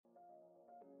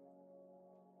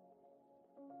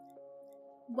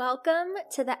Welcome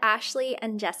to the Ashley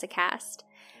and Jessicast.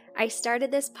 I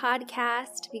started this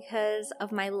podcast because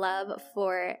of my love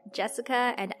for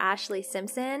Jessica and Ashley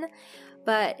Simpson,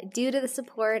 but due to the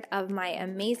support of my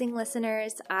amazing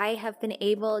listeners, I have been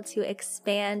able to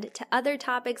expand to other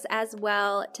topics as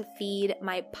well to feed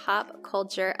my pop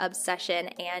culture obsession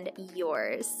and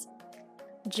yours.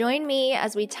 Join me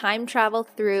as we time travel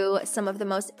through some of the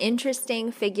most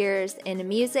interesting figures in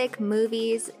music,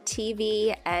 movies,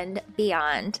 TV, and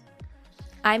beyond.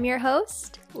 I'm your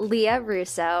host, Leah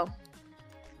Russo.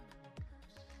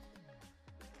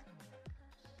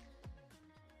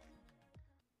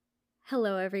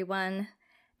 Hello, everyone,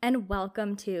 and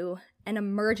welcome to an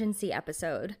emergency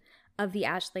episode of the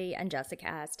Ashley and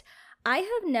Jessicast. I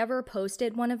have never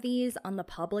posted one of these on the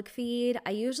public feed.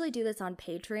 I usually do this on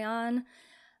Patreon,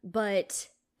 but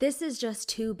this is just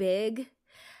too big.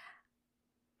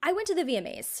 I went to the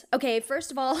VMAs. Okay, first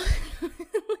of all,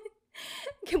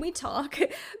 can we talk?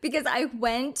 Because I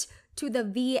went to the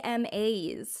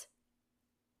VMAs.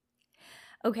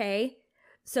 Okay,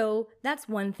 so that's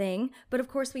one thing. But of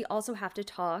course, we also have to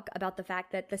talk about the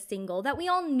fact that the single that we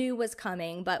all knew was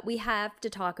coming, but we have to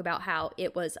talk about how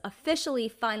it was officially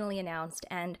finally announced.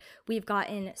 And we've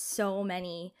gotten so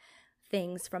many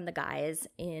things from the guys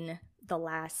in the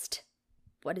last,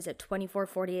 24,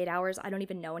 48 hours? I don't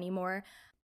even know anymore.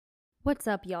 What's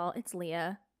up, y'all? It's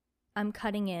Leah. I'm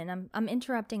cutting in. I'm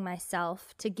interrupting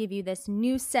myself to give you this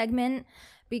new segment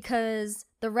because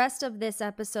the rest of this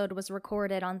episode was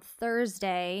recorded on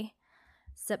Thursday,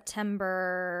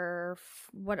 September,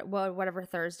 whatever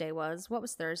Thursday was. What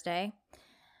was Thursday?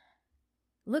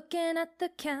 Looking at the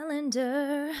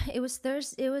calendar, it was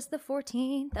Thursday. It was the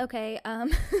 14th. Okay,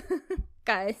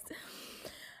 guys,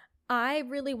 I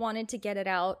really wanted to get it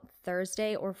out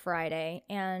Thursday or Friday,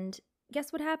 and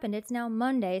guess what happened? It's now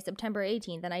Monday, September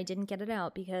 18th, and I didn't get it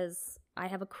out because I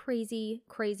have a crazy,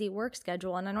 crazy work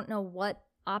schedule, and I don't know what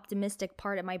optimistic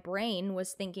part of my brain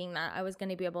was thinking that I was going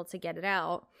to be able to get it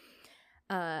out.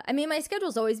 My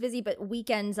schedule's always busy, but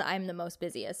weekends I'm the most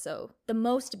busiest. So the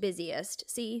most busiest.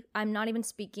 See, I'm not even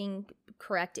speaking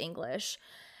correct English.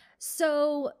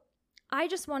 So I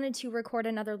just wanted to record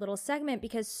another little segment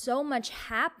because so much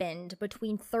happened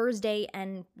between Thursday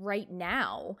and right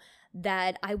now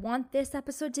that I want this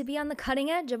episode to be on the cutting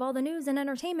edge of all the news and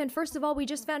entertainment. First of all, we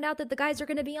just found out that the guys are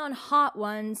going to be on Hot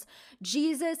Ones.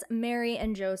 Jesus, Mary,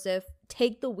 and Joseph,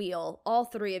 take the wheel, all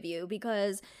three of you,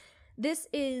 because this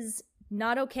is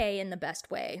not okay in the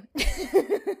best way.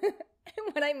 And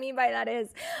what I mean by that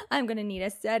is I'm going to need a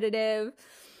sedative,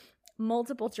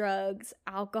 multiple drugs,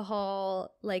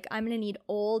 alcohol, I'm going to need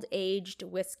old aged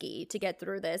whiskey to get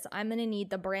through this. I'm going to need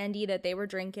the brandy that they were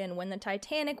drinking when the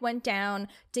Titanic went down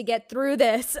to get through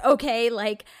this. Okay.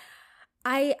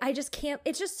 I just can't,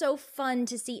 it's just so fun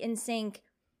to see NSYNC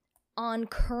on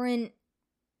current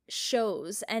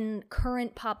shows and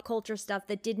current pop culture stuff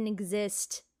that didn't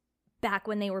exist back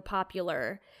when they were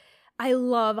popular. I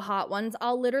love Hot Ones.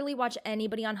 I'll literally watch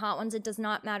anybody on Hot Ones. It does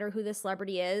not matter who the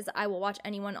celebrity is. I will watch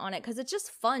anyone on it because it's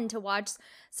just fun to watch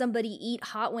somebody eat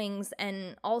hot wings.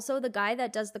 And also the guy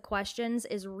that does the questions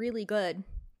is really good.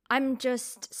 I'm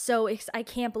just I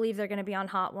can't believe they're going to be on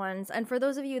Hot Ones. And for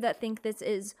those of you that think this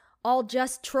is all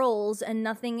just trolls and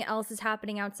nothing else is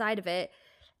happening outside of it,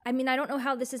 I don't know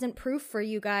how this isn't proof for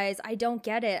you guys. I don't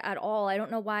get it at all. I don't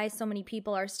know why so many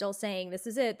people are still saying this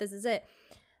is it, this is it.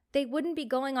 They wouldn't be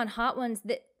going on Hot Ones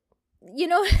that,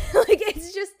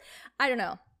 it's just, I don't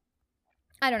know.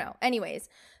 Anyways,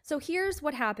 so here's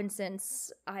what happened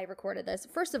since I recorded this.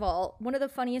 First of all, one of the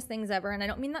funniest things ever, and I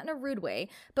don't mean that in a rude way,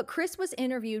 but Chris was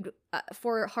interviewed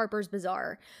for Harper's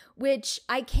Bazaar, which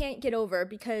I can't get over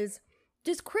because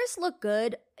does Chris look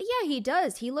good? Yeah, he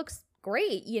does. He looks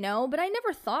great, but I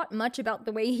never thought much about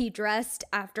the way he dressed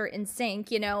after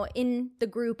NSYNC. In the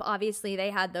group, obviously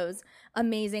they had those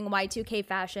amazing Y2K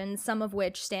fashions, some of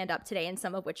which stand up today and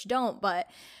some of which don't, but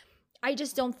I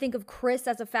just don't think of Chris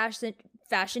as a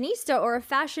fashionista or a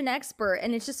fashion expert,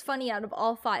 and it's just funny out of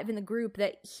all five in the group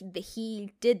that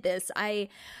he did this. I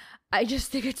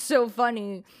just think it's so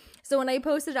funny. So when I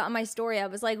posted it on my story, I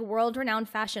was like, world-renowned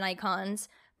fashion icons,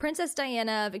 Princess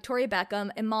Diana, Victoria Beckham,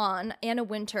 Iman, Anna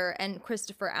Wintour, and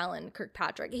Christopher Allen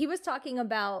Kirkpatrick. He was talking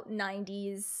about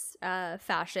 90s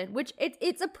fashion, which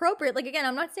it's appropriate. Again,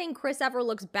 I'm not saying Chris ever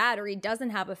looks bad or he doesn't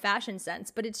have a fashion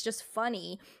sense, but it's just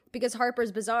funny because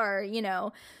Harper's Bazaar,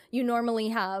 you normally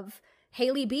have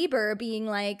Hailey Bieber being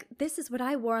like, this is what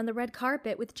I wore on the red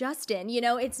carpet with Justin.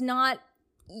 It's not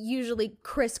usually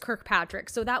Chris Kirkpatrick.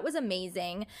 So that was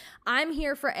amazing. I'm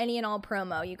here for any and all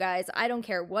promo, you guys. I don't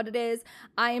care what it is.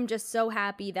 I am just so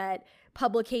happy that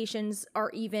publications are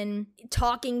even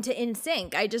talking to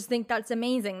NSYNC. I just think that's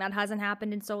amazing. That hasn't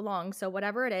happened in so long. So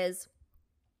whatever it is,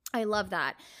 I love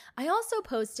that. I also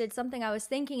posted something I was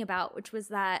thinking about, which was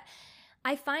that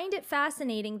I find it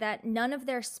fascinating that none of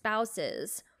their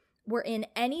spouses were in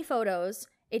any photos.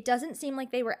 It doesn't seem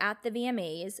like they were at the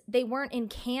VMAs. They weren't in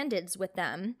candids with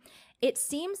them. It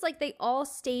seems like they all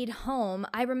stayed home.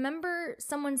 I remember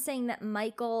someone saying that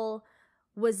Michael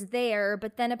was there,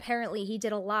 but then apparently he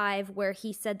did a live where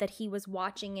he said that he was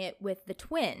watching it with the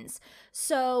twins.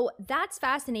 So that's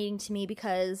fascinating to me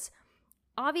because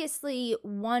obviously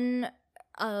one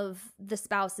of the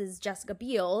spouses, Jessica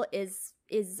Biel, is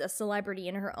a celebrity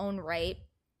in her own right.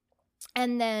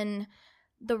 And then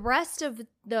the rest of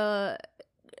the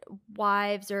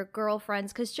wives or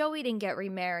girlfriends, because Joey didn't get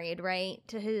remarried, right,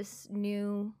 to his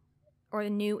new or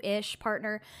new-ish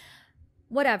partner,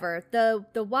 whatever,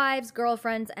 the wives,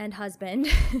 girlfriends, and husband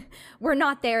were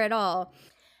not there at all.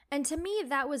 And to me,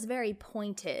 that was very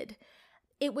pointed.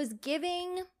 It was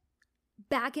giving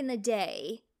back in the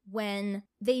day when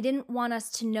they didn't want us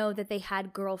to know that they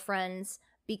had girlfriends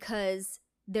because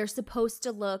they're supposed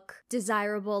to look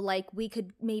desirable, like we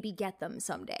could maybe get them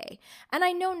someday. And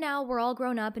I know now we're all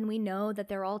grown up and we know that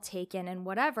they're all taken and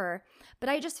whatever, but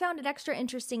I just found it extra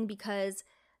interesting because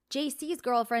JC's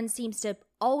girlfriend seems to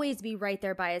always be right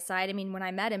there by his side. I mean, when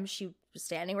I met him, she was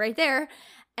standing right there.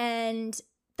 And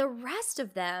the rest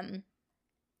of them,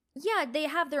 yeah, they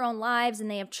have their own lives and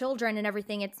they have children and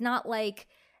everything. It's not like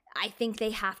I think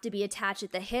they have to be attached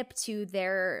at the hip to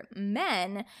their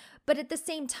men. But at the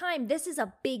same time, this is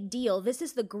a big deal. This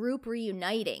is the group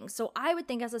reuniting. So I would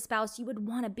think as a spouse, you would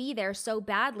want to be there so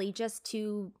badly just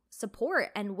to support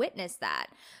and witness that.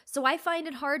 So I find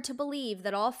it hard to believe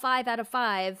that all 5 out of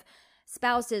 5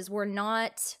 spouses were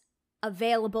not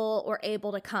available or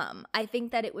able to come. I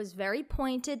think that it was very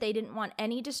pointed. They didn't want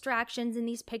any distractions in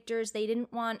these pictures. They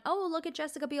didn't want, oh, look at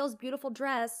Jessica Biel's beautiful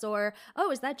dress, or, oh,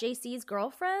 is that JC's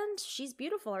girlfriend? She's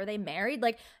beautiful. Are they married?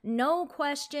 Like, no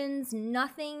questions,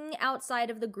 nothing outside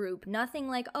of the group. Nothing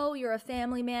like, oh, you're a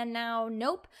family man now.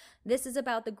 Nope. This is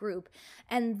about the group.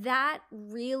 And that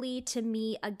really, to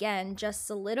me, again, just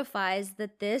solidifies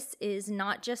that this is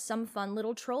not just some fun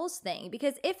little trolls thing.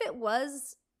 Because if it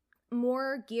was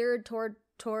more geared toward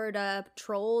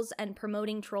trolls and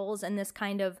promoting trolls in this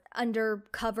kind of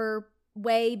undercover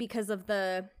way because of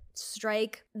the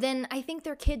strike, then I think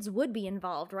their kids would be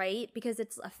involved, right? Because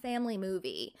it's a family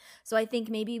movie. So I think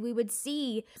maybe we would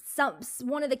see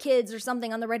one of the kids or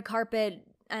something on the red carpet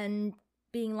and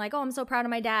being like, oh, I'm so proud of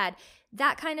my dad.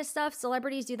 That kind of stuff.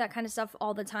 Celebrities do that kind of stuff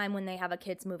all the time when they have a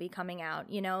kids movie coming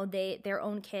out. You know, their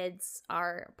own kids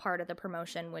are part of the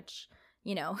promotion, which,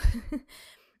 you know,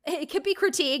 it could be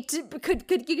critiqued.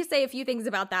 Could you could say a few things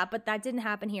about that, but that didn't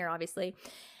happen here, obviously.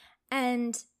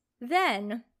 And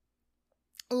then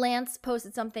Lance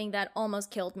posted something that almost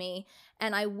killed me,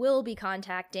 and I will be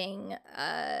contacting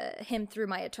him through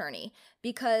my attorney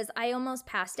because I almost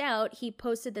passed out. He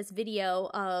posted this video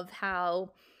of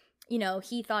how, you know,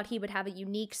 he thought he would have a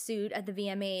unique suit at the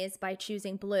VMAs by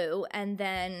choosing blue, and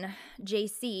then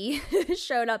JC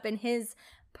showed up in his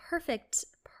perfect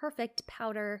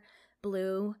powder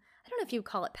blue. I don't know if you would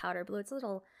call it powder blue. It's a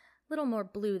little more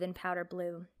blue than powder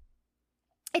blue.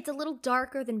 It's a little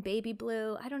darker than baby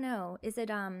blue. I don't know. Is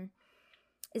it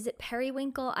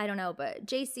periwinkle? I don't know, but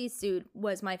JC's suit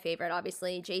was my favorite.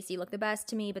 Obviously, JC looked the best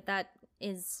to me, but that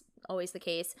is always the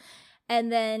case.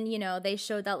 And then, you know, they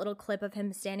showed that little clip of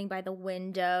him standing by the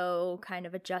window, kind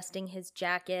of adjusting his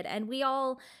jacket, and we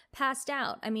all passed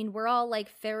out. I mean, we're all like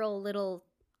feral little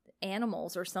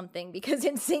animals or something because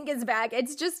NSYNC is back.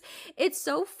 It's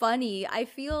so funny. I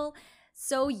feel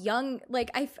so young. Like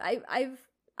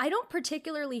I don't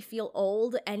particularly feel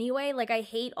old anyway. Like, I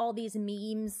hate all these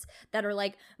memes that are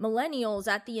like millennials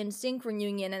at the NSYNC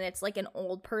reunion and it's like an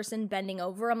old person bending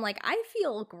over. I'm like, I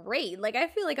feel great. Like, I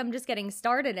feel like I'm just getting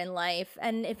started in life.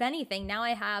 And if anything, now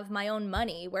I have my own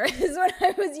money. Whereas when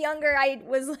I was younger, I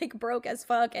was like broke as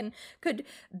fuck and could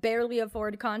barely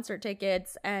afford concert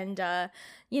tickets. And,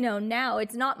 you know, now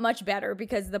it's not much better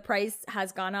because the price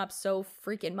has gone up so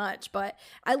freaking much. But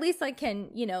at least I can,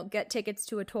 you know, get tickets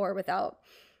to a tour without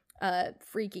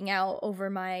freaking out over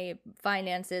my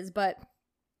finances. But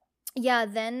yeah,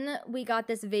 then we got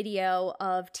this video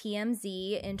of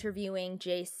TMZ interviewing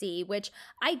JC, which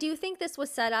I do think this was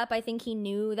set up. I think he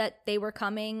knew that they were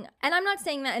coming. And I'm not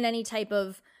saying that in any type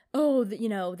of, oh, you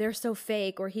know, they're so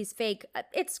fake or he's fake.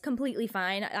 It's completely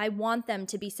fine. I want them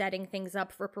to be setting things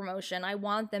up for promotion. I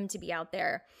want them to be out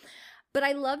there. But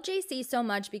I love JC so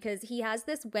much because he has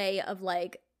this way of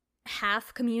like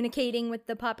half communicating with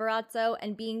the paparazzo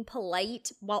and being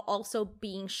polite while also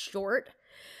being short,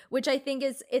 which I think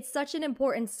it's such an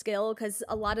important skill because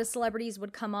a lot of celebrities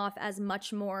would come off as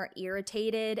much more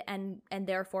irritated and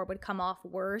therefore would come off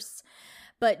worse.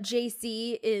 But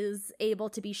JC is able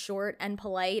to be short and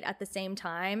polite at the same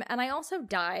time. And I also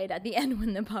died at the end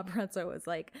when the paparazzo was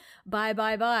like, bye,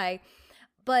 bye, bye.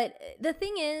 But the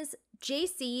thing is,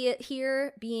 JC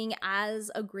here being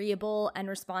as agreeable and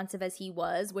responsive as he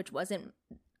was, which wasn't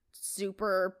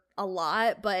super a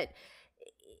lot, but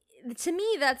to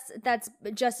me that's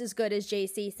just as good as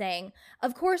JC saying,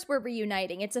 of course we're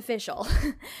reuniting, it's official.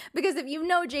 Because if you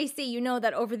know JC, you know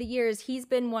that over the years he's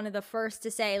been one of the first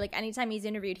to say, like, anytime he's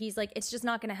interviewed, he's like, it's just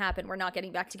not gonna happen, we're not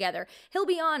getting back together. He'll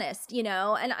be honest, you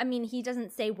know, and I mean, he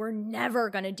doesn't say we're never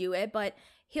gonna do it, but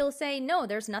he'll say, no,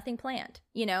 there's nothing planned,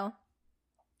 you know.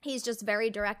 He's just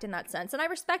very direct in that sense, and I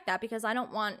respect that because I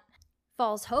don't want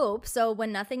false hope. So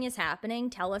when nothing is happening,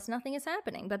 tell us nothing is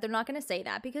happening. But they're not going to say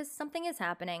that because something is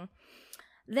happening.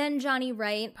 Then Johnny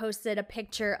Wright posted a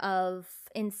picture of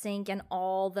NSYNC and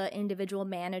all the individual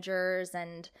managers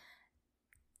and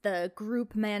the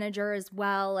group manager as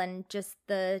well, and just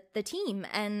the team.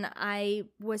 And I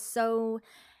was so,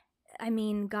 I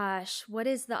mean, gosh, what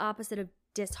is the opposite of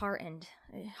disheartened?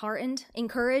 Heartened?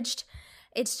 Encouraged?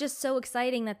 It's just so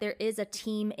exciting that there is a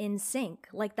team in sync.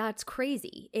 Like, that's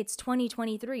crazy. It's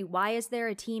 2023. Why is there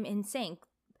a team in sync?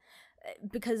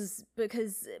 Because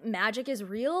magic is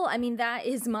real? I mean, that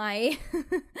is my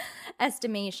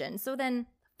estimation. So then,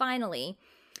 finally,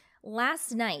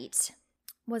 last night,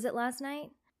 was it last night?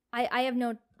 I have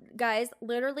no, guys,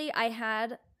 literally, I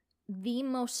had the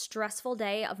most stressful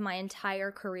day of my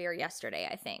entire career yesterday,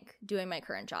 I think, doing my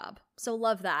current job. So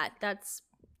love that. That's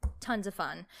tons of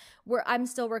fun. I'm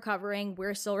still recovering.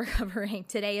 We're still recovering.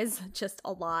 Today is just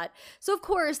a lot. So of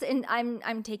course, and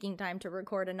I'm taking time to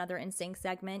record another NSYNC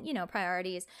segment, you know,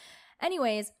 priorities.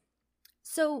 Anyways,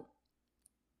 so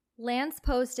Lance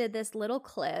posted this little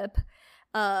clip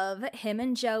of him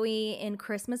and Joey in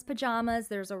Christmas pajamas.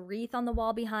 There's a wreath on the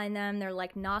wall behind them. They're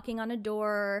like knocking on a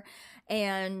door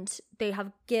and they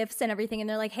have gifts and everything. And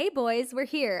they're like, hey boys, we're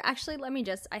here. Actually,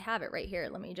 I have it right here.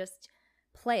 Let me just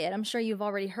play it. I'm sure you've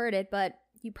already heard it, but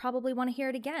you probably want to hear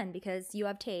it again because you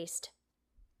have taste.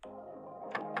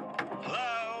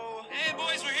 Hello? Hey,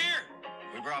 boys, we're here.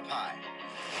 We brought pie.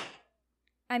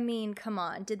 I mean, come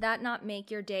on. Did that not make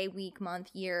your day, week,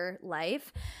 month, year,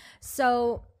 life?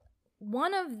 So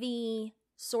one of the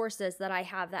sources that I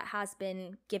have that has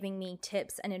been giving me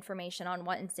tips and information on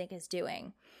what NSYNC is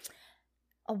doing.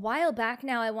 A while back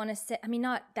now, I want to say, I mean,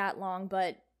 not that long,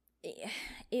 but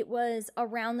it was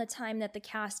around the time that the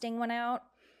casting went out.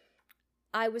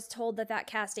 I was told that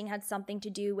casting had something to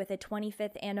do with a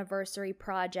 25th anniversary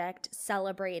project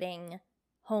celebrating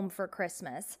Home for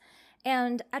Christmas.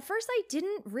 And at first I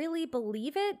didn't really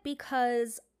believe it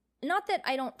because, not that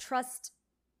I don't trust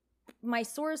my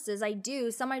sources, I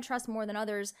do. Some I trust more than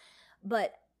others,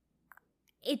 but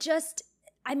it just,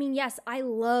 I mean, yes, I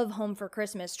love Home for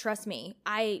Christmas. Trust me.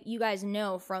 You guys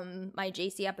know from my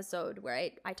JC episode where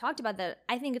I talked about that.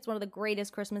 I think it's one of the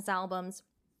greatest Christmas albums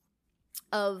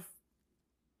of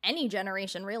any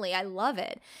generation, really. I love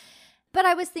it. But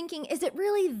I was thinking, is it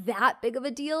really that big of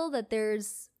a deal that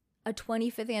there's a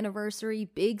 25th anniversary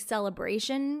big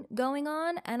celebration going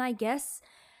on? And I guess,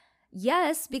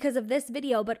 yes, because of this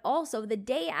video, but also the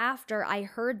day after I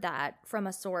heard that from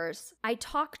a source, I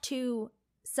talked to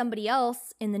somebody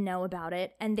else in the know about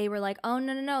it, and they were like, oh,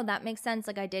 no, that makes sense.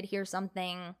 Like, I did hear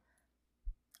something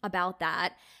about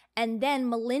that. And then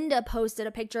Melinda posted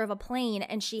a picture of a plane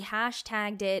and she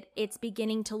hashtagged it, it's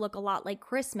beginning to look a lot like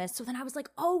Christmas. So then I was like,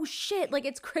 oh shit, like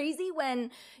it's crazy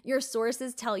when your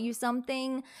sources tell you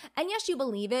something. And yes, you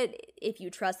believe it if you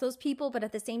trust those people, but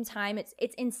at the same time, it's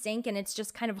in sync and it's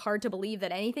just kind of hard to believe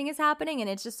that anything is happening. And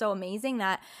it's just so amazing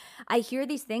that I hear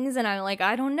these things and I'm like,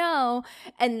 I don't know.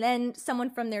 And then someone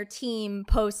from their team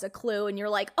posts a clue and you're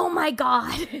like, oh my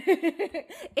God,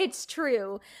 it's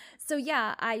true. So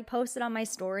yeah, I posted on my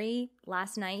story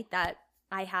last night that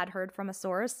I had heard from a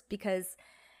source because,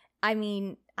 I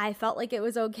mean, I felt like it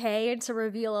was okay to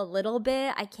reveal a little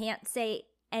bit. I can't say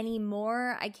any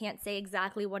more. I can't say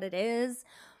exactly what it is.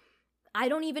 I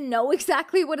don't even know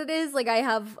exactly what it is. Like, I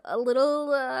have a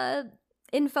little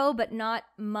info, but not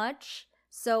much.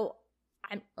 So,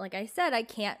 like I said, I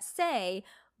can't say,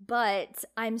 but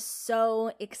I'm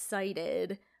so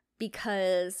excited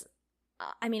because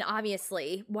I mean,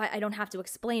 obviously, why I don't have to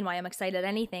explain why I'm excited.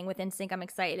 Anything with NSYNC, I'm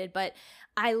excited. But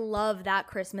I love that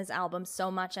Christmas album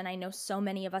so much, and I know so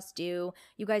many of us do.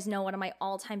 You guys know one of my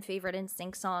all-time favorite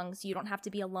NSYNC songs, "You Don't Have to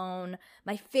Be Alone."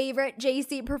 My favorite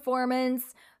JC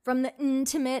performance from the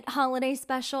Intimate holiday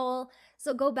special.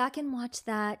 So go back and watch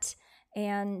that.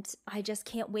 And I just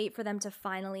can't wait for them to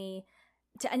finally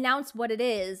to announce what it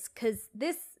is, because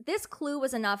this clue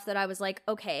was enough that I was like,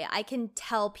 okay, I can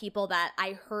tell people that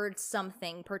I heard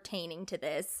something pertaining to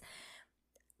this.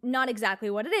 Not exactly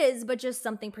what it is, but just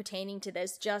something pertaining to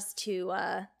this, just to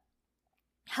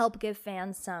help give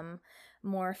fans some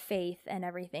more faith and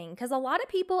everything. Because a lot of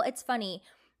people, it's funny,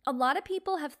 a lot of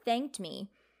people have thanked me.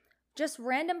 Just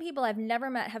random people I've never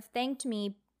met have thanked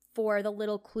me for the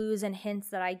little clues and hints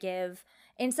that I give,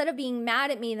 instead of being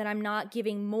mad at me that I'm not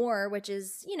giving more, which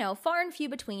is, you know, far and few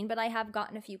between, but I have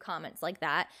gotten a few comments like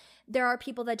that. There are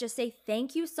people that just say,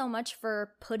 thank you so much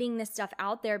for putting this stuff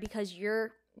out there, because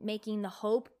you're making the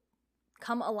hope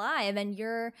come alive, and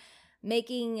you're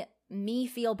making me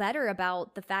feel better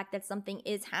about the fact that something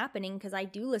is happening, because I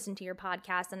do listen to your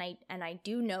podcast, and I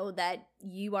do know that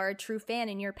you are a true fan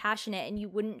and you're passionate, and you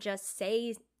wouldn't just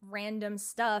say random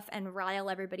stuff and rile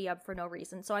everybody up for no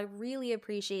reason. So I really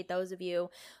appreciate those of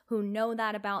you who know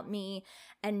that about me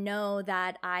and know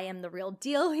that I am the real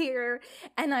deal here,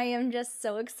 and I am just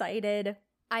so excited.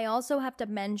 I also have to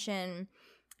mention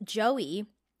Joey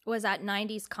was at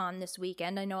 90s Con this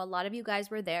weekend. I know a lot of you guys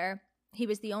were there. He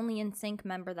was the only NSYNC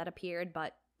member that appeared,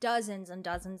 but dozens and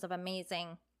dozens of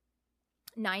amazing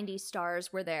 90s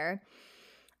stars were there.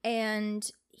 And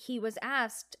he was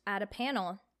asked at a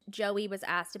panel, Joey was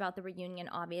asked about the reunion,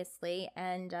 obviously,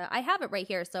 and I have it right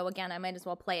here, so again, I might as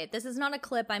well play it. This is not a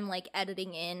clip I'm, like,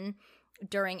 editing in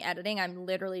during editing. I'm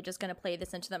literally just going to play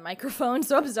this into the microphone,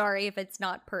 so I'm sorry if it's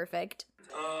not perfect.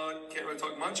 Can't really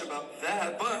talk much about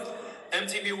that, but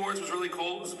MTV Awards was really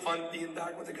cool. It was fun being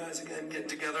back with the guys again, getting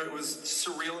together. It was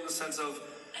surreal in the sense of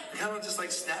we kind of just,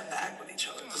 like, snapped back with each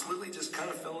other. Just literally just kind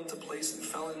of fell into place and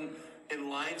fell in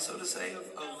line, so to say, of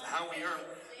how we are.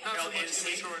 Not so much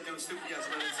immature and doing stupid, yes,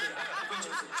 but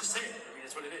just say it. I mean,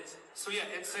 it's what it is. So yeah,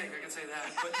 NSYNC, I can say that.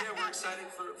 But yeah, we're excited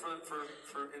for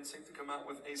NSYNC to come out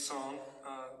with a song.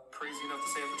 Crazy enough to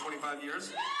say after 25 years.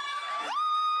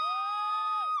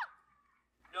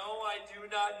 No, I do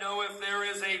not know if there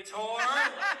is a tour.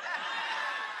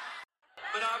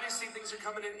 But obviously things are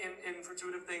coming in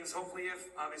fortuitous things. Hopefully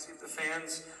if the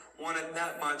fans want it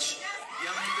that much,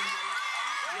 yell at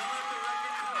the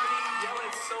record company, yell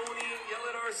at Sony, yell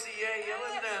at RCA, yell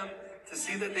at them to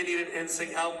see that they need an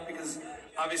NSYNC album, because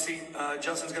obviously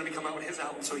Justin's going to be coming out with his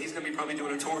album, so he's going to be probably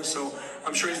doing a tour. So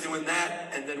I'm sure he's doing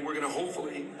that, and then we're going to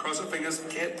hopefully, cross our fingers,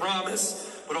 can't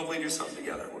promise, but hopefully do something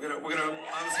together. We're gonna honestly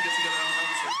get together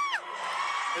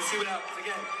and see what happens.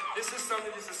 Again, this is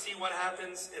something just to see what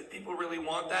happens if people really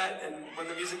want that. And when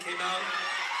the music came out,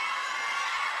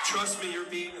 trust me, you're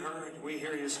being heard. We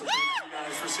hear you. So thank you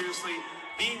guys for seriously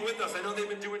being with us. I know they've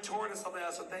been doing touring and stuff like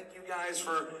that, so thank you guys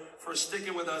for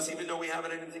sticking with us, even though we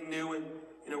haven't anything new, and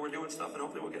you know we're doing stuff, and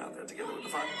hopefully we'll get out there together with the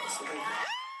five of us. So thank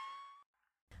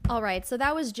you. All right, so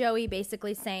that was Joey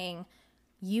basically saying,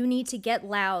 you need to get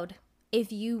loud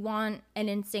if you want an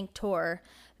NSYNC tour,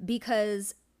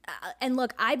 because, and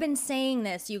look, I've been saying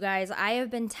this, you guys, I have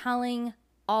been telling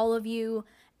all of you,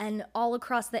 and all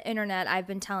across the internet, I've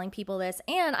been telling people this,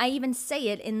 and I even say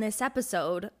it in this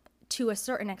episode to a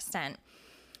certain extent.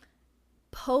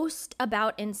 Post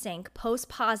about NSYNC, post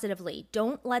positively.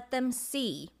 Don't let them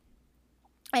see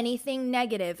anything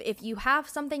negative. If you have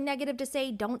something negative to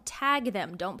say, don't tag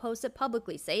them. Don't post it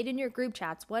publicly. Say it in your group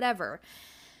chats, whatever.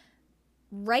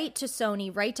 Write to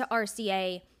Sony, write to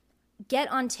RCA.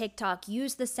 Get on TikTok,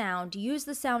 use the sound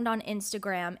on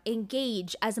Instagram,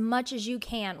 engage as much as you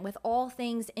can with all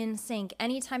things NSYNC.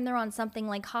 Anytime they're on something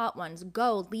like Hot Ones,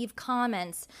 go, leave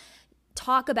comments,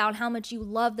 talk about how much you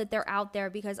love that they're out there,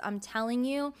 because I'm telling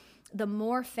you, the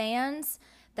more fans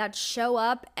that show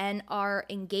up and are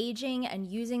engaging and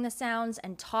using the sounds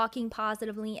and talking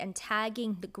positively and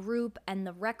tagging the group and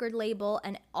the record label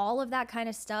and all of that kind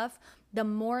of stuff, the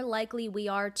more likely we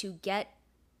are to get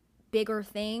bigger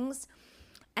things.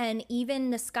 And even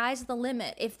the sky's the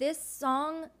limit. If this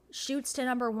song shoots to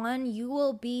 #1, you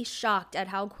will be shocked at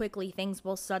how quickly things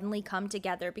will suddenly come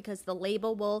together, because the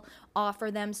label will offer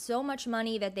them so much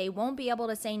money that they won't be able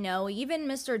to say no. Even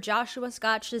Mr. Joshua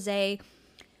Scott Chazet,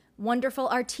 wonderful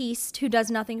artiste who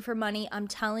does nothing for money, I'm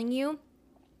telling you,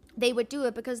 they would do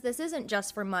it, because this isn't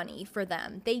just for money for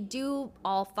them. They do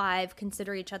all five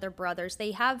consider each other brothers.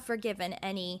 They have forgiven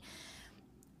any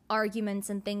arguments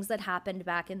and things that happened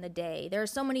back in the day. There are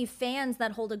so many fans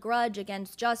that hold a grudge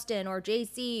against Justin or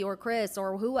JC or Chris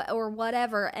or who or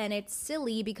whatever, and it's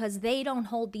silly because they don't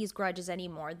hold these grudges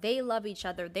anymore. They love each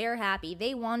other. They're happy.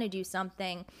 They want to do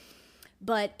something,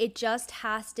 but it just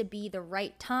has to be the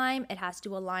right time. It has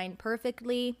to align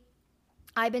perfectly.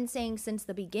 I've been saying since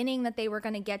the beginning that they were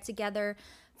going to get together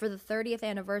for the 30th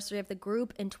anniversary of the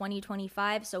group in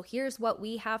 2025. So here's what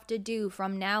we have to do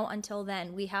from now until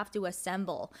then. We have to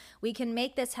assemble. We can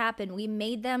make this happen. We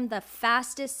made them the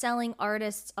fastest selling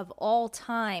artists of all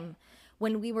time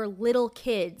when we were little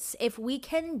kids. If we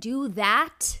can do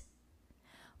that,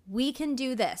 we can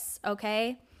do this,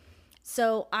 okay?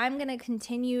 So I'm going to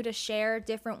continue to share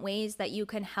different ways that you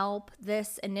can help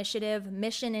this initiative.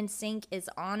 Mission NSYNC is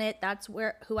on it. That's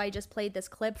who I just played this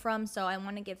clip from. So I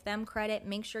want to give them credit.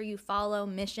 Make sure you follow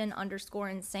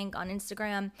mission_NSYNC on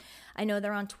Instagram. I know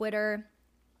they're on Twitter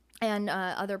and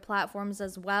other platforms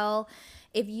as well.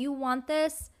 If you want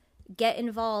this, get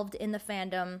involved in the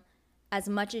fandom as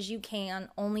much as you can.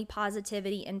 Only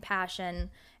positivity and passion.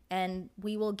 And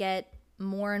we will get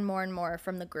more and more and more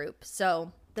from the group.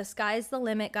 So the sky's the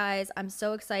limit, guys. I'm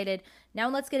so excited. Now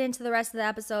let's get into the rest of the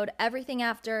episode. Everything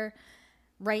after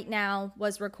right now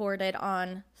was recorded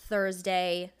on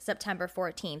Thursday, September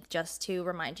 14th, just to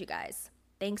remind you guys.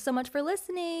 Thanks so much for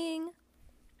listening.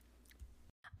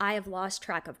 I have lost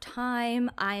track of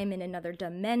time. I am in another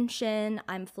dimension.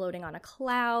 I'm floating on a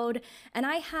cloud. And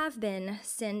I have been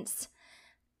since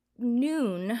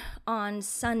noon on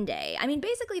Sunday. I mean,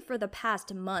 basically for the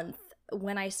past month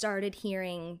when I started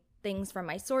hearing things from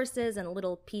my sources and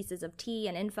little pieces of tea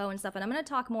and info and stuff. And I'm going to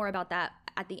talk more about that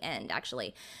at the end,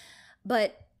 actually.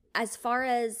 But as far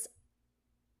as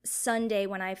Sunday,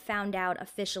 when I found out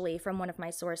officially from one of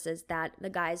my sources that the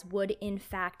guys would in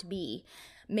fact be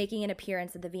making an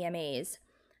appearance at the VMAs,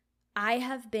 I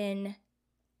have been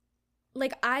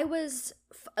like, I was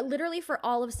literally for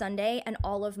all of Sunday and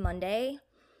all of Monday,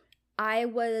 I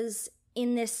was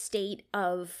in this state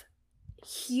of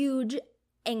huge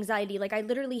anxiety. Like, I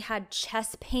literally had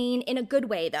chest pain in a good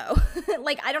way, though.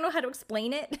 Like, I don't know how to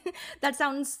explain it. That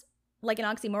sounds like an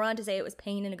oxymoron to say it was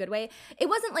pain in a good way. It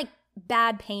wasn't like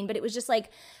bad pain, but it was just like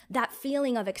that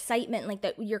feeling of excitement, like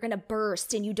that you're gonna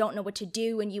burst and you don't know what to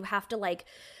do and you have to like,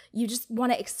 you just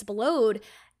want to explode.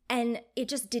 And it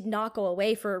just did not go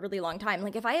away for a really long time.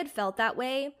 Like, if I had felt that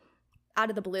way out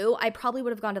of the blue, I probably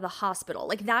would have gone to the hospital.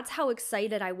 Like, that's how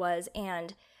excited I was.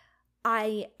 And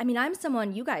I mean, I'm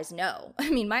someone you guys know.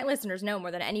 I mean, my listeners know more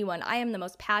than anyone. I am the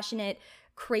most passionate,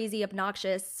 crazy,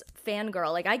 obnoxious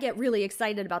fangirl. Like, I get really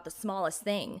excited about the smallest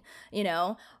thing, you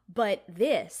know? But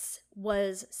this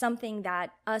was something that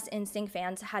us NSYNC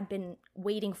fans had been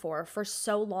waiting for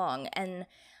so long. And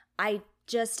I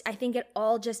think it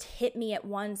all just hit me at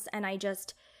once. And I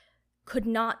just could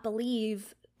not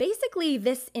believe basically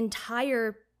this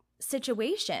entire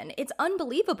situation. It's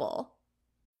unbelievable.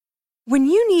 When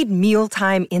you need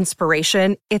mealtime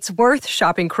inspiration, it's worth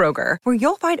shopping Kroger, where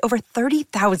you'll find over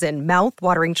 30,000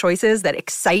 mouth-watering choices that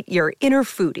excite your inner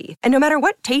foodie. And no matter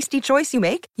what tasty choice you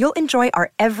make, you'll enjoy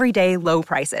our everyday low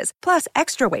prices, plus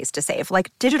extra ways to save,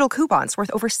 like digital coupons worth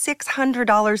over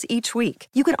 $600 each week.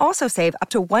 You can also save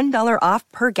up to $1 off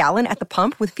per gallon at the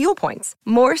pump with fuel points.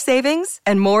 More savings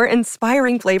and more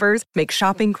inspiring flavors make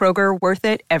shopping Kroger worth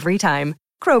it every time.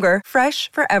 Kroger,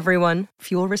 fresh for everyone.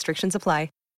 Fuel restrictions apply.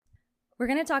 We're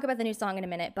going to talk about the new song in a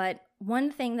minute, but one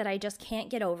thing that I just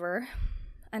can't get over,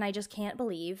 and I just can't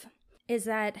believe, is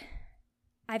that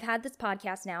I've had this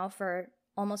podcast now for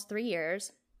almost 3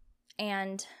 years,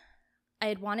 and I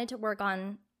had wanted to work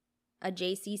on a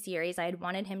JC series. I had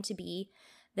wanted him to be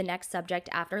the next subject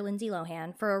after Lindsay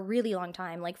Lohan for a really long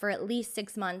time, like for at least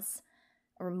 6 months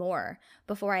or more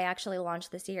before I actually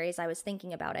launched the series. I was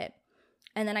thinking about it.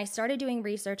 And then I started doing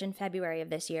research in February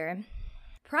of this year.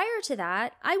 Prior to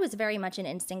that, I was very much an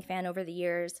NSYNC fan over the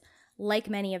years. Like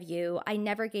many of you, I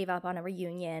never gave up on a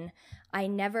reunion. I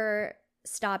never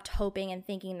stopped hoping and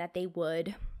thinking that they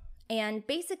would. And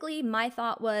basically, my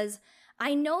thought was,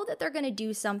 I know that they're going to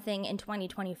do something in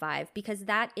 2025 because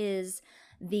that is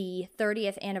the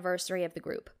 30th anniversary of the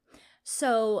group.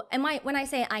 So, when I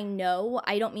say I know,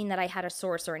 I don't mean that I had a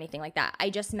source or anything like that. I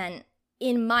just meant,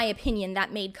 in my opinion,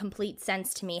 that made complete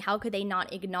sense to me. How could they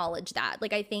not acknowledge that?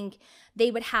 Like, I think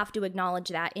they would have to acknowledge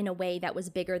that in a way that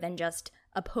was bigger than just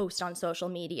a post on social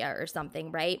media or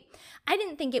something, right? I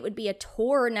didn't think it would be a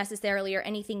tour necessarily or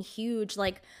anything huge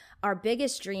like our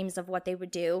biggest dreams of what they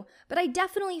would do, but I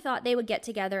definitely thought they would get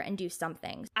together and do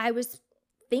something. I was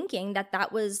thinking that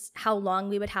that was how long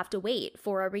we would have to wait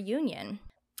for a reunion.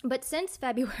 But since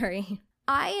February,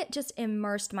 I just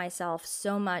immersed myself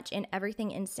so much in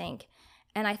everything NSYNC.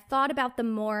 And I thought about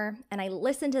them more and I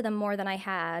listened to them more than I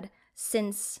had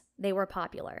since they were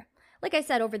popular. Like I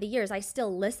said, over the years, I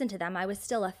still listened to them. I was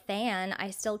still a fan. I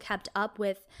still kept up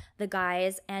with the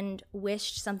guys and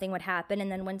wished something would happen.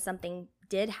 And then when something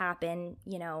did happen,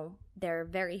 you know, there are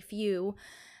very few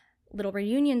little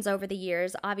reunions over the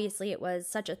years. Obviously, it was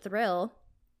such a thrill.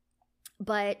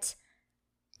 But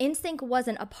NSYNC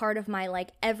wasn't a part of my,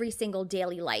 like, every single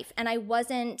daily life. And I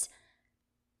wasn't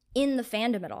in the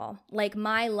fandom at all. Like,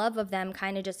 my love of them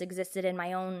kind of just existed in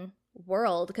my own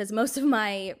world because most of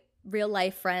my real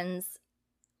life friends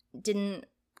didn't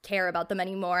care about them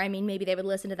anymore. I mean, maybe they would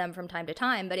listen to them from time to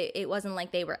time, but it wasn't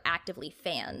like they were actively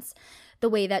fans the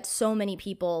way that so many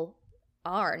people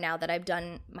are now that I've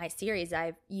done my series.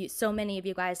 So many of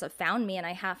you guys have found me, and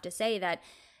I have to say that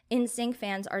NSYNC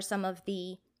fans are some of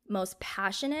the most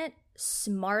passionate,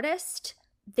 smartest.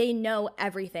 They know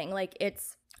everything. Like,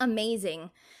 it's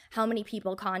amazing how many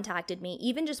people contacted me,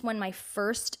 even just when my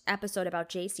first episode about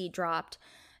JC dropped,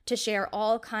 to share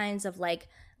all kinds of like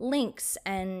links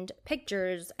and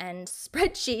pictures and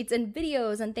spreadsheets and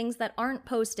videos and things that aren't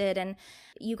posted. And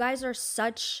you guys are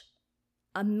such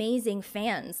amazing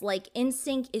fans. Like,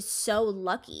 NSYNC is so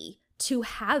lucky to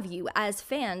have you as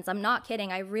fans. I'm not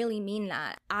kidding. I really mean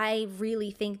that. I really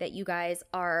think that you guys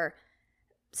are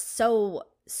so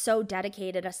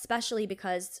dedicated, especially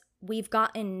because we've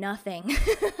gotten nothing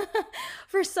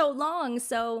for so long.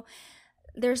 So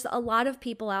there's a lot of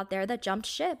people out there that jumped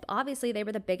ship. Obviously, they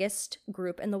were the biggest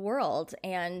group in the world,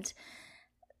 and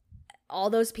all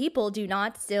those people do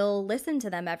not still listen to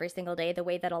them every single day the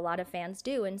way that a lot of fans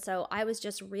do. And so I was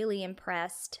just really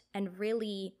impressed and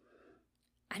really,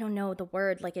 I don't know the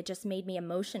word, like, it just made me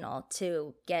emotional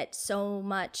to get so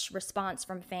much response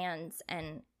from fans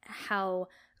and how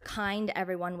kind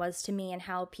everyone was to me and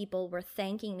how people were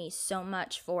thanking me so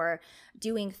much for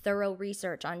doing thorough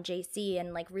research on JC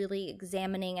and like really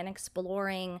examining and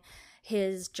exploring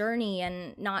his journey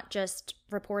and not just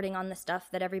reporting on the stuff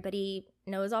that everybody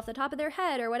knows off the top of their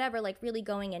head or whatever, like really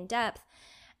going in depth.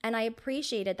 And I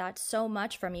appreciated that so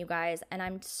much from you guys, and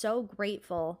I'm so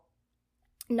grateful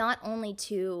not only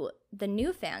to the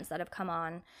new fans that have come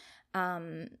on,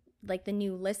 like the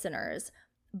new listeners,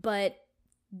 but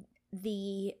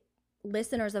the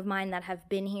listeners of mine that have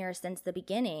been here since the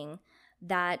beginning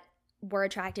that were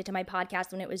attracted to my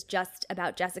podcast when it was just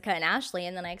about Jessica and Ashley,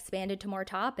 and then I expanded to more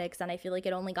topics, and I feel like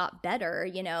it only got better,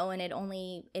 you know, and it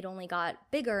only got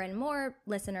bigger and more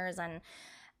listeners. And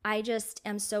I just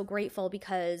am so grateful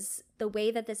because the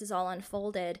way that this is all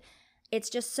unfolded, it's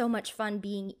just so much fun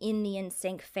being in the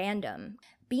NSYNC fandom.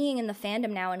 Being in the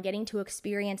fandom now and getting to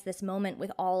experience this moment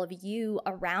with all of you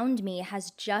around me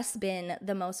has just been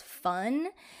the most fun.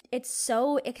 It's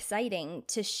so exciting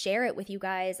to share it with you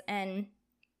guys. And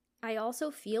I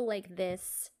also feel like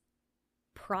this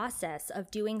process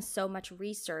of doing so much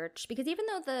research, because even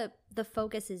though the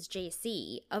focus is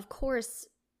JC, of course,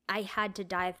 I had to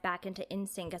dive back into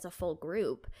NSYNC as a full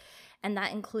group. And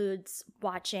that includes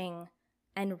watching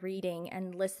and reading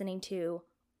and listening to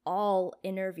all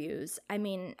interviews. I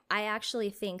mean, I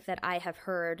actually think that I have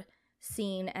heard,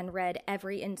 seen, and read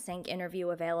every NSYNC interview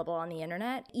available on the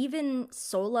internet, even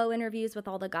solo interviews with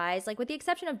all the guys, like with the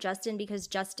exception of Justin, because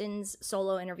Justin's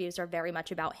solo interviews are very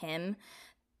much about him.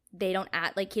 They don't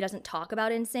act like he doesn't talk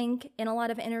about NSYNC in a lot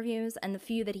of interviews, and the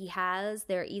few that he has,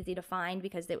 they're easy to find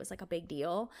because it was like a big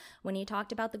deal when he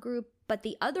talked about the group. But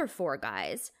the other four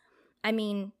guys, I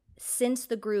mean, since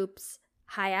the group's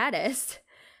hiatus,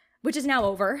 which is now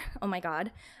over, oh my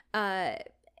god,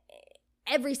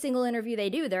 every single interview they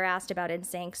do, they're asked about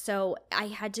NSYNC. So I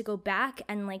had to go back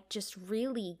and like just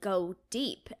really go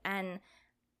deep and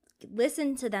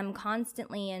listen to them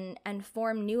constantly and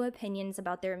form new opinions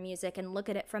about their music and look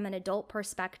at it from an adult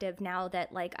perspective now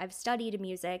that like I've studied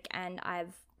music and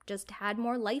I've just had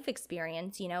more life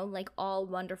experience, you know, like all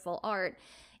wonderful art,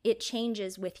 it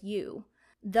changes with you.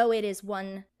 Though it is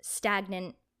one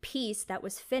stagnant piece that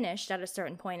was finished at a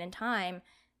certain point in time,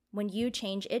 when you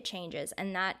change, it changes.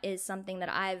 And that is something that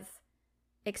I've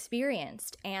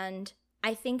experienced. And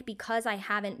I think because I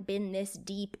haven't been this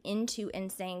deep into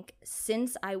NSYNC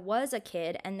since I was a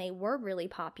kid and they were really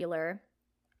popular,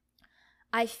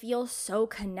 I feel so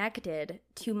connected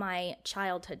to my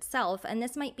childhood self. And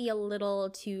this might be a little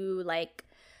too like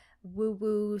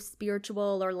woo-woo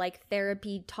spiritual or like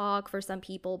therapy talk for some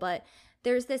people, but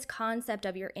there's this concept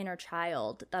of your inner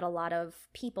child that a lot of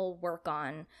people work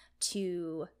on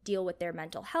to deal with their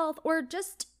mental health, or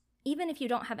just even if you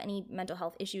don't have any mental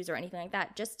health issues or anything like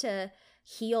that, just to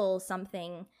heal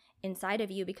something inside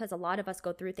of you, because a lot of us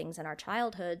go through things in our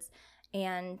childhoods.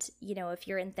 And, you know, if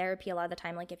you're in therapy a lot of the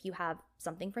time, like if you have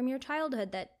something from your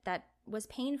childhood that was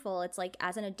painful, it's like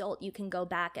as an adult you can go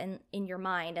back and in your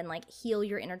mind and like heal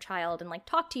your inner child and like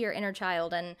talk to your inner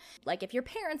child. And like if your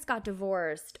parents got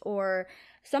divorced or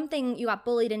something, you got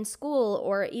bullied in school,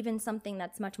 or even something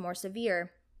that's much more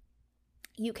severe,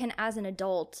 you can as an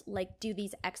adult like do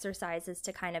these exercises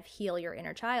to kind of heal your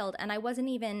inner child. And I wasn't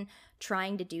even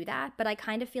trying to do that, but I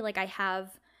kind of feel like I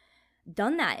have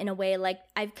done that in a way. Like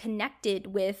I've connected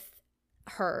with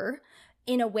her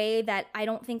in a way that I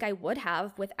don't think I would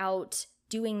have without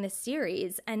doing this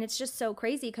series. And it's just so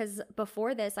crazy because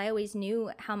before this, I always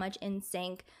knew how much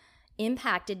NSYNC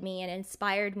impacted me and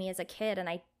inspired me as a kid.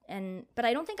 But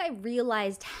I don't think I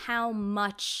realized how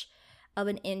much of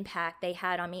an impact they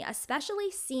had on me,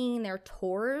 especially seeing their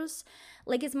tours.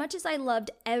 Like as much as I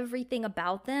loved everything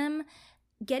about them,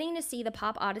 getting to see the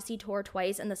Pop Odyssey tour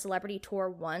twice and the Celebrity tour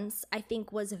once, I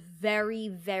think was very,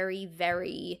 very,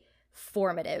 very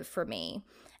formative for me.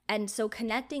 And so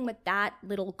connecting with that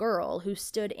little girl who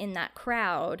stood in that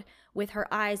crowd with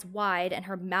her eyes wide and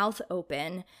her mouth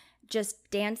open, just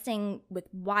dancing with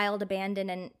wild abandon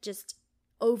and just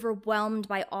overwhelmed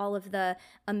by all of the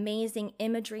amazing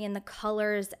imagery and the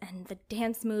colors and the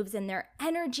dance moves and their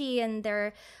energy and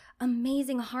their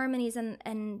amazing harmonies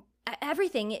and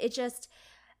everything. It just,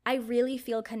 I really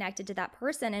feel connected to that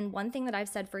person. And one thing that I've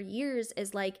said for years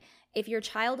is like, if your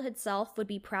childhood self would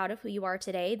be proud of who you are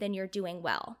today, then you're doing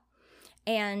well.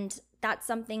 And that's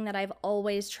something that I've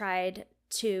always tried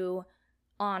to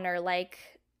honor. Like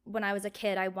when I was a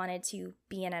kid, I wanted to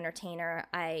be an entertainer.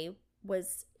 I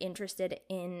was interested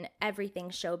in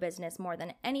everything show business more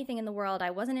than anything in the world.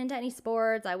 I wasn't into any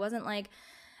sports. I wasn't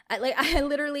I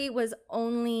literally was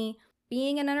only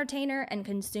being an entertainer and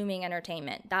consuming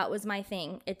entertainment. That was my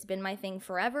thing. It's been my thing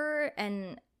forever,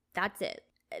 and that's it.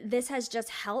 This has just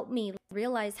helped me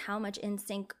realize how much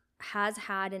NSYNC has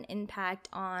had an impact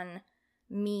on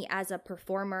me as a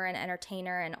performer and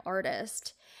entertainer and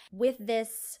artist. With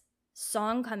this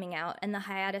song coming out and the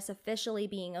hiatus officially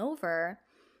being over,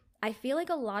 I feel like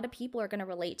a lot of people are going to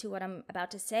relate to what I'm about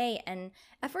to say. And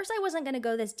at first I wasn't going to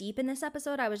go this deep in this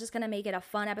episode. I was just going to make it a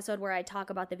fun episode where I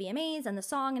talk about the VMAs and the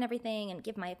song and everything and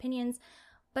give my opinions.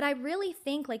 But I really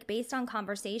think, like, based on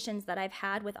conversations that I've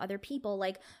had with other people,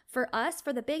 like for us,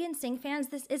 for the big NSYNC fans,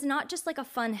 this is not just like a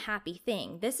fun, happy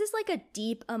thing. This is like a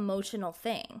deep emotional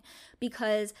thing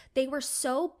because they were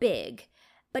so big,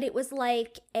 but it was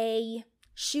like a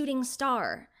shooting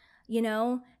star. You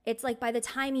know, it's like by the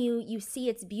time you see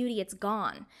its beauty, it's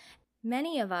gone.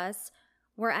 Many of us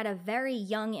were at a very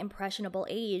young, impressionable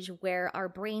age where our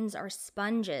brains are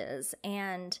sponges.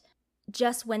 And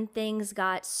just when things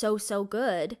got so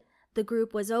good, the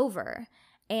group was over.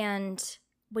 And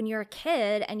when you're a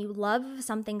kid and you love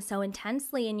something so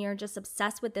intensely and you're just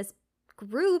obsessed with this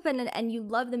group and you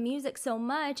love the music so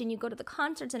much and you go to the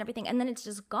concerts and everything, and then it's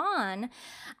just gone,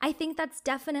 I think that's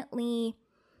definitely...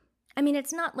 I mean,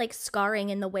 it's not like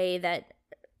scarring in the way that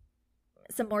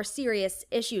some more serious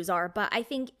issues are, but I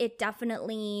think it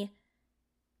definitely,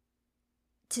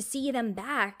 to see them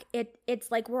back,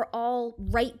 it's like we're all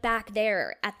right back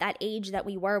there at that age that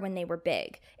we were when they were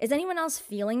big. Is anyone else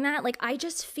feeling that? Like, I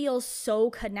just feel so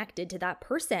connected to that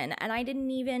person, and I didn't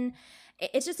even,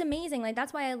 it's just amazing. Like,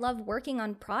 that's why I love working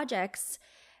on projects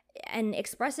and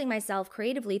expressing myself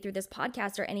creatively through this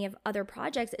podcast or any of other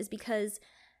projects, is because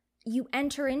you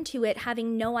enter into it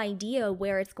having no idea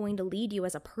where it's going to lead you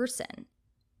as a person.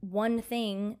 One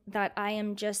thing that I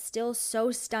am just still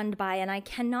so stunned by, and I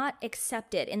cannot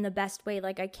accept it in the best way,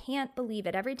 like I can't believe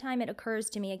it. Every time it occurs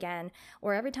to me again,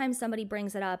 or every time somebody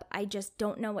brings it up, I just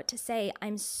don't know what to say.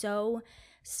 I'm so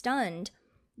stunned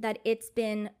that it's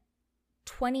been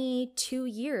 22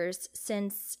 years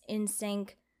since NSYNC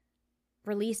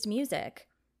released music.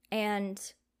 And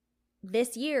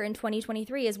this year in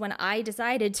 2023 is when I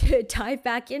decided to dive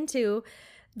back into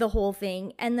the whole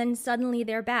thing, and then suddenly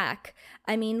they're back.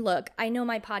 I mean, look, I know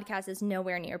my podcast is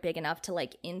nowhere near big enough to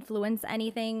like influence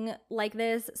anything like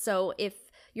this. So if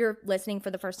you're listening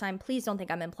for the first time, please don't think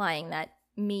I'm implying that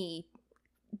me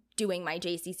doing my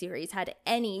JC series had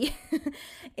any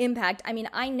impact. I mean,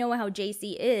 I know how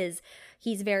JC is.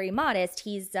 He's very modest.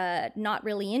 He's not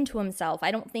really into himself.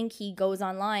 I don't think he goes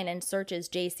online and searches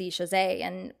JC Chazé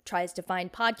and tries to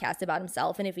find podcasts about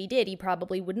himself. And if he did, he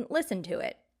probably wouldn't listen to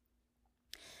it.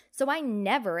 So I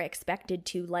never expected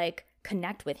to like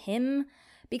connect with him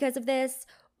because of this,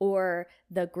 or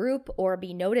the group, or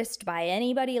be noticed by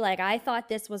anybody. Like, I thought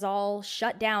this was all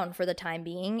shut down for the time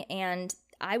being. And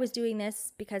I was doing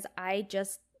this because I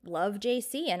just love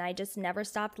JC and I just never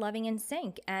stopped loving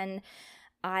NSYNC. And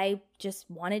I just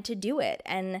wanted to do it.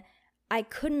 And I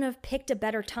couldn't have picked a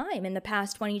better time in the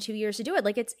past 22 years to do it.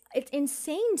 Like, it's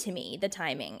insane to me, the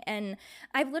timing. And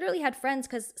I've literally had friends,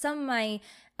 because some of my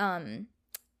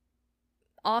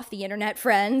off the internet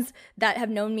friends that have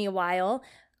known me a while,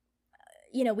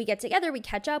 you know, we get together, we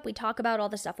catch up, we talk about all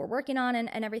the stuff we're working on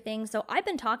and everything. So I've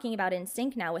been talking about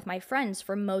NSYNC now with my friends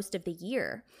for most of the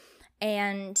year.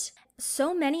 And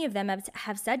so many of them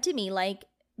have said to me, like,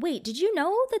 wait, did you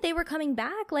know that they were coming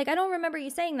back? Like, I don't remember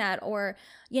you saying that. Or,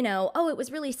 you know, oh, it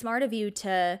was really smart of you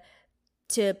to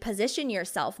position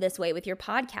yourself this way with your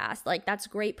podcast. Like, that's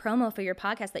great promo for your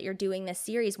podcast that you're doing this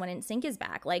series when NSYNC is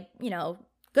back. Like, you know,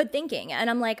 good thinking. And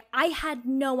I'm like, I had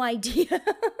no idea.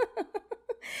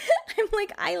 I'm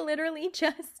like, I literally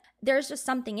there's just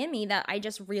something in me that I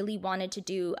just really wanted to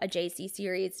do a JC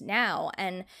series now.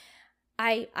 And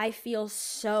I feel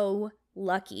so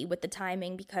lucky with the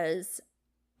timing, because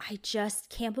I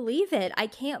just can't believe it. I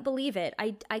can't believe it.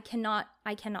 I cannot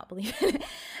believe it.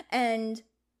 And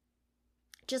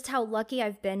just how lucky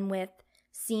I've been with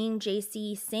seeing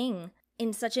JC sing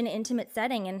in such an intimate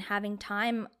setting and having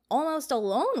time almost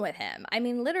alone with him. I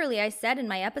mean, literally, I said in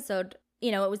my episode,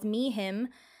 you know, it was me, him,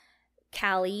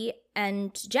 Callie,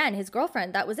 and Jen, his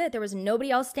girlfriend. That was it. There was nobody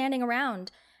else standing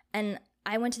around. And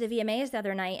I went to the VMAs the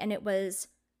other night, and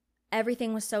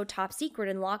everything was so top secret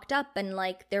and locked up, and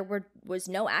like there was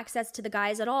no access to the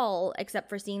guys at all except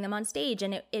for seeing them on stage.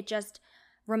 And it just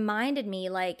reminded me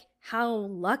like how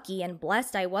lucky and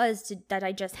blessed I was that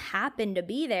I just happened to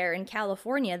be there in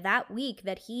California that week,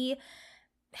 that he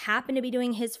happened to be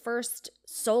doing his first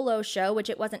solo show,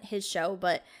 which it wasn't his show,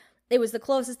 but it was the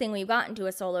closest thing we've gotten to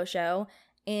a solo show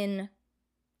in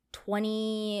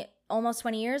almost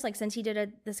 20 years, like since he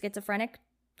did the Schizophrenic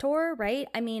tour, right?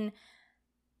 I mean,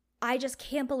 I just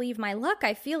can't believe my luck.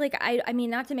 I feel like I mean,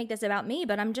 not to make this about me,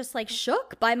 but I'm just like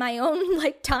shook by my own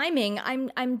like timing.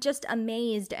 I'm just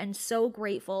amazed and so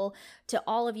grateful to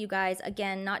all of you guys.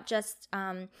 Again, not just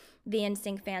the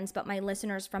NSYNC fans, but my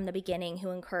listeners from the beginning who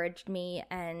encouraged me.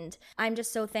 And I'm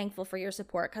just so thankful for your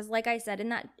support. Because like I said in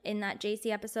that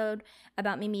JC episode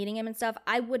about me meeting him and stuff,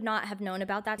 I would not have known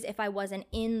about that if I wasn't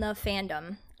in the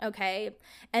fandom. Okay.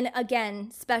 And again,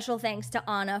 special thanks to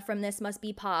Anna from This Must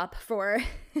Be Pop for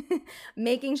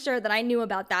making sure that I knew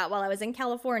about that while I was in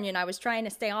California and I was trying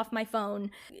to stay off my phone.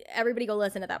 Everybody go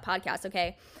listen to that podcast.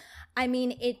 Okay. I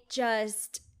mean,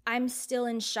 I'm still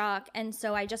in shock. And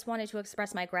so I just wanted to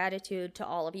express my gratitude to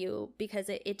all of you, because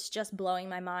it's just blowing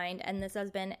my mind. And this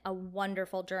has been a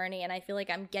wonderful journey. And I feel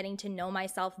like I'm getting to know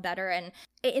myself better. And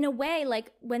in a way,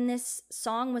 like when this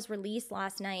song was released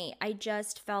last night, I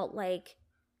just felt like,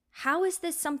 how is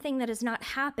this something that has not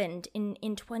happened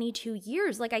in 22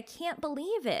 years? Like, I can't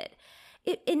believe it.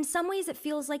 In some ways, it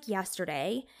feels like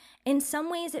yesterday. In some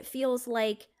ways, it feels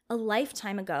like a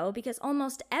lifetime ago, because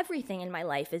almost everything in my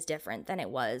life is different than it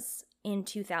was in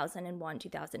 2001,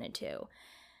 2002.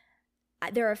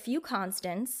 There are a few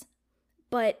constants,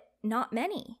 but not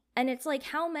many. And it's like,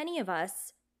 how many of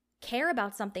us care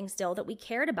about something still that we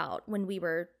cared about when we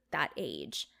were that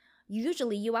age?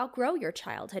 Usually you outgrow your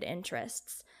childhood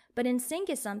interests. But NSYNC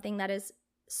is something that is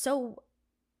so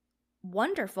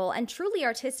wonderful and truly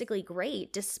artistically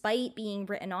great, despite being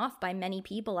written off by many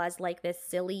people as like this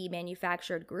silly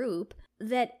manufactured group,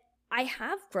 that I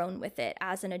have grown with it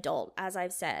as an adult, as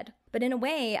I've said. But in a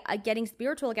way, getting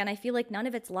spiritual again, I feel like none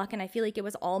of it's luck, and I feel like it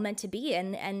was all meant to be,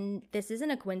 and this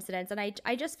isn't a coincidence. And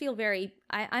I just feel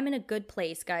I'm in a good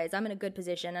place, guys. I'm in a good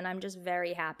position, and I'm just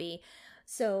very happy.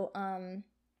 So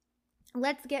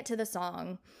let's get to the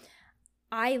song.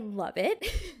 I love it.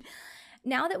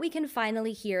 Now that we can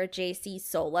finally hear JC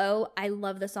solo, I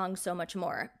love the song so much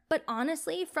more. But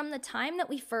honestly, from the time that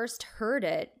we first heard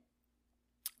it,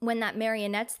 when that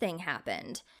marionettes thing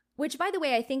happened, which by the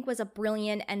way, I think was a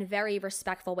brilliant and very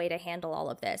respectful way to handle all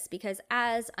of this, because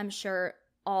as I'm sure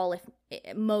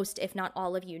most, if not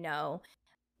all of you know,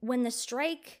 when the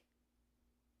strike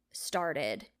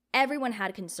started, everyone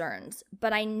had concerns,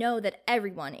 but I know that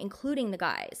everyone, including the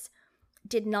guys,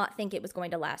 did not think it was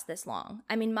going to last this long.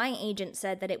 I mean, my agent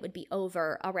said that it would be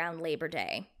over around Labor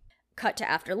Day. Cut to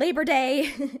after Labor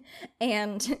Day,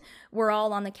 and we're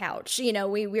all on the couch. You know,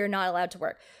 we're not allowed to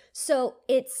work. So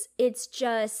it's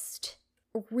just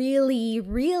really,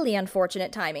 really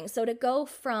unfortunate timing. So to go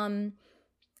from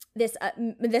this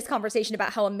conversation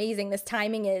about how amazing this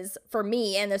timing is for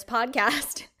me and this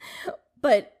podcast,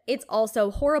 but it's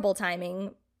also horrible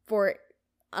timing for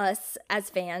us as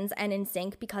fans and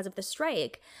NSYNC because of the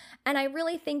strike. And I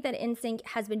really think that NSYNC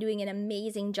has been doing an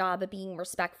amazing job of being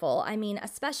respectful. I mean,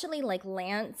 especially like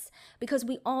Lance, because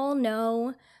we all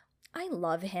know I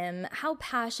love him. How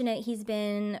passionate he's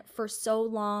been for so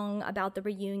long about the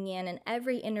reunion and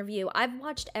every interview. I've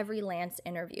watched every Lance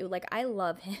interview. Like, I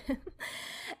love him.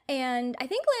 And I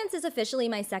think Lance is officially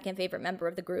my second favorite member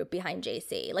of the group behind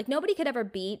JC. Like, nobody could ever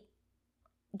beat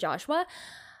Joshua,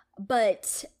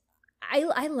 but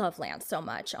I love Lance so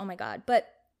much. Oh my God. But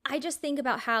I just think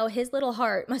about how his little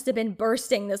heart must have been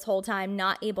bursting this whole time,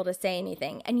 not able to say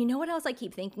anything. And you know what else I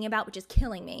keep thinking about, which is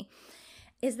killing me,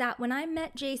 is that when I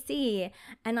met JC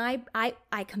and I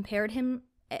compared him,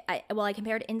 I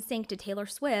compared NSYNC to Taylor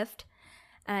Swift,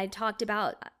 and I talked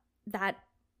about that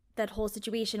whole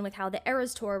situation with how the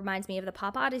Eras tour reminds me of the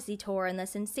Pop Odyssey tour and the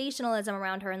sensationalism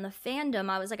around her and the fandom.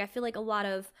 I was like, I feel like a lot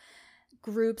of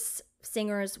groups,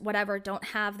 singers, whatever, don't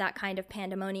have that kind of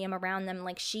pandemonium around them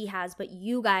like she has, but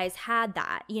you guys had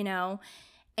that, you know?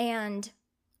 And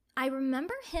I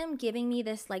remember him giving me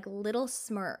this like little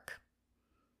smirk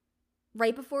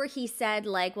right before he said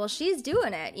like, well, she's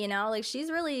doing it, you know? Like she's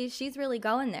really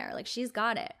going there. Like she's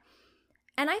got it.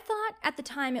 And I thought at the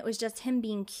time it was just him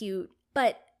being cute,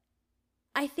 but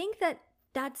I think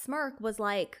that smirk was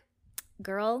like,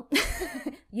 girl,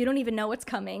 you don't even know what's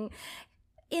coming.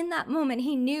 In that moment,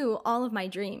 he knew all of my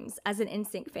dreams as an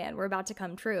NSYNC fan were about to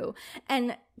come true.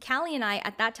 And Callie and I,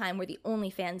 at that time, were the only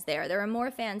fans there. There were more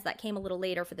fans that came a little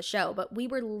later for the show, but we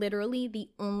were literally the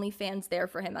only fans there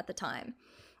for him at the time.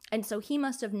 And so he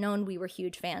must have known we were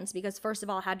huge fans because, first of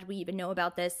all, how did we even know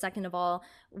about this? Second of all,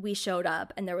 we showed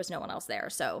up and there was no one else there.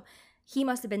 So he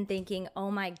must have been thinking, oh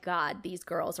my God, these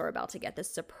girls are about to get the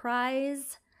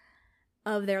surprise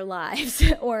of their lives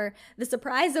or the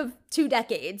surprise of 2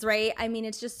 decades, right? I mean,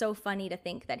 it's just so funny to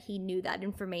think that he knew that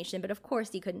information, but of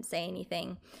course he couldn't say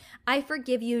anything. I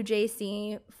forgive you,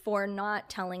 JC, for not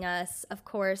telling us. Of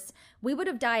course, we would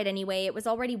have died anyway. It was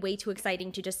already way too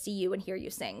exciting to just see you and hear you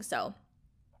sing. So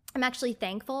I'm actually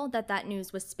thankful that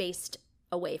news was spaced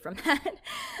away from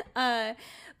that.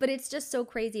 But it's just so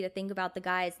crazy to think about the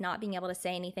guys not being able to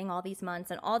say anything all these months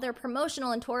and all their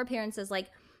promotional and tour appearances. Like,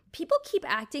 people keep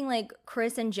acting like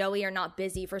Chris and Joey are not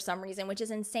busy for some reason, which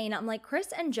is insane. I'm like,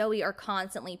 Chris and Joey are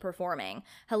constantly performing.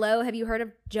 Hello, have you heard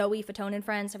of Joey Fatone and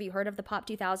Friends? Have you heard of the Pop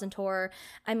 2000 tour?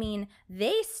 I mean,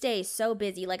 they stay so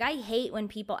busy. Like, I hate when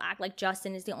people act like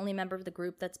Justin is the only member of the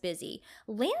group that's busy.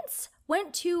 Lance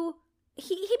went to,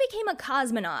 he became a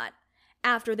cosmonaut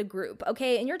after the group,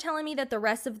 okay? And you're telling me that the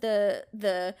rest of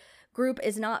the group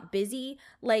is not busy?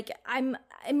 Like, I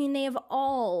mean, they have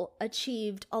all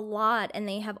achieved a lot and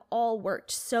they have all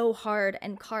worked so hard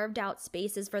and carved out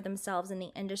spaces for themselves in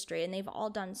the industry, and they've all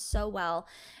done so well.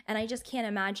 And I just can't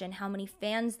imagine how many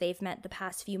fans they've met the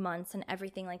past few months and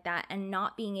everything like that, and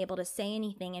not being able to say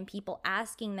anything and people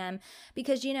asking them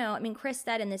because, you know, I mean, Chris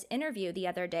said in this interview the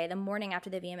other day, the morning after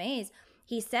the VMAs,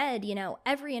 he said, you know,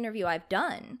 every interview I've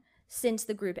done since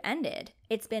the group ended,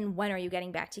 it's been, when are you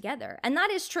getting back together? And that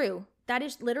is true. That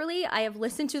is literally, I have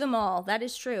listened to them all. That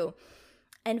is true.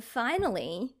 And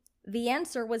finally, the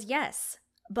answer was yes,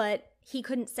 but he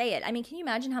couldn't say it. I mean, can you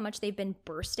imagine how much they've been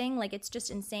bursting? Like, it's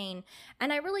just insane.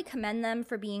 And I really commend them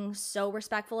for being so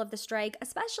respectful of the strike,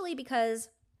 especially because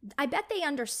I bet they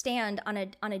understand on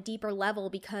a deeper level,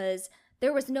 because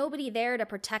there was nobody there to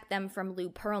protect them from Lou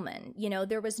Pearlman. You know,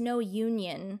 there was no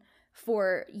union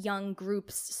for young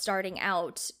groups starting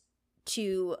out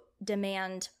to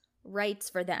demand rights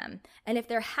for them. And if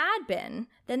there had been,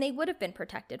 then they would have been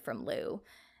protected from Lou.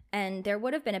 And there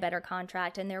would have been a better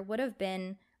contract, and there would have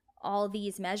been all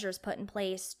these measures put in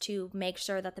place to make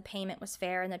sure that the payment was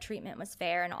fair and the treatment was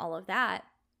fair and all of that.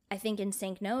 I think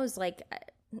NSYNC knows, like,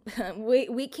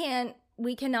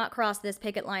 we cannot cross this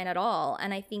picket line at all.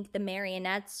 And I think the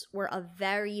Marionettes were a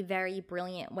very, very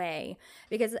brilliant way,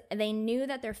 because they knew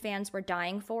that their fans were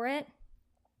dying for it.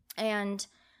 And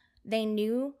they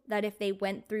knew that if they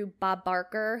went through Bob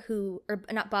Barker,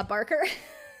 not Bob Barker.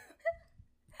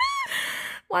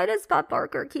 Why does Bob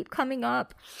Barker keep coming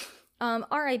up?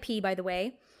 R.I.P., by the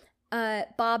way.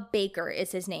 Bob Baker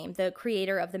is his name, the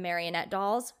creator of the marionette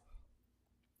dolls.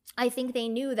 I think they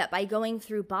knew that by going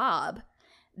through Bob,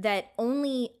 that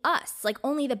only us, like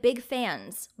only the big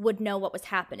fans, would know what was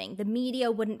happening. The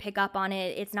media wouldn't pick up on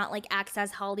it. It's not like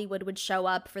Access Hollywood would show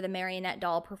up for the marionette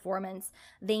doll performance.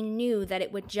 They knew that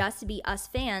it would just be us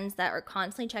fans that are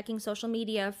constantly checking social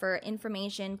media for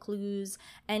information, clues,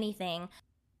 anything.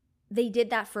 They did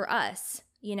that for us.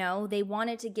 You know, they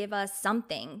wanted to give us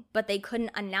something, but they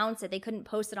couldn't announce it. They couldn't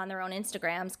post it on their own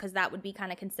Instagrams because that would be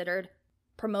kind of considered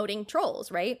promoting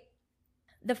trolls, right?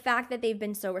 The fact that they've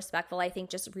been so respectful, I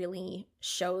think, just really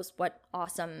shows what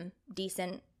awesome,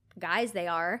 decent guys they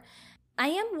are. I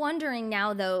am wondering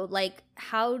now, though, like,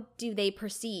 how do they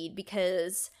proceed?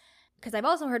 Because because I've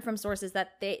also heard from sources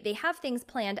that they have things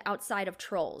planned outside of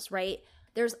Trolls, right?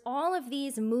 There's all of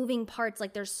these moving parts,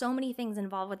 like there's so many things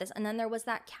involved with this. And then there was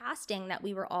that casting that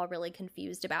we were all really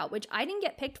confused about, which I didn't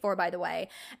get picked for, by the way.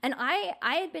 And I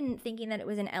had been thinking that it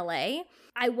was in LA.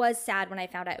 I was sad when I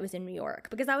found out it was in New York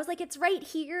because I was like, it's right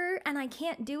here and I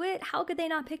can't do it. How could they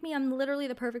not pick me? I'm literally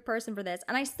the perfect person for this.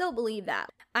 And I still believe that.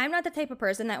 I'm not the type of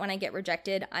person that when I get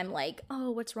rejected, I'm like,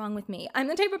 oh, what's wrong with me? I'm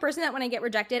the type of person that when I get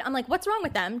rejected, I'm like, what's wrong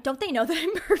with them? Don't they know that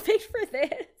I'm perfect for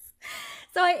this?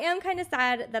 So I am kind of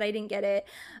sad that I didn't get it,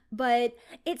 but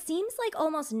it seems like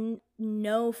almost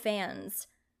no fans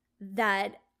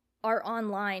that are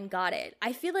online got it.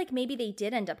 I feel like maybe they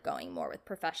did end up going more with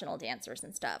professional dancers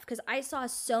and stuff, because I saw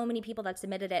so many people that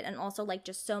submitted it, and also like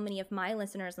just so many of my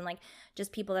listeners and like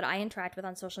just people that I interact with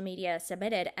on social media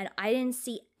submitted, and I didn't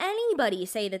see anybody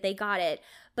say that they got it.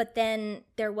 But then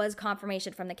there was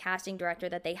confirmation from the casting director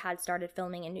that they had started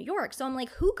filming in New York. So I'm like,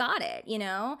 who got it? You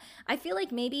know, I feel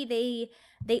like maybe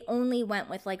they only went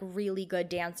with like really good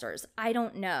dancers. I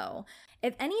don't know.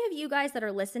 If any of you guys that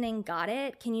are listening got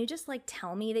it, can you just like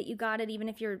tell me that you got it? Even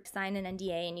if you're signed an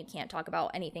NDA and you can't talk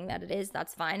about anything that it is,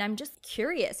 that's fine. I'm just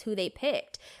curious who they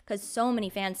picked because so many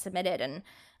fans submitted and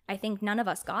I think none of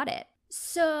us got it.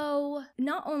 So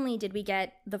not only did we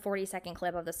get the 40-second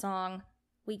clip of the song,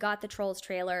 we got the Trolls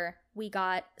trailer, we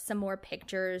got some more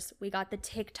pictures, we got the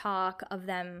TikTok of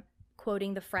them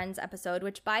quoting the Friends episode,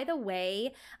 which by the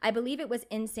way, I believe it was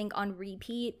NSYNC on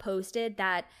repeat posted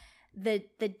that the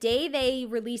day they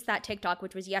released that TikTok,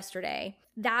 which was yesterday,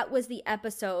 that was the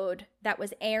episode that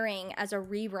was airing as a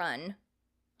rerun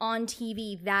on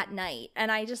TV that night.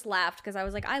 And I just laughed because I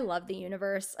was like, I love the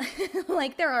universe.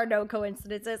 Like there are no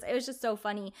coincidences. It was just so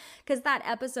funny because that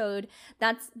episode,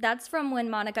 that's from when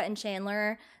Monica and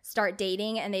Chandler start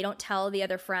dating and they don't tell the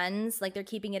other friends, like they're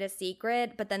keeping it a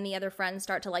secret, but then the other friends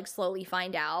start to like slowly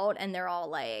find out and they're all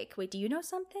like, wait, do you know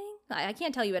something? I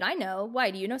can't tell you what I know.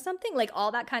 Why, do you know something? Like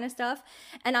all that kind of stuff.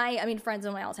 And I mean, Friends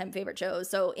are my all-time favorite shows.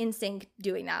 So NSYNC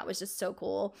doing that was just so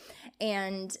cool.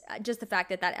 And just the fact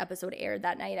that that episode aired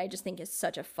that night, I just think is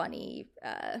such a funny,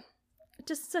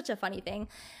 just such a funny thing.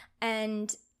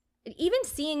 And even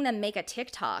seeing them make a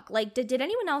TikTok, like did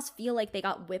anyone else feel like they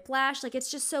got whiplash? Like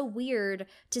it's just so weird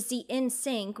to see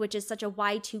NSYNC, which is such a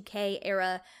Y2K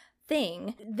era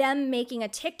thing, them making a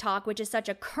TikTok, which is such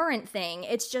a current thing.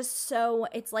 It's just so,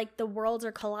 it's like the worlds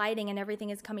are colliding and everything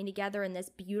is coming together in this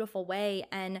beautiful way.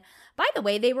 And by the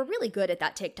way, they were really good at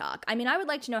that TikTok. I mean, I would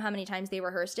like to know how many times they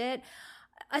rehearsed it.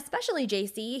 Especially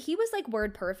JC, he was like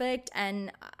word perfect.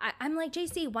 And I'm like,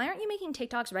 JC, why aren't you making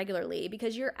TikToks regularly?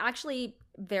 Because you're actually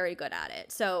very good at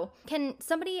it. So can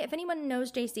somebody, if anyone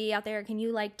knows JC out there, can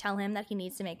you like tell him that he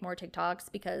needs to make more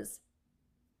TikToks because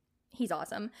he's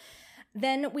awesome.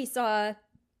 Then we saw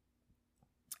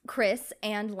Chris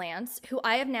and Lance, who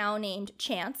I have now named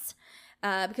Chance,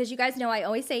 because you guys know I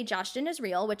always say Joshdon is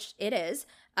real, which it is.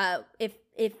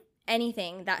 If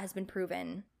anything, that has been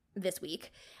proven this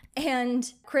week. And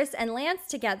Chris and Lance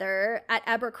together at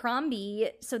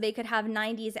Abercrombie so they could have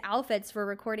 90s outfits for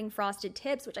recording Frosted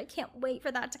Tips, which I can't wait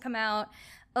for that to come out.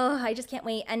 Oh, I just can't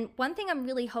wait. And one thing I'm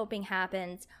really hoping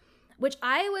happens, which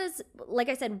I was, like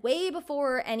I said, way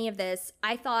before any of this,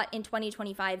 I thought in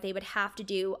 2025 they would have to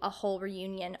do a whole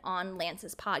reunion on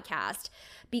Lance's podcast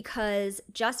because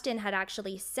Justin had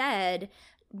actually said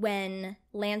when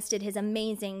Lance did his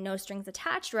amazing No Strings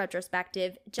Attached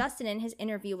retrospective, Justin in his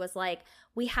interview was like,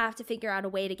 we have to figure out a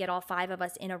way to get all 5 of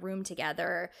us in a room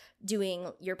together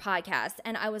doing your podcast.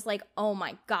 And I was like, oh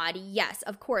my God, yes,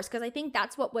 of course. Because I think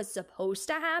that's what was supposed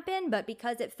to happen. But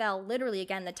because it fell literally,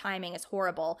 again, the timing is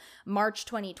horrible. March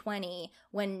 2020,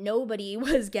 when nobody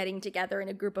was getting together in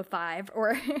a group of 5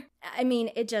 or, I mean,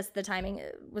 it just, the timing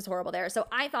was horrible there. So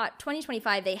I thought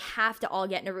 2025, they have to all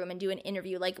get in a room and do an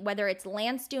interview, like whether it's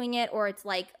Lance doing it or it's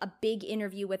like a big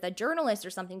interview with a journalist or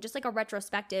something, just like a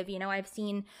retrospective. You know, I've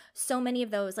seen so many of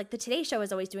those, like the Today Show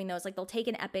is always doing those, like they'll take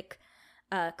an epic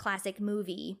classic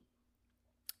movie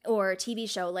or TV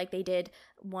show, like they did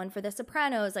one for The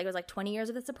Sopranos, like it was like 20 years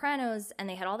of The Sopranos and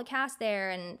they had all the cast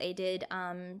there, and they did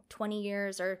 20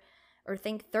 years or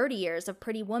think 30 years of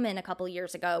Pretty Woman a couple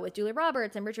years ago with Julia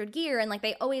Roberts and Richard Gere, and like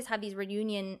they always have these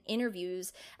reunion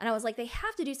interviews, and I was like, they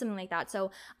have to do something like that. So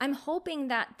I'm hoping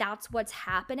that that's what's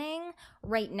happening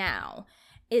right now,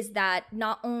 is that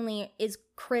not only is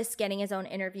Chris getting his own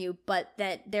interview, but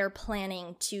that they're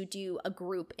planning to do a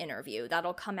group interview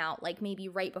that'll come out like maybe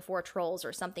right before Trolls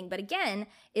or something. But again,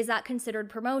 is that considered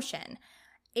promotion?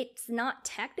 It's not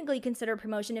technically considered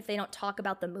promotion if they don't talk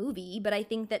about the movie, but I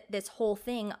think that this whole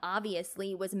thing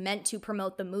obviously was meant to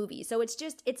promote the movie. So it's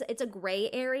just, it's a gray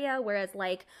area, whereas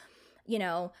like you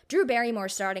know, Drew Barrymore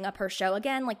starting up her show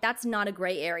again, like that's not a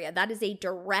gray area. That is a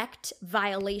direct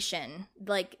violation.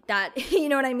 Like that, you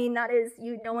know what I mean? That is,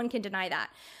 no one can deny that.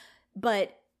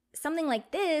 But something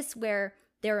like this where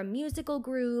they're a musical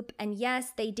group, and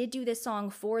yes, they did do this song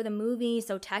for the movie,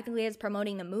 so technically it's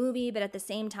promoting the movie, but at the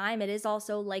same time, it is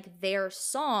also like their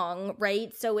song,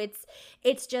 right? So it's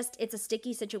a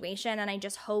sticky situation, and I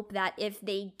just hope that if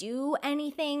they do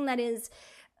anything that is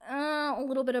a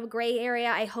little bit of a gray area,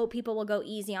 I hope people will go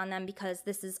easy on them, because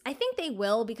I think they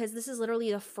will, because this is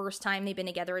literally the first time they've been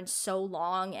together in so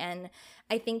long, and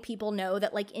I think people know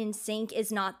that like NSYNC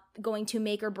is not going to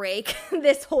make or break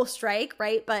this whole strike,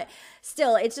 right? But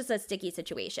still, it's just a sticky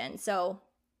situation. So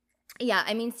yeah,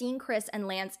 I mean, seeing Chris and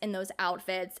Lance in those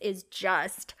outfits is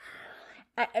just,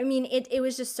 I mean, it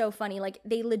was just so funny. Like,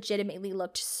 they legitimately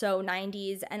looked so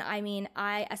 90s. And I mean,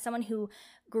 as someone who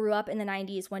grew up in the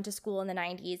 90s, went to school in the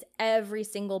 90s, every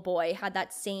single boy had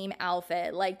that same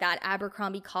outfit, like that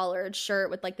Abercrombie collared shirt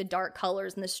with like the dark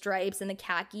colors and the stripes and the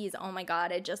khakis. Oh my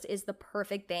God, it just is the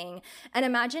perfect thing. And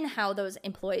imagine how those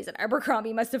employees at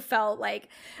Abercrombie must have felt. Like,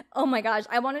 oh my gosh,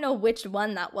 I want to know which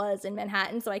one that was in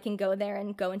Manhattan so I can go there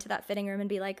and go into that fitting room and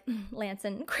be like, Lance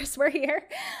and Chris were here.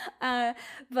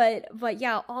 But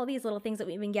yeah, all these little things that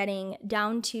we've been getting,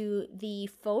 down to the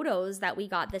photos that we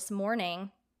got this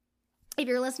morning. If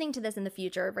you're listening to this in the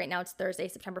future, right now it's Thursday,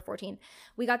 September 14th,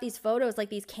 we got these photos, like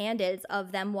these candids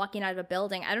of them walking out of a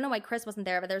building. I don't know why Chris wasn't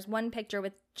there, but there's one picture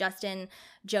with Justin,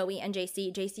 Joey, and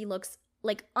JC. JC looks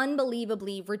like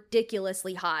unbelievably,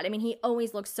 ridiculously hot. I mean, he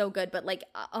always looks so good, but like,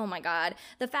 oh my God.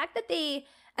 The fact that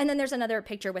and then there's another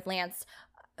picture with Lance,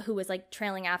 who was like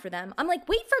trailing after them. I'm like,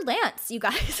 wait for Lance, you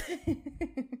guys.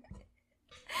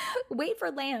 Wait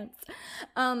for Lance.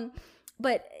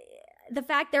 But the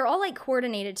fact they're all like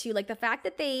coordinated too, like the fact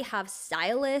that they have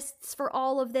stylists for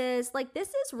all of this, like this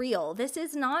is real. This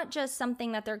is not just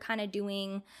something that they're kind of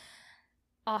doing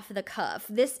off the cuff.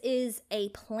 This is a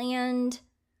planned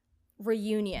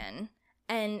reunion,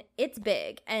 and it's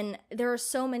big, and there are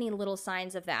so many little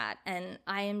signs of that. And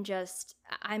I just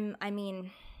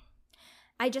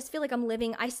feel like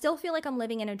I still feel like I'm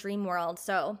living in a dream world.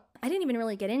 So I didn't even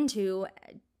really get into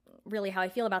really how I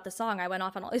feel about the song. I went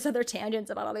off on all these other tangents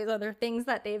about all these other things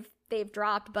that they've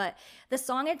dropped, but the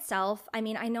song itself, I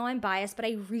mean, I know I'm biased, but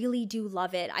I really do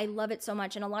love it. I love it so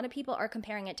much, and a lot of people are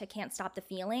comparing it to Can't Stop the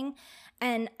Feeling,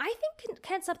 and I think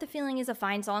Can't Stop the Feeling is a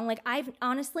fine song. Like, I've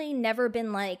honestly never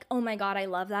been like, oh my God, I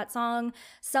love that song.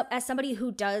 So as somebody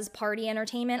who does party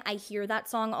entertainment, I hear that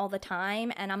song all the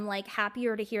time, and I'm like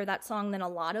happier to hear that song than a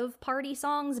lot of party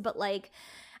songs, but like,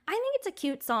 I think it's a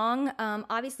cute song.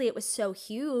 Obviously, it was so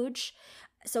huge,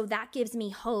 so that gives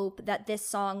me hope that this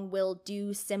song will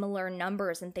do similar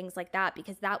numbers and things like that,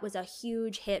 because that was a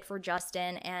huge hit for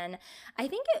Justin. And I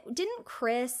think didn't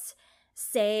Chris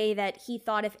say that he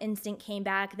thought if NSYNC came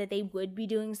back that they would be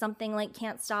doing something like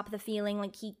Can't Stop the Feeling?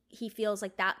 Like he feels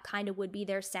like that kind of would be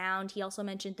their sound. He also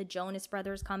mentioned the Jonas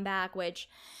Brothers comeback, which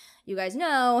you guys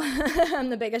know I'm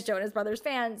the biggest Jonas Brothers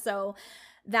fan. So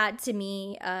that to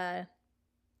me,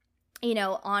 you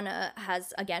know, Anna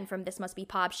has, again, from This Must Be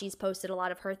Pop, she's posted a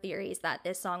lot of her theories that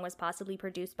this song was possibly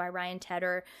produced by Ryan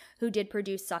Tedder, who did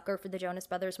produce Sucker for the Jonas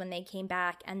Brothers when they came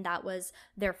back, and that was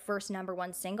their first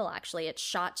 #1 single, actually. It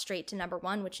shot straight to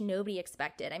 #1, which nobody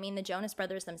expected. I mean, the Jonas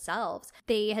Brothers themselves,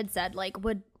 they had said, like,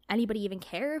 would anybody even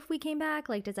care if we came back?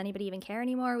 Like, does anybody even care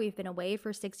anymore? We've been away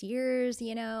for 6 years,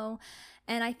 you know?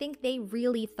 And I think they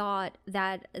really thought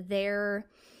that their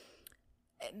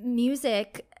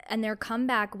music and their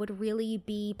comeback would really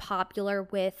be popular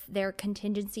with their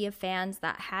contingency of fans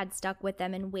that had stuck with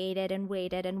them and waited and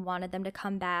wanted them to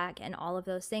come back and all of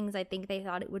those things. I think they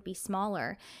thought it would be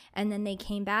smaller. And then they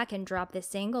came back and dropped this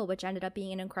single, which ended up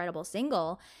being an incredible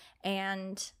single.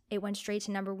 And it went straight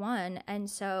to #1. And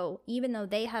so even though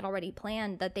they had already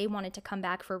planned that they wanted to come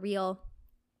back for real,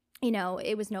 you know,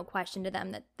 it was no question to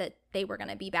them that they were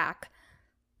going to be back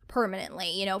permanently,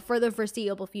 you know, for the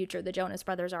foreseeable future. The Jonas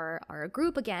Brothers are a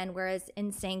group again, whereas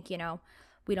NSYNC, you know,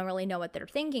 we don't really know what they're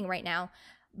thinking right now.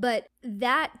 But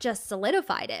that just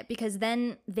solidified it, because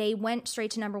then they went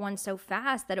straight to #1 so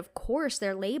fast that, of course,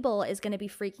 their label is going to be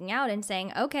freaking out and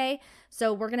saying, okay,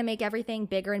 so we're going to make everything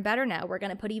bigger and better now. We're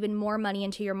going to put even more money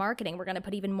into your marketing. We're going to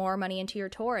put even more money into your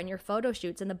tour and your photo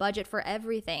shoots and the budget for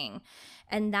everything.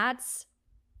 And that's,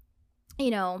 you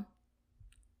know,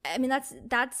 I mean,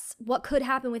 that's what could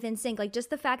happen with NSYNC. Like,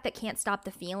 just the fact that Can't Stop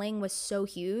the Feeling was so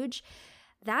huge,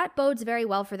 that bodes very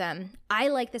well for them. I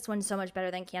like this one so much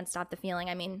better than Can't Stop the Feeling.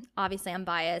 I mean, obviously I'm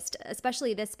biased,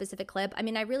 especially this specific clip. I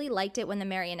mean, I really liked it when the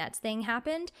marionettes thing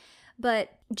happened, but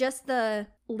just the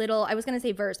little, I was going to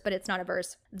say verse, but it's not a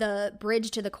verse, the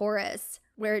bridge to the chorus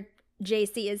where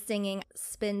JC is singing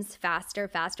spins faster,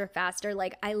 faster, faster.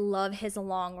 Like, I love his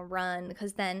long run,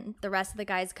 because then the rest of the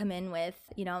guys come in with,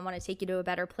 you know, I want to take you to a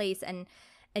better place. And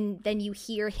then you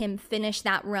hear him finish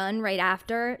that run right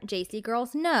after. JC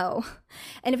girls, no.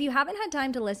 And if you haven't had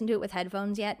time to listen to it with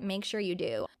headphones yet, make sure you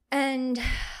do. And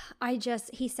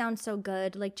he sounds so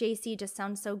good. Like, JC just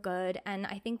sounds so good. And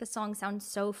I think the song sounds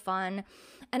so fun.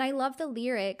 And I love the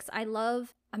lyrics.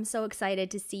 I'm so excited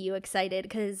to see you excited,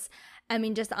 because I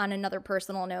mean, just on another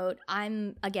personal note,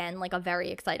 I'm, again, like a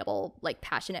very excitable, like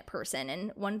passionate person.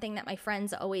 And one thing that my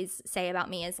friends always say about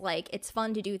me is like, it's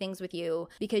fun to do things with you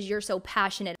because you're so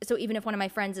passionate. So even if one of my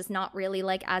friends is not really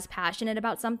like as passionate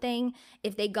about something,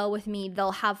 if they go with me,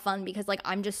 they'll have fun because like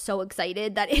I'm just so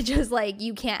excited that it just like,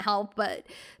 you can't help but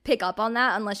pick up on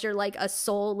that unless you're like a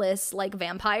soulless like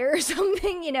vampire or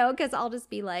something, you know, because I'll just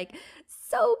be like,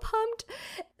 so pumped.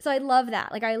 So I love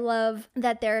that. Like, I love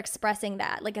that they're expressing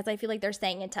that. Like, as I feel like they're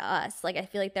saying it to us. Like, I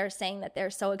feel like they're saying that they're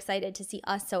so excited to see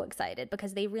us so excited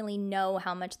because they really know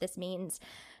how much this means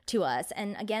to us.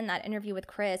 And again, that interview with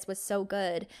Chris was so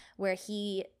good, where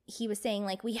he was saying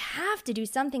like, we have to do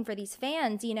something for these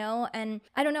fans, you know? And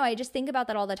I don't know, I just think about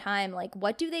that all the time. Like,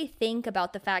 what do they think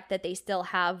about the fact that they still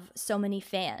have so many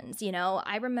fans, you know?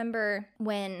 I remember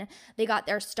when they got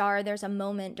their star, there's a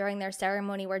moment during their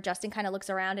ceremony where Justin kind of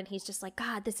looks around and he's just like,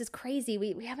 God, this is crazy.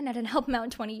 We haven't had an album out in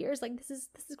 20 years. Like, this is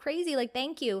crazy. Like,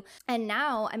 thank you. And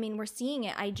now, I mean, we're seeing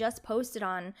it. I just posted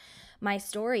on my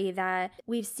story that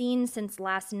we've seen since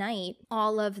last night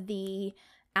all of the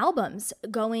albums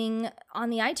going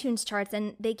on the iTunes charts,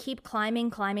 and they keep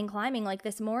climbing. Like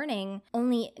this morning,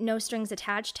 only No Strings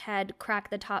Attached had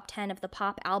cracked the top 10 of the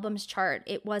pop albums chart.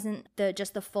 It wasn't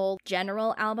just the full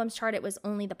general albums chart, it was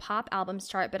only the pop albums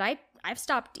chart. But I've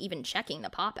stopped even checking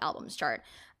the pop albums chart.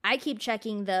 I keep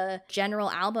checking the general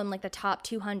album, like the top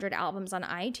 200 albums on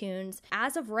iTunes.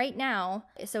 As of right now,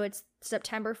 so it's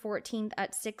September 14th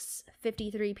at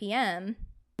 6:53 p.m.,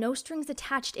 No Strings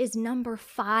Attached is number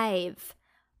 5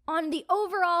 on the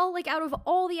overall, like out of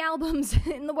all the albums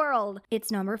in the world.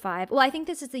 It's number 5. Well, I think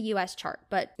this is the US chart,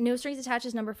 but No Strings Attached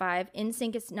is number 5.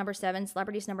 NSYNC is number 7.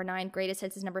 Celebrity is number 9. Greatest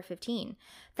Hits is number 15.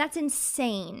 That's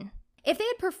insane. If they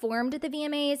had performed at the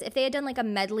VMAs, if they had done like a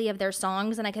medley of their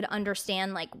songs, and I could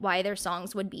understand like why their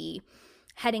songs would be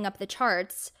heading up the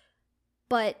charts,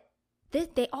 but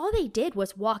all they did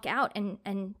was walk out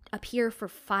and appear for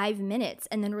 5 minutes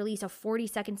and then release a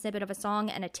 40-second snippet of a song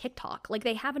and a TikTok. Like,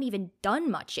 they haven't even done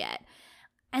much yet.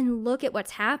 And look at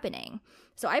what's happening.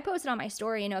 So I posted on my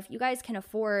story, you know, if you guys can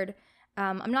afford,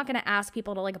 I'm not going to ask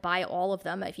people to like buy all of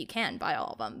them if you can buy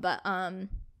all of them, but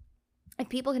if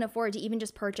people can afford to even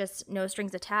just purchase No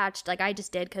Strings Attached, like I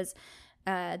just did, because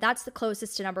that's the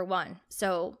closest to number 1.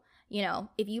 So, you know,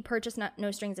 if you purchase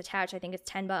No Strings Attached, I think it's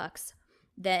 $10,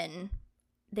 then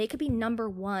they could be number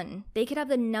 1. They could have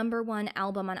the number 1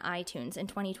 album on iTunes in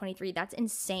 2023. That's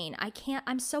insane.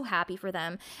 I'm so happy for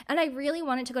them. And I really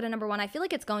want it to go to number 1. I feel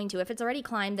like it's going to. If it's already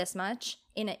climbed this much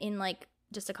in like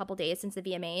just a couple days since the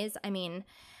VMAs, I mean,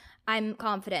 I'm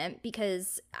confident,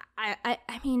 because I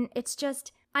mean, it's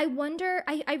just, I wonder,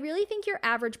 I really think your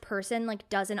average person like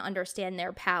doesn't understand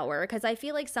their power, because I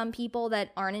feel like some people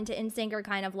that aren't into NSYNC are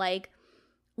kind of like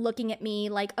looking at me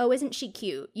like, oh, isn't she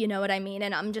cute? You know what I mean?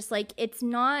 And I'm just like, it's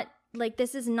not, like,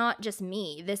 this is not just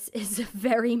me. This is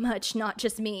very much not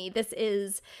just me. This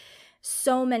is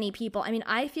so many people. I mean,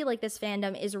 I feel like this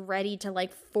fandom is ready to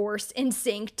like force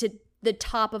NSYNC to the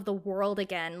top of the world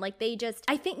again. Like, they just,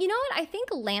 I think, you know what? I think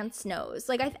Lance knows.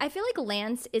 Like, I feel like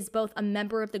Lance is both a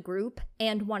member of the group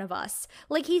and one of us.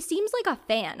 Like, he seems like a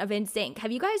fan of NSYNC.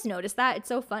 Have you guys noticed that? It's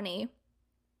so funny.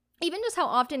 Even just how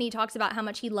often he talks about how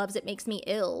much he loves It Makes Me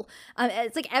Ill.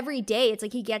 It's like every day, it's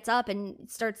like he gets up and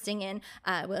starts singing,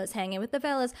 was hanging with the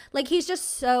fellas. Like, he's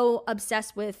just so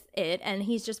obsessed with it, and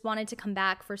he's just wanted to come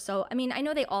back for so, I mean, I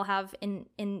know they all have in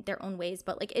their own ways,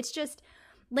 but like, it's just,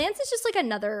 Lance is just like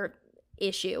another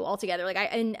issue altogether. Like,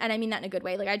 and I mean that in a good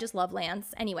way. Like, I just love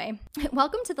Lance. Anyway,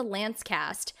 welcome to the Lance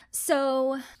cast.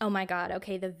 So, oh my God.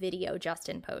 Okay, the video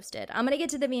Justin posted. I'm gonna get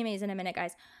to the VMAs in a minute,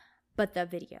 guys. But the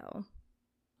video.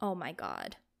 Oh my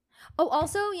God. Oh,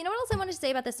 also, you know what else I wanted to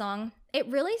say about this song? It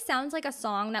really sounds like a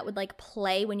song that would like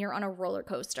play when you're on a roller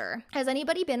coaster. Has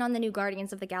anybody been on the new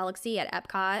Guardians of the Galaxy at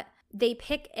Epcot? They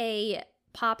pick a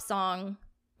pop song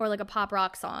or like a pop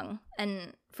rock song,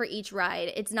 and for each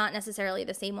ride, it's not necessarily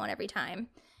the same one every time.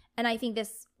 And I think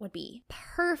this would be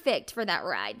perfect for that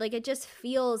ride. Like, it just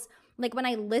feels like when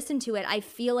I listen to it, I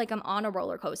feel like I'm on a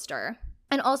roller coaster.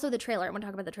 And also the trailer. I want to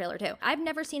talk about the trailer too. I've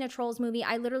never seen a Trolls movie.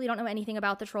 I literally don't know anything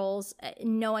about the Trolls.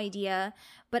 No idea.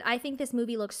 But I think this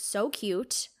movie looks so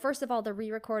cute. First of all, the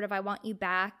re-record of I Want You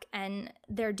Back, and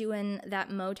they're doing that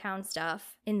Motown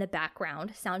stuff in the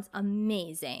background. Sounds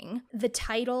amazing. The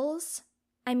titles,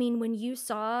 I mean, when you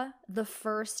saw the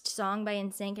first song by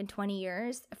NSYNC in 20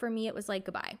 years, for me it was like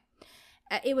goodbye.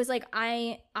 It was like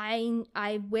I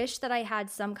wish that I had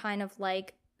some kind of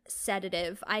like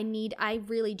sedative. I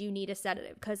really do need a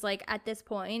sedative, because like at this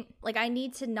point, like I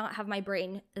need to not have my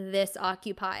brain this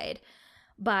occupied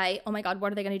by, oh my god,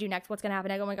 what are they going to do next, what's going to happen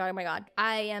next, oh my god,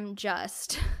 I am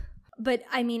just but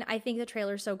I mean, I think the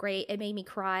trailer's so great. It made me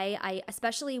cry.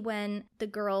 Especially when the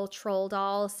girl troll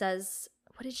doll says,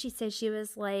 what did she say? She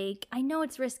was like, I know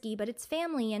it's risky, but it's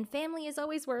family, and family is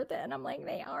always worth it. And I'm like,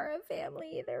 they are a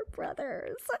family, they're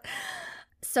brothers.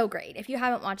 So great. If you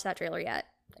haven't watched that trailer yet,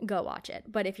 go watch it.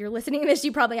 But if you're listening to this,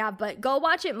 you probably have, but go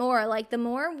watch it more. Like, the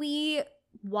more we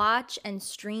watch and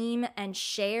stream and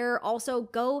share, also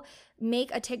go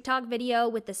make a TikTok video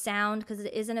with the sound, because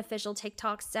it is an official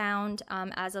TikTok sound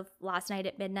as of last night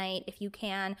at midnight, if you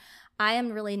can. I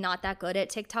am really not that good at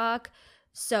TikTok,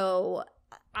 so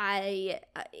I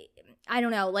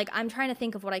don't know, like I'm trying to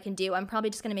think of what I can do. I'm probably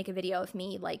just gonna make a video of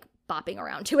me like bopping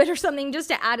around to it or something, just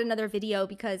to add another video,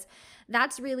 because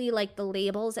that's really like the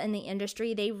labels and the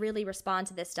industry, they really respond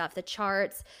to this stuff, the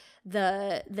charts,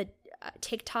 the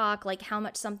TikTok, like how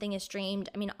much something is streamed.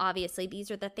 I mean, obviously these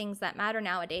are the things that matter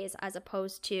nowadays, as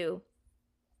opposed to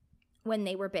when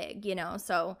they were big, you know.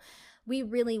 So we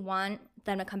really want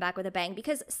them to come back with a bang,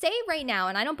 because say right now,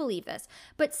 and I don't believe this,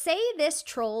 but say this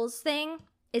Trolls thing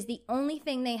is the only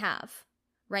thing they have,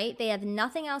 right? They have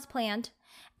nothing else planned,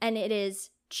 and it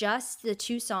is just the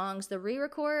two songs, the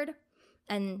re-record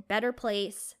and Better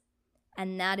Place,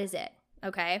 and that is it,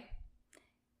 okay?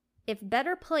 If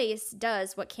Better Place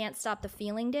does what Can't Stop the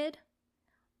Feeling did,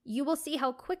 you will see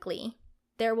how quickly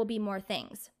there will be more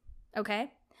things,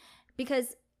 okay?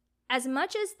 Because as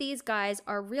much as these guys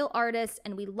are real artists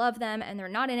and we love them and they're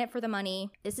not in it for the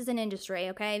money, this is an industry,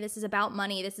 okay? This is about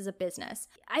money. This is a business.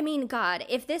 I mean, God,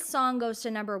 if this song goes to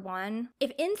 #1,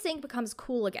 if NSYNC becomes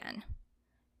cool again,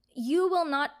 you will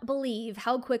not believe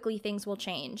how quickly things will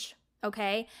change,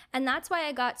 okay? And that's why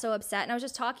I got so upset. And I was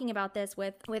just talking about this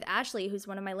with Ashley, who's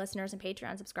one of my listeners and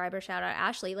Patreon subscribers. Shout out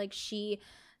Ashley. Like, she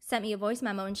sent me a voice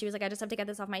memo and she was like, I just have to get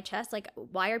this off my chest. Like,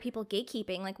 why are people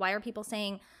gatekeeping? Like, why are people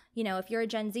saying, you know, if you're a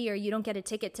Gen Zer, you don't get a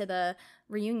ticket to the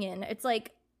reunion? It's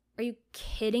like, are you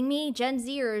kidding me? Gen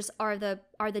Zers are the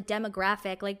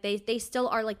demographic. Like, they still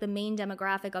are like the main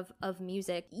demographic of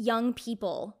music. Young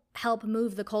people help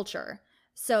move the culture.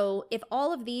 So if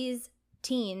all of these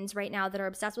teens right now that are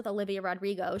obsessed with Olivia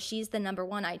Rodrigo, she's the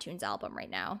 #1 iTunes album right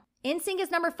now. NSYNC is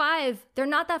 #5. They're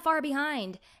not that far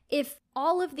behind. If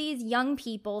all of these young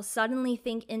people suddenly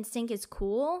think NSYNC is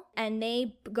cool and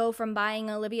they go from buying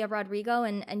Olivia Rodrigo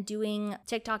and doing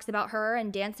TikToks about her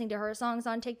and dancing to her songs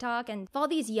on TikTok, and if all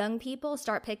these young people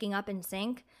start picking up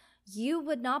NSYNC, you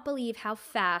would not believe how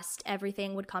fast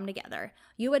everything would come together.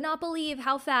 You would not believe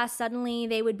how fast suddenly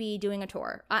they would be doing a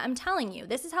tour. I'm telling you,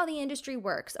 this is how the industry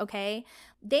works, okay?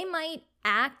 They might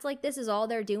act like this is all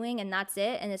they're doing and that's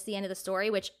it, and it's the end of the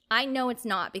story, which I know it's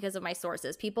not because of my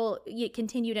sources. People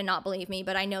continue to not believe me,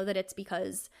 but I know that it's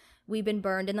because we've been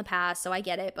burned in the past, so I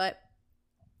get it. But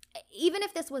even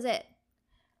if this was it,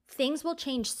 things will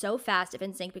change so fast if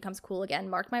NSYNC becomes cool again.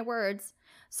 Mark my words.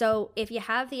 So if you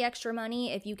have the extra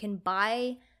money, if you can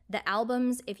buy the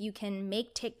albums, if you can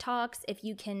make TikToks, if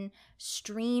you can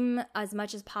stream as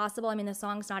much as possible. I mean, the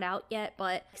song's not out yet,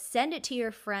 but send it to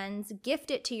your friends,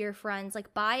 gift it to your friends,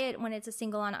 like buy it when it's a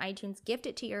single on iTunes, gift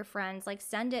it to your friends, like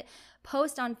send it,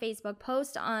 post on Facebook,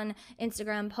 post on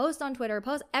Instagram, post on Twitter,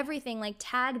 post everything, like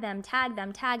tag them, tag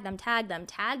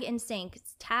NSYNC,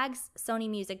 tag Sony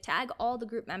Music, tag all the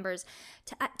group members,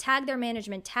 tag their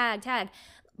management, tag.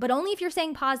 But only if you're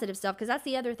saying positive stuff, because that's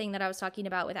the other thing that I was talking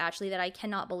about with Ashley that I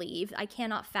cannot believe. I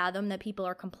cannot fathom that people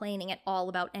are complaining at all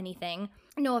about anything.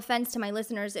 No offense to my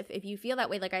listeners if you feel that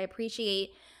way. Like, I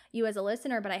appreciate you as a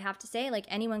listener, but I have to say, like,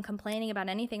 anyone complaining about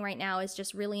anything right now is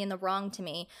just really in the wrong to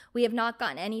me. We have not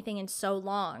gotten anything in so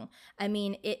long. I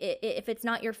mean, if it's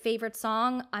not your favorite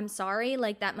song, I'm sorry.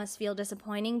 Like, that must feel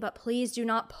disappointing, but please do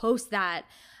not post that.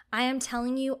 I am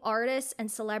telling you, artists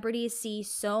and celebrities see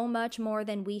so much more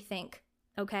than we think.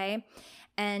 Okay.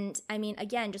 And I mean,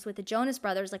 again, just with the Jonas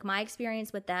Brothers, like my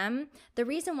experience with them, the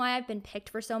reason why I've been picked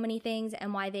for so many things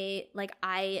and why they, like,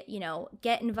 I,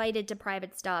 get invited to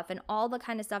private stuff and all the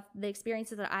kind of stuff, the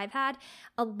experiences that I've had,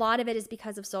 a lot of it is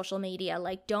because of social media.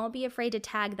 Like, don't be afraid to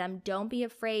tag them. Don't be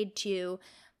afraid to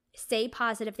say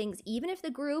positive things. Even if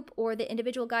the group or the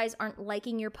individual guys aren't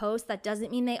liking your post, that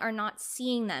doesn't mean they are not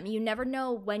seeing them. You never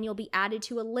know when you'll be added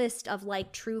to a list of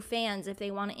like true fans if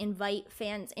they want to invite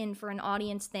fans in for an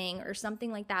audience thing or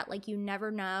something like that. Like, you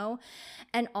never know.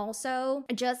 And also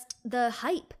just the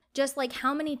hype, just like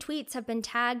how many tweets have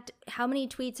tagged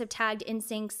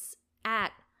NSYNC's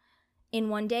act in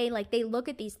one day. Like, they look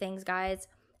at these things, guys.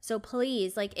 So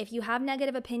please, like, if you have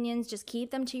negative opinions, just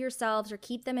keep them to yourselves or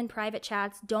keep them in private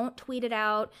chats. Don't tweet it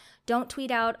out. Don't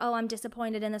tweet out, oh, I'm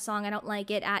disappointed in the song, I don't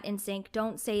like it, at NSYNC.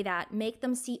 Don't say that. Make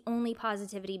them see only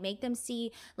positivity. Make them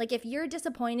see, like, if you're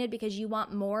disappointed because you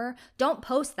want more, don't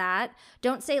post that.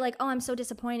 Don't say, like, oh, I'm so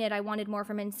disappointed, I wanted more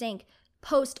from NSYNC.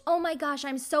 Post, oh my gosh,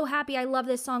 I'm so happy, I love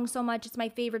this song so much, it's my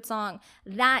favorite song.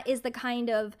 That is the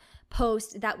kind of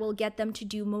post that will get them to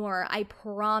do more, I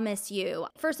promise you.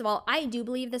 First of all, I do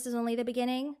believe this is only the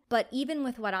beginning, but even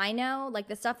with what I know, like,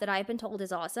 the stuff that I've been told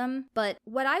is awesome. But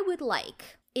what I would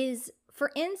like is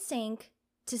for NSYNC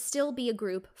to still be a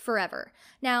group forever.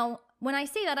 Now, when I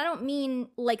say that, I don't mean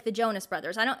like the Jonas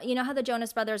Brothers. You know how the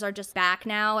Jonas Brothers are just back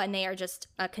now and they are just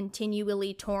a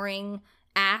continually touring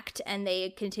act, and they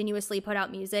continuously put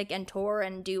out music and tour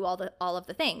and do all of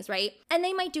the things, right? And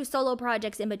they might do solo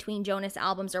projects in between Jonas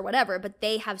albums or whatever, but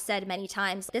they have said many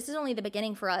times, this is only the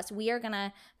beginning for us. We are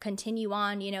gonna continue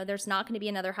on, you know, there's not gonna be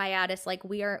another hiatus, like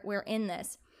we're in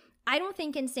this. I don't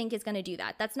think NSYNC is going to do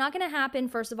that. That's not going to happen,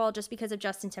 first of all, just because of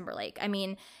Justin Timberlake. I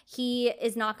mean, he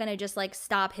is not going to just like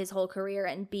stop his whole career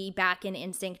and be back in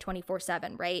NSYNC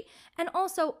 24/7, right? And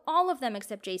also, all of them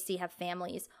except JC have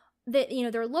families. That, you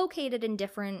know, they're located in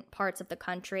different parts of the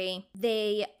country.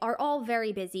 They are all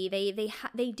very busy.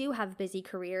 They do have busy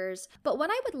careers. But what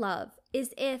I would love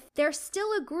is if they're still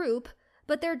a group,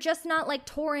 but they're just not like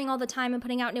touring all the time and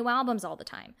putting out new albums all the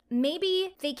time.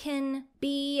 Maybe they can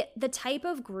be the type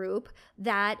of group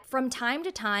that from time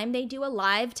to time they do a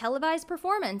live televised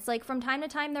performance. Like, from time to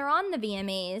time they're on the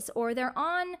VMAs, or they're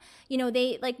on, you know,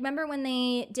 they like, remember when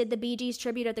they did the Bee Gees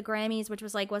tribute at the Grammys, which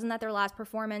was like, wasn't that their last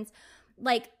performance?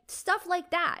 Like, stuff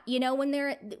like that, you know, when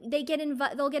they'll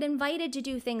get invited to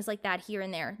do things like that here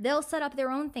and there. They'll set up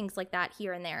their own things like that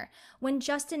here and there. When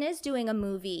Justin is doing a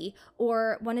movie,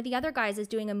 or one of the other guys is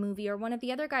doing a movie, or one of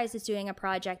the other guys is doing a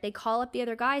project, they call up the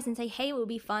other guys and say, hey, it would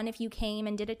be fun if you came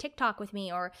and did a TikTok with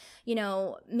me. Or, you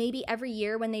know, maybe every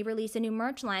year when they release a new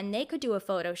merch line, they could do a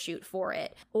photo shoot for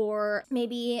it. Or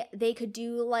maybe they could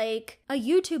do like a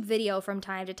YouTube video from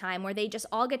time to time where they just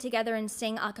all get together and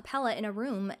sing a cappella in a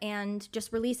room and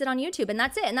just release it on YouTube, and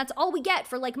that's it. And that's all we get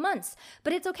for like months.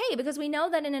 But it's okay, because we know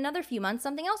that in another few months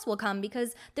something else will come,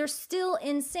 because they're still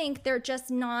in sync. They're just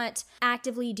not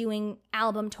actively doing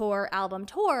album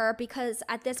tour, because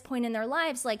at this point in their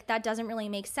lives, like, that doesn't really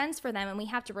make sense for them, and we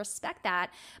have to respect that.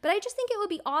 But I just think it would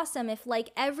be awesome if, like,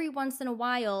 every once in a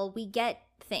while we get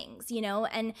things, you know,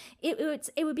 and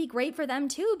it would be great for them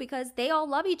too, because they all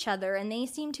love each other and they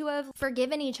seem to have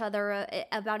forgiven each other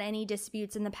about any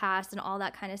disputes in the past and all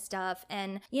that kind of stuff.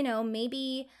 And, you know,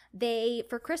 maybe they,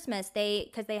 for Christmas,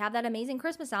 because they have that amazing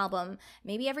Christmas album,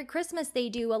 maybe every Christmas they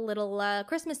do a little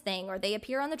Christmas thing, or they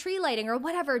appear on the tree lighting or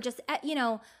whatever. Just, you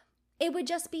know, it would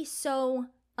just be so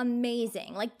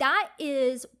amazing. Like, that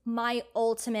is my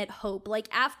ultimate hope. Like,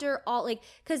 after all, like,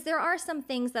 because there are some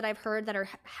things that I've heard that are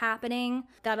happening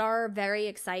that are very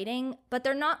exciting, but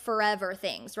they're not forever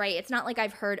things, right? It's not like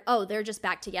I've heard, oh, they're just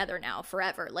back together now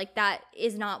forever. Like, that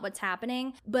is not what's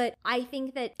happening. But I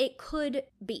think that it could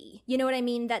be, you know what I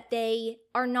mean? That they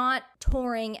are not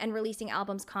touring and releasing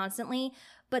albums constantly,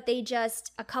 but they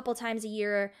just a couple times a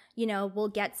year, you know, will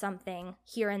get something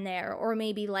here and there. Or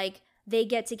maybe like they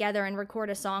get together and record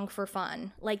a song for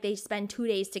fun. Like, they spend 2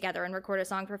 days together and record a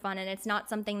song for fun, and it's not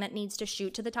something that needs to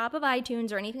shoot to the top of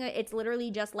iTunes or anything. It's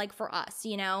literally just like for us,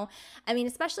 you know? I mean,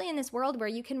 especially in this world where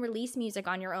you can release music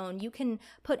on your own, you can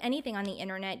put anything on the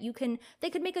internet. They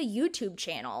could make a YouTube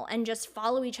channel and just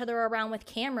follow each other around with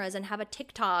cameras and have a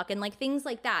TikTok and like things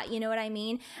like that, you know what I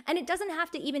mean? And it doesn't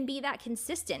have to even be that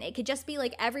consistent. It could just be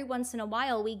like every once in a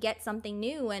while we get something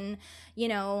new, and, you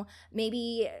know,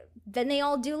 maybe then they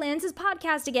all do Lance's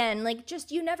podcast again. Like,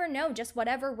 just, you never know, just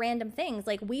whatever random things.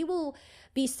 Like, we will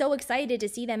be so excited to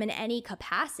see them in any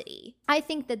capacity. I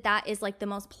think that that is like the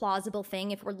most plausible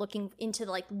thing if we're looking into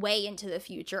like way into the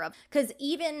future of, because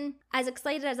even as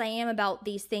excited as I am about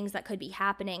these things that could be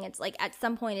happening, it's like at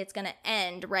some point it's gonna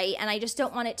end, right? And I just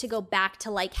don't want it to go back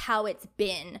to like how it's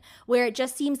been, where it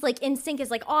just seems like NSYNC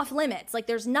is like off limits, like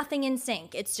there's nothing in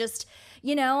sync. It's just,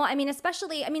 you know, I mean,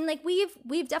 especially, I mean, like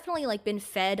we've definitely like been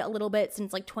fed a little bit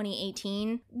since like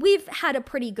 2018. We've had a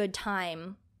pretty good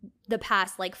time the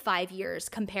past like 5 years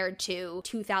compared to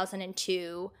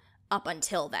 2002 up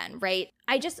until then, right?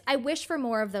 I wish for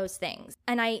more of those things.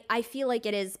 And I feel like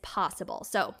it is possible.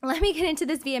 So let me get into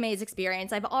this VMAs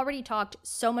experience. I've already talked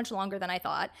so much longer than I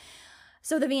thought.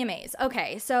 So the VMAs.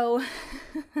 Okay, so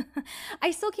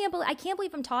I can't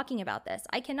believe I'm talking about this.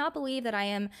 I cannot believe that I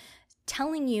am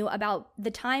telling you about the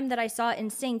time that I saw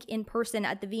NSYNC in person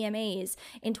at the VMAs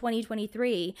in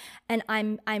 2023, and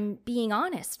I'm being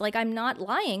honest. Like, I'm not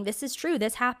lying. This is true.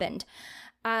 This happened.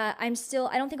 I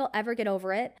don't think I'll ever get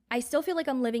over it. I still feel like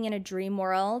I'm living in a dream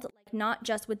world, like not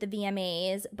just with the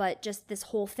VMAs, but just this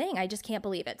whole thing. I just can't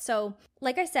believe it. So,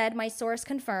 like I said, my source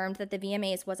confirmed that the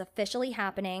VMAs was officially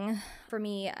happening. For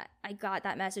me, I got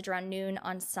that message around noon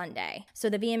on Sunday. So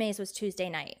the VMAs was Tuesday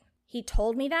night. He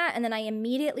told me that, and then I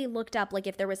immediately looked up like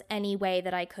if there was any way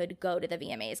that I could go to the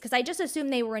VMAs, because I just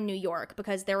assumed they were in New York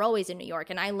because they're always in New York,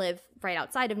 and I live right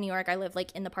outside of New York. I live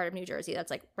like in the part of New Jersey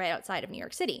that's like right outside of New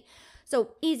York City.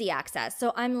 So easy access.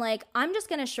 So I'm like, I'm just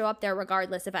going to show up there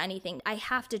regardless of anything. I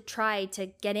have to try to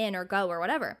get in or go or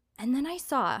whatever. And then I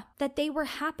saw that they were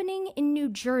happening in New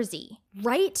Jersey,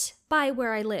 right by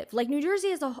where I live. Like, New Jersey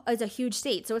is a huge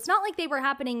state. So it's not like they were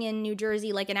happening in New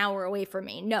Jersey like an hour away from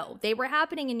me. No, they were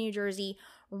happening in New Jersey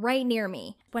right near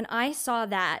me. When I saw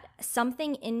that,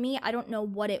 something in me, I don't know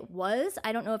what it was.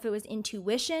 I don't know if it was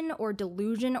intuition or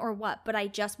delusion or what, but I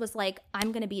just was like,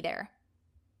 I'm going to be there.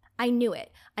 I knew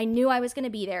it. I knew I was going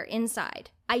to be there inside.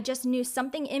 I just knew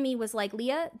something in me was like,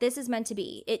 Leah, this is meant to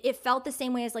be. It felt the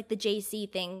same way as like the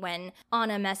JC thing when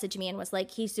Anna messaged me and was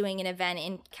like, he's doing an event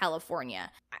in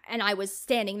California. And I was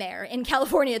standing there in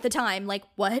California at the time, like,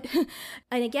 what?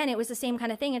 And again, it was the same kind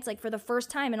of thing. It's like, for the first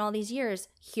time in all these years,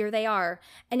 here they are.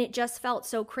 And it just felt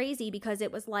so crazy because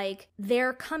it was like,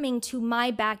 they're coming to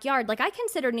my backyard. Like, I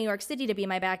consider New York City to be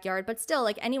my backyard, but still,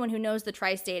 like, anyone who knows the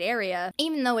tri-state area,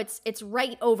 even though it's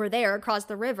right over there across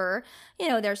the river, you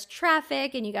know, there's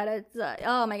traffic and you gotta,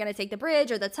 oh, am I gonna take the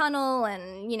bridge or the tunnel?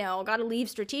 And, you know, gotta leave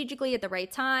strategically at the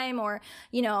right time, or,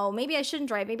 you know, maybe I shouldn't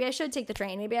drive. Maybe I should take the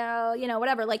train. Maybe I'll, you know,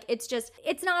 whatever. Like,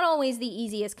 it's not always the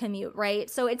easiest commute, right?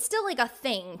 So it's still like a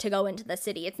thing to go into the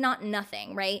city. It's not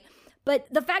nothing, right? But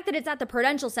the fact that it's at the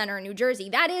Prudential Center in New Jersey,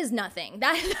 that is nothing.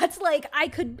 That's like, I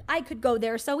could go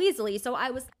there so easily. So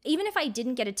I was, even if I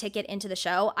didn't get a ticket into the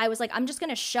show, I was like, I'm just going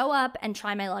to show up and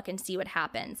try my luck and see what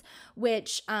happens,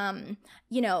 which,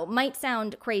 you know, might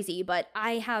sound crazy, but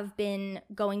I have been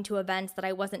going to events that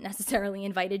I wasn't necessarily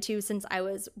invited to since I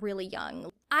was really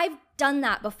young. I've done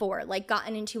that before, like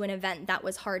gotten into an event that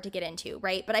was hard to get into,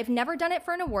 right? But I've never done it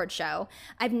for an award show.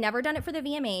 I've never done it for the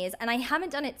VMAs, and I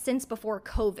haven't done it since before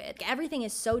COVID. Everything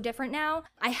is so different now.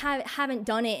 I haven't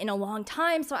done it in a long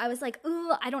time, so I was like,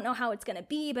 ooh, I don't know how it's gonna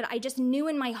be, but I just knew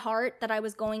in my heart that I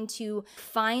was going to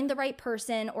find the right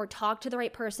person or talk to the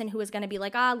right person who was gonna be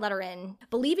like, let her in.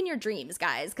 Believe in your dreams,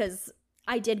 guys, because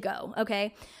I did go,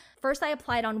 okay? First, I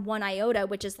applied on 1iota,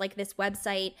 which is like this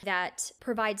website that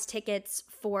provides tickets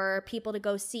for people to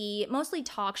go see mostly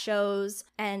talk shows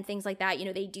and things like that. You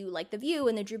know, they do like The View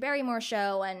and the Drew Barrymore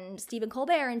show and Stephen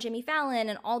Colbert and Jimmy Fallon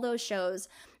and all those shows.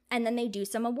 And then they do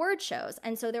some award shows.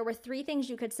 And so there were 3 things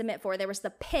you could submit for. There was the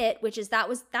pit, which is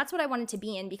that's what I wanted to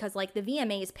be in, because like the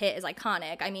VMAs pit is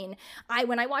iconic. I mean,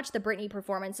 when I watch the Britney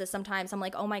performances, sometimes I'm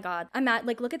like, oh my God,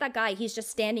 look at that guy. He's just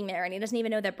standing there and he doesn't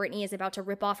even know that Britney is about to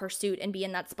rip off her suit and be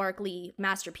in that sparkly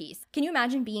masterpiece. Can you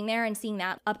imagine being there and seeing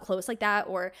that up close like that,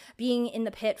 or being in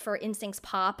the pit for NSYNC's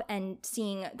Pop and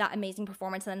seeing that amazing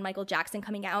performance and then Michael Jackson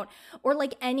coming out, or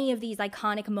like any of these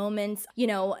iconic moments, you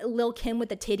know, Lil' Kim with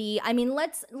the titty. I mean,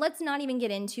 let's not even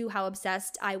get into how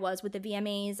obsessed I was with the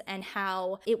VMAs and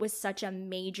how it was such a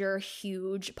major,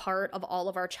 huge part of all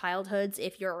of our childhoods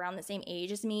if you're around the same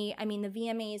age as me. I mean, the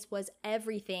VMAs was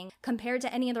everything compared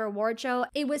to any other award show.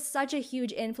 It was such a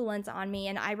huge influence on me,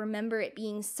 and I remember it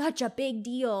being such a big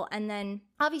deal. And then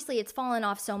obviously it's fallen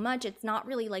off so much, it's not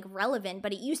really like relevant,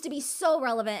 but it used to be so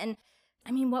relevant. And I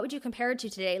mean, what would you compare it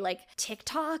to today? Like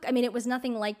TikTok? I mean, it was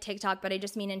nothing like TikTok, but I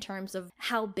just mean in terms of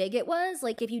how big it was.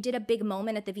 Like if you did a big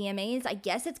moment at the VMAs, I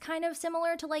guess it's kind of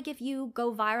similar to like if you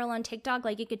go viral on TikTok,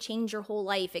 like it could change your whole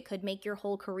life. It could make your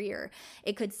whole career.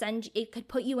 It could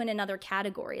put you in another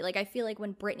category. Like I feel like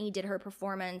when Britney did her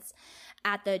performance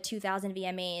at the 2000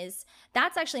 VMAs,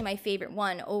 that's actually my favorite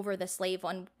one over the Slave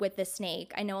one with the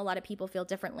snake. I know a lot of people feel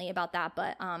differently about that,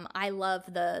 but I love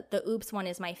the Oops one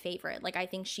is my favorite. Like I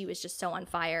think she was just so on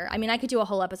fire. I mean, I could do a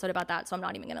whole episode about that, so I'm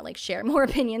not even gonna like share more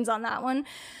opinions on that one.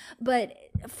 But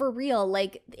for real,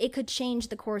 like it could change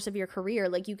the course of your career.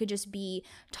 Like you could just be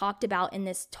talked about in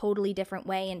this totally different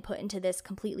way and put into this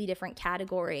completely different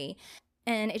category.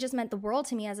 And it just meant the world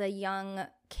to me as a young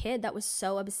kid that was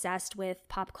so obsessed with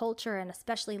pop culture and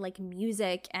especially like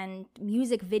music and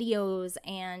music videos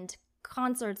and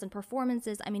concerts and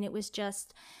performances. I mean, it was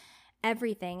just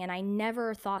everything, and I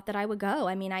never thought that I would go.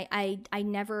 I mean, I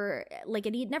never, like,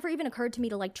 it never even occurred to me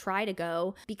to like try to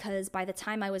go, because by the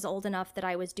time I was old enough that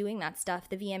I was doing that stuff,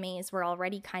 the VMAs were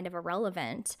already kind of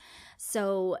irrelevant.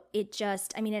 So it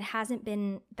just, I mean, it hasn't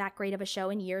been that great of a show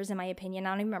in years, in my opinion.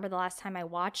 I don't even remember the last time I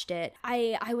watched it.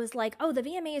 I was like, oh, the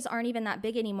VMAs aren't even that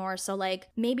big anymore, so like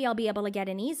maybe I'll be able to get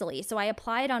in easily. So I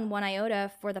applied on One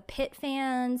Iota for the pit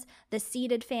fans, the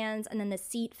seated fans, and then the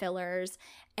seat fillers.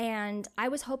 And I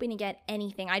was hoping to get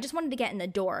anything. I just wanted to get in the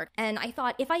door. And I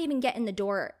thought, if I even get in the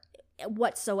door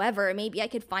whatsoever, maybe I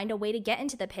could find a way to get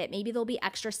into the pit. Maybe there'll be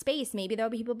extra space. Maybe there'll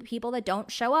be people that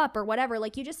don't show up or whatever.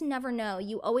 Like, you just never know.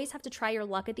 You always have to try your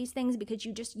luck at these things, because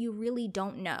you really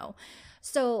don't know.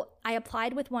 So I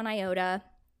applied with One Iota.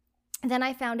 Then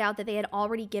I found out that they had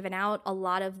already given out a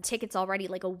lot of tickets already,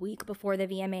 like a week before the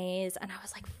VMAs. And I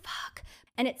was like, fuck.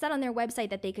 And it said on their website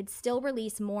that they could still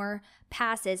release more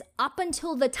passes up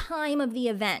until the time of the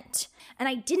event. And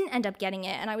I didn't end up getting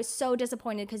it. And I was so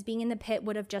disappointed, because being in the pit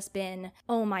would have just been,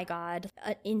 oh my God,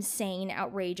 insane,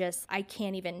 outrageous. I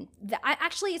can't even,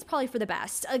 actually, it's probably for the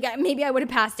best. Again, maybe I would have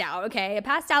passed out, okay? I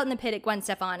passed out in the pit at Gwen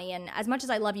Stefani. And as much as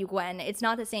I love you, Gwen, it's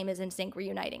not the same as NSYNC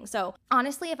reuniting. So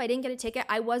honestly, if I didn't get a ticket,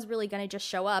 I was really going to just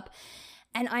show up.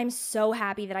 And I'm so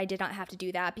happy that I did not have to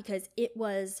do that, because it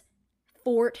was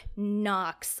Fort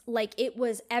Knox. Like, it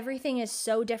was, everything is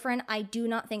so different. I do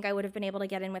not think I would have been able to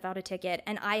get in without a ticket.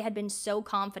 And I had been so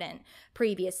confident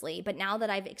previously, but now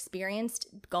that I've experienced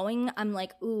going, I'm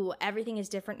like, ooh, everything is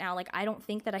different now. Like, I don't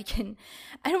think that I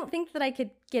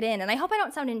could get in. And I hope I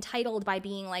don't sound entitled by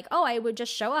being like, oh, I would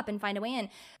just show up and find a way in.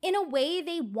 In a way,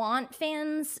 they want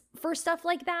fans for stuff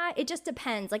like that. It just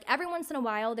depends. Like, every once in a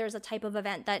while, there's a type of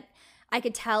event that I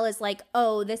could tell is like,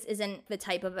 oh, this isn't the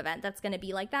type of event that's going to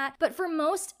be like that. But for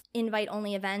most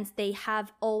invite-only events, they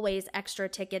have always extra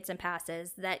tickets and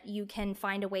passes that you can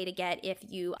find a way to get if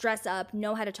you dress up,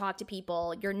 know how to talk to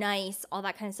people, you're nice, all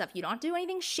that kind of stuff. You don't have to do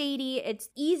anything shady. It's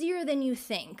easier than you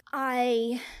think.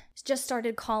 I just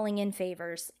started calling in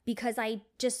favors because I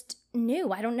just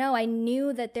knew, I don't know, I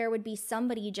knew that there would be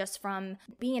somebody just from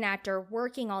being an actor,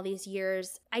 working all these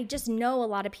years. I just know a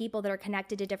lot of people that are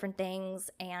connected to different things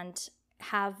and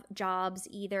have jobs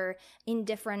either in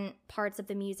different parts of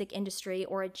the music industry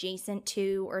or adjacent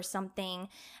to or something.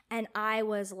 And I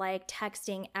was like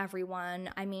texting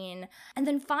everyone. I mean, and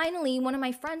then finally one of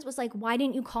my friends was like, why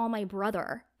didn't you call my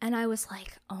brother? And I was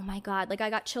like, oh my God, like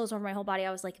I got chills over my whole body.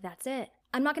 I was like, that's it.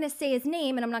 I'm not going to say his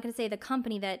name and I'm not going to say the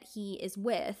company that he is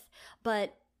with,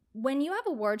 but when you have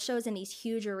award shows in these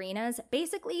huge arenas,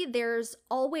 basically there's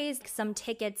always some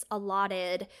tickets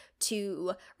allotted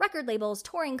to record labels,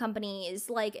 touring companies,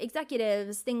 like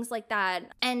executives, things like that.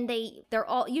 And they're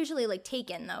all usually like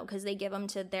taken though, because they give them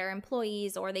to their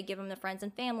employees or they give them to friends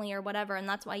and family or whatever. And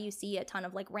that's why you see a ton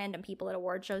of like random people at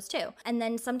award shows too. And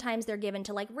then sometimes they're given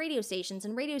to like radio stations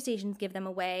and radio stations give them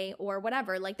away or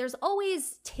whatever. Like there's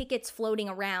always tickets floating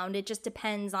around. It just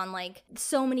depends on like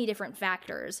so many different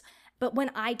factors. But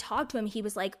when I talked to him, he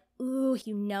was like, ooh,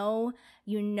 you know,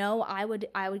 I would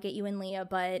get you in, Leah,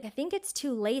 but I think it's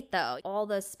too late though. All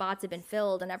the spots have been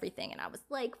filled and everything. And I was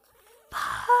like,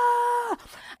 fuck.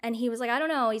 And he was like, I don't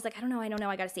know. He's like, I don't know.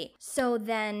 I gotta see. So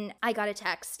then I got a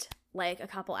text like a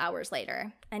couple hours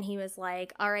later and he was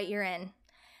like, all right, you're in.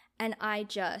 And I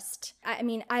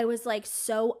was like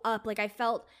so up. Like I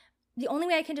felt, the only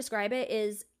way I can describe it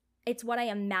is it's what I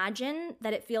imagine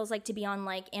that it feels like to be on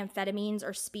like amphetamines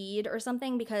or speed or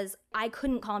something, because I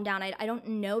couldn't calm down. I don't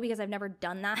know because I've never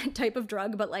done that type of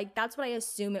drug, but like that's what I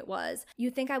assume it was. You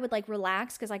think I would like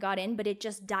relax because I got in, but it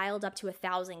just dialed up to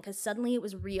 1,000 because suddenly it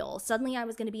was real. Suddenly I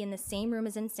was going to be in the same room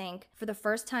as NSYNC for the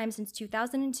first time since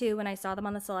 2002 when I saw them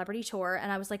on the celebrity tour,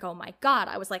 and I was like, oh my God.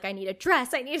 I was like, I need a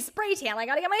dress. I need a spray tan. I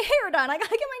got to get my hair done. I got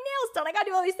to get my nails done. I got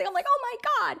to do all these things. I'm like, oh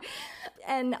my God.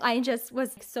 And I just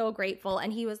was so grateful.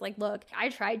 And he was like, look, I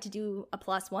tried to do a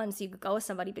 +1 so you could go with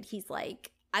somebody, but he's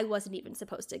like, I wasn't even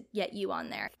supposed to get you on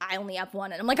there. I only have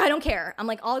one. And I'm like, I don't care. I'm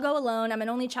like, I'll go alone. I'm an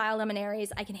only child. I'm an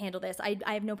Aries. I can handle this. I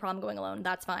have no problem going alone.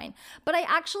 That's fine. But I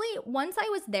actually, once I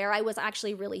was there, I was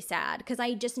actually really sad because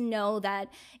I just know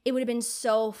that it would have been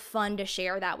so fun to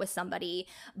share that with somebody.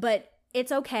 But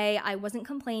it's okay. I wasn't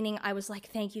complaining. I was like,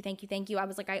 thank you. I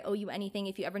was like, I owe you anything.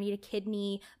 If you ever need a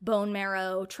kidney, bone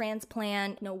marrow,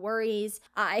 transplant, no worries.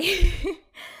 I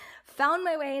found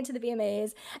my way into the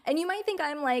VMAs. And you might think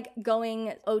I'm like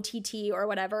going OTT or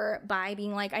whatever by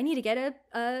being like, I need to get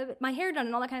my hair done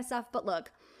and all that kind of stuff. But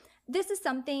look, this is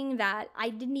something that I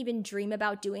didn't even dream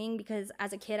about doing because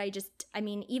as a kid,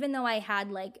 even though I had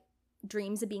like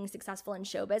dreams of being successful in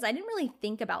showbiz, I didn't really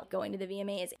think about going to the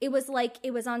VMAs. It was like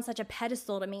it was on such a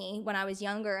pedestal to me when I was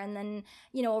younger, and then,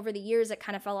 you know, over the years it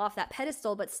kind of fell off that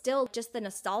pedestal, but still just the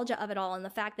nostalgia of it all and the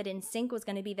fact that NSYNC was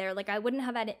going to be there. Like, I wouldn't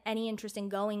have had any interest in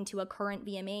going to a current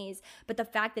VMAs, but the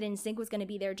fact that NSYNC was going to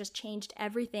be there just changed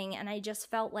everything, and I just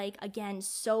felt like, again,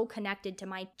 so connected to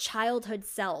my childhood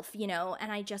self, you know,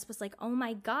 and I just was like, oh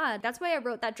my God. That's why I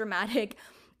wrote that dramatic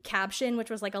caption, which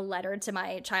was like a letter to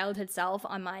my childhood self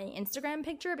on my Instagram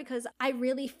picture, because I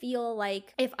really feel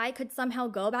like if I could somehow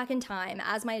go back in time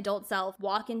as my adult self,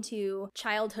 walk into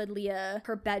childhood Leah,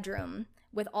 her bedroom,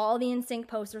 with all the NSYNC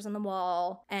posters on the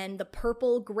wall and the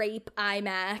purple grape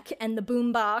iMac and the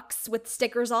boombox with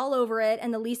stickers all over it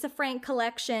and the Lisa Frank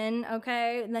collection,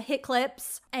 okay, and the hit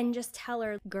clips, and just tell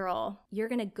her, girl, you're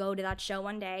gonna go to that show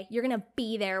one day. You're gonna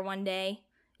be there one day.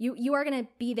 You are going to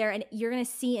be there, and you're going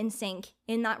to see NSYNC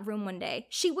in that room one day.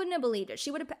 She wouldn't have believed it.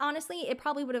 She would have, honestly, it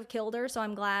probably would have killed her, so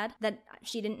I'm glad that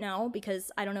she didn't know,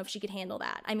 because I don't know if she could handle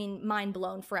that. I mean, mind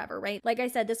blown forever, right? Like I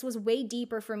said, this was way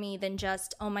deeper for me than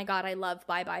just, oh my God, I love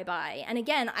Bye Bye Bye. And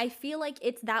again, I feel like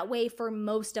it's that way for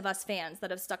most of us fans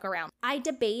that have stuck around. I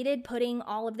debated putting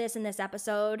all of this in this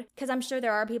episode, because I'm sure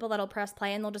there are people that'll press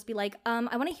play and they'll just be like,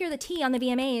 I want to hear the tea on the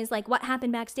VMAs, like what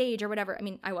happened backstage or whatever. I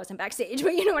mean, I wasn't backstage,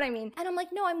 but you know what I mean? And I'm like,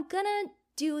 no, I'm gonna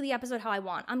do the episode how I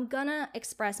want. I'm gonna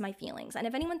express my feelings. And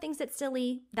if anyone thinks it's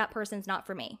silly, that person's not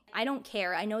for me. I don't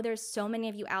care. I know there's so many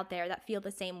of you out there that feel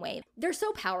the same way. They're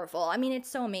so powerful. I mean,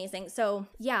 it's so amazing. So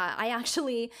yeah, I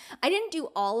didn't do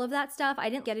all of that stuff. I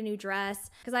didn't get a new dress,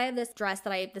 because I have this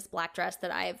black dress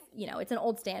that it's an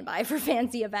old standby for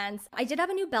fancy events. I did have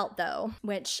a new belt though,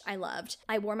 which I loved.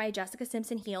 I wore my Jessica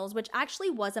Simpson heels, which actually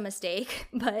was a mistake,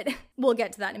 but we'll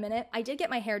get to that in a minute. I did get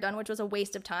my hair done, which was a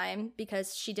waste of time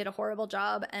because she did a horrible job.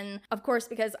 And of course,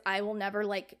 because I will never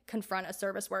confront a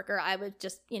service worker, I would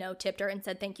just, tipped her and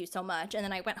said, thank you so much. And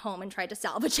then I went home and tried to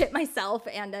salvage it myself,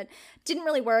 and it didn't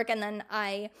really work. And then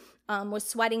I was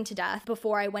sweating to death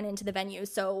before I went into the venue.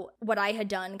 So what I had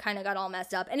done kind of got all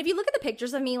messed up. And if you look at the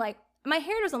pictures of me, my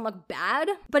hair doesn't look bad,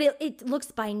 but it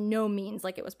looks by no means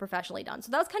like it was professionally done.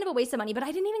 So that was kind of a waste of money, but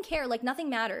I didn't even care. Nothing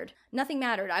mattered. Nothing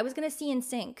mattered. I was going to see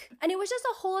NSYNC. And it was just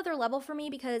a whole other level for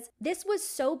me, because this was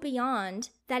so beyond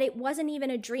that it wasn't even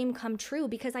a dream come true,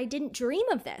 because I didn't dream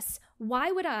of this.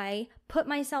 Why would I put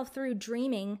myself through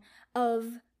dreaming of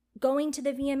going to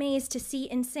the VMAs to see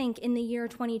NSYNC in the year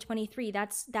 2023?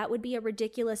 That would be a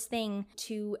ridiculous thing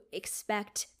to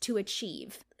expect to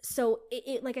achieve. So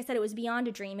it like I said, it was beyond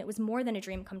a dream. It was more than a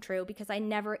dream come true, because it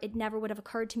never would have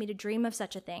occurred to me to dream of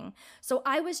such a thing. So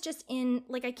I was just in,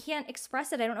 I can't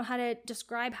express it. I don't know how to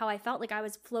describe how I felt. Like I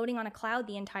was floating on a cloud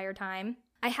the entire time.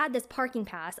 I had this parking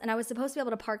pass, and I was supposed to be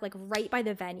able to park right by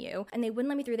the venue, and they wouldn't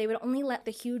let me through. They would only let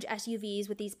the huge SUVs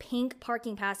with these pink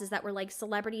parking passes that were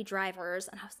celebrity drivers.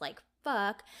 And I was like,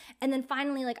 fuck. And then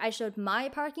finally, I showed my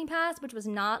parking pass, which was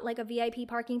not a VIP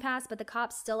parking pass, but the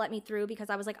cops still let me through,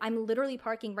 because I was like, I'm literally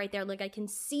parking right there. I can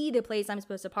see the place I'm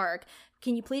supposed to park.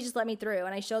 Can you please just let me through?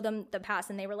 And I showed them the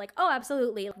pass, and they were like, oh,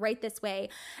 absolutely, right this way.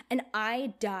 And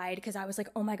I died, because I was like,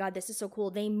 oh my God, this is so cool.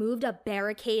 They moved a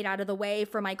barricade out of the way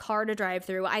for my car to drive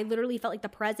through. I literally felt like the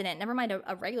president, never mind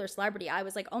a regular celebrity. I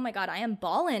was like, oh my God, I am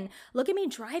ballin'. Look at me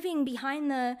driving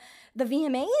behind the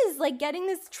VMAs, getting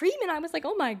this treatment. I was like,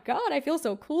 oh my God, I feel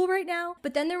so cool right now.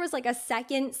 But then there was a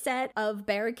second set of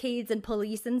barricades and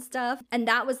police and stuff, and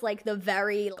that was the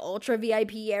very ultra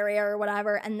VIP area or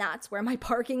whatever, and that's where my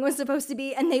parking was supposed to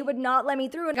be, and they would not let me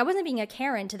through. And I wasn't being a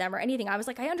Karen to them or anything. I was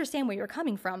like, I understand where you're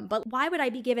coming from, but why would I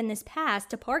be given this pass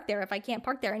to park there if I can't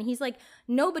park there? And he's like,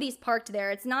 nobody's parked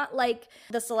there. It's not like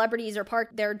the celebrities are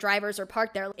parked, their drivers are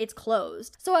parked there. It's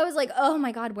closed. So I was like, oh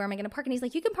my God, where am I going to park? And he's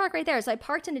like, you can park right there. So I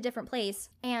parked in a different place,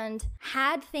 and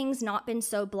had things not been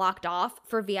so blocked off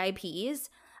for VIPs,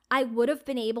 I would have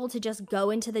been able to just go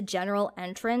into the general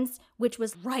entrance, which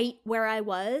was right where I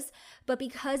was. But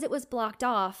because it was blocked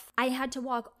off, I had to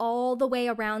walk all the way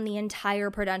around the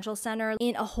entire Prudential Center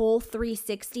in a whole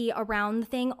 360 around the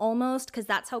thing almost, because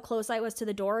that's how close I was to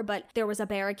the door. But there was a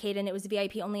barricade and it was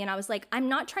VIP only. And I was like, I'm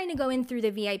not trying to go in through the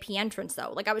VIP entrance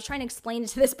though. I was trying to explain it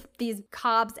to these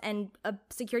cops and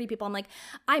security people. I'm like,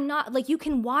 I'm not, you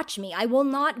can watch me. I will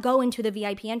not go into the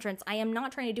VIP entrance. I am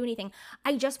not trying to do anything.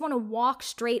 I just want to walk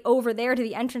straight straight over there to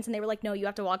the entrance, and they were like, no, you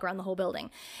have to walk around the whole building.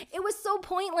 It was so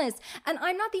pointless. And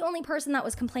I'm not the only person that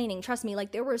was complaining. Trust me,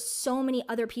 like there were so many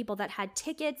other people that had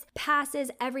tickets,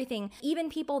 passes, everything. Even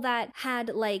people that had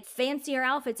like fancier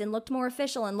outfits and looked more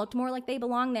official and looked more like they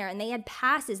belonged there, and they had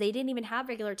passes. They didn't even have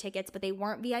regular tickets, but they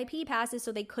weren't VIP passes,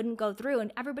 so they couldn't go through.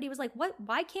 And everybody was like, what?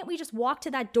 Why can't we just walk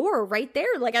to that door right there?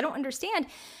 Like, I don't understand.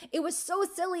 It was so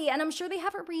silly, and I'm sure they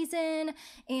have a reason.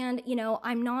 And, you know,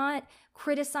 I'm not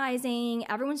criticizing.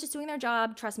 Everyone's just doing their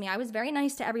job. Trust me, I was very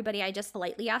nice to everybody. I just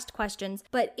politely asked questions,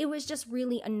 but it was just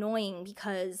really annoying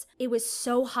because it was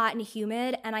so hot and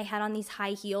humid, and I had on these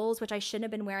high heels, which I shouldn't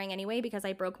have been wearing anyway because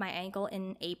I broke my ankle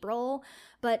in April.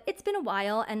 But it's been a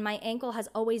while, and my ankle has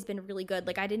always been really good.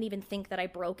 Like, I didn't even think that I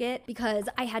broke it because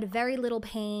I had very little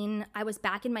pain. I was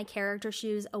back in my character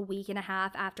shoes a week and a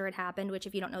half after it happened, which,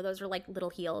 if you don't know, those are like little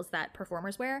heels that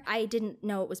performers wear. I didn't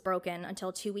know it was broken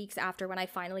until 2 weeks after, when I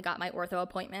finally got my ortho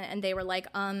appointment, and they were like,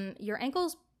 your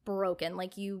ankle's broken.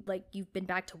 You've been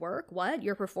back to work? What?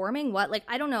 You're performing? What? Like,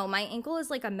 I don't know. My ankle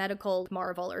is like a medical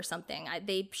marvel or something.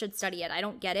 They should study it. I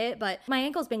don't get it, but my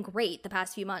ankle's been great the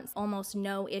past few months. Almost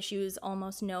no issues,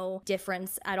 almost no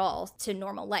difference at all to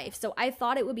normal life. So I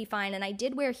thought it would be fine. And I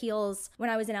did wear heels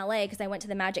when I was in LA because I went to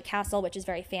the Magic Castle, which is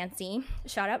very fancy.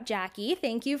 Shout out Jackie.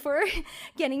 Thank you for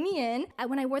getting me in.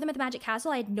 When I wore them at the Magic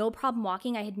Castle, I had no problem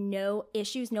walking. I had no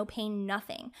issues, no pain,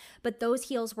 nothing. But those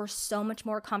heels were so much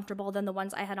more comfortable than the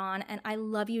ones I had on. And I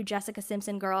love you, Jessica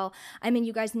Simpson, girl. I mean,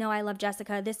 you guys know I love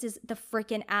Jessica. This is the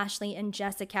freaking Ashley and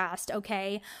Jessica cast,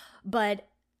 okay? But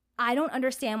I don't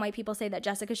understand why people say that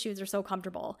Jessica's shoes are so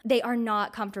comfortable. They are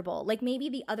not comfortable. Like, maybe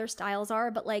the other styles are,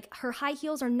 but like her high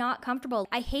heels are not comfortable.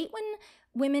 I hate when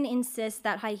women insist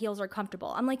that high heels are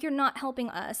comfortable. I'm like, you're not helping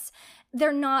us.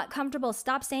 They're not comfortable.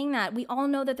 Stop saying that. We all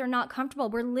know that they're not comfortable.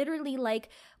 We're literally like,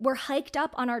 we're hiked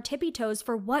up on our tippy toes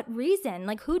for what reason?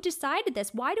 Like, who decided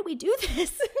this? Why do we do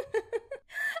this?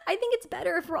 I think it's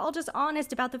better if we're all just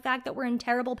honest about the fact that we're in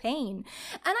terrible pain.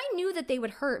 And I knew that they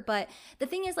would hurt, but the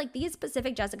thing is, like, these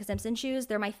specific Jessica Simpson shoes,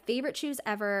 they're my favorite shoes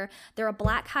ever. They're a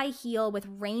black high heel with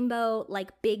rainbow,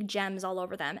 like, big gems all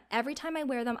over them. Every time I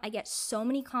wear them, I get so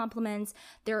many compliments.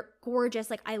 They're gorgeous.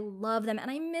 Like, I love them,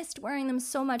 and I missed wearing them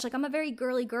so much. Like, I'm a very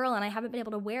girly girl, and I haven't been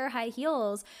able to wear high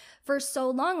heels for so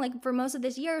long, like for most of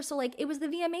this year. So like, it was the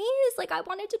VMAs. Like, I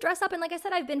wanted to dress up, and like I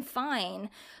said, I've been fine.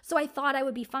 So I thought I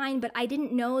would be fine, but I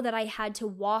didn't know that I had to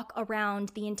walk around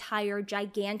the entire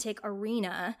gigantic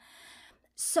arena.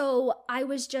 So I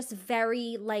was just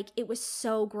very, like, it was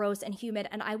so gross and humid,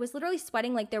 and I was literally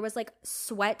sweating. Like, there was like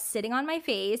sweat sitting on my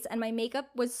face, and my makeup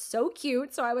was so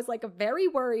cute. So I was like very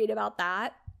worried about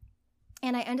that.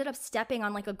 And I ended up stepping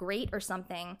on like a grate or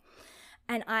something,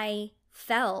 and I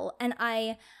fell, and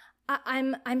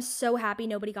I'm so happy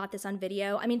nobody got this on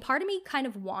video. I mean, part of me kind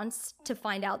of wants to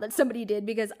find out that somebody did,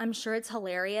 because I'm sure it's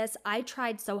hilarious. I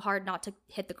tried so hard not to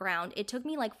hit the ground. It took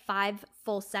me like 5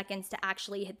 full seconds to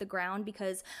actually hit the ground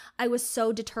because I was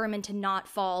so determined to not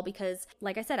fall, because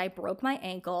like I said, I broke my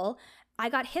ankle. I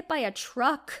got hit by a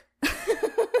truck.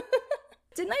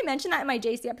 Didn't I mention that in my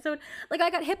JC episode? Like, I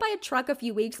got hit by a truck a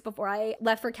few weeks before I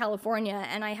left for California,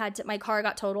 and my car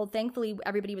got totaled. Thankfully,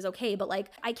 everybody was okay, but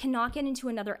like, I cannot get into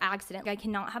another accident. I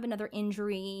cannot have another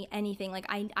injury, anything. Like,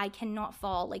 I cannot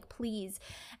fall, like, please.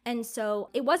 And so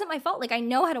it wasn't my fault. Like, I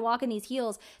know how to walk in these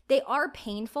heels. They are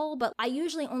painful, but I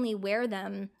usually only wear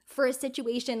them for a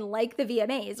situation like the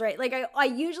VMAs, right? Like, I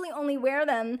usually only wear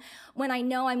them when I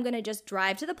know I'm gonna just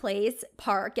drive to the place,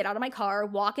 park, get out of my car,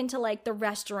 walk into like the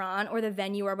restaurant or the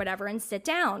venue or whatever, and sit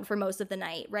down for most of the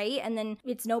night, right? And then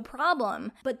it's no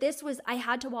problem. But this was, I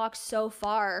had to walk so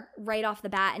far right off the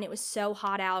bat, and it was so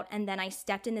hot out, and then I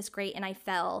stepped in this grate and I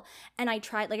fell, and I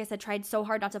tried, like I said, tried so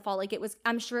hard not to fall. Like, it was,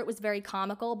 I'm sure it was very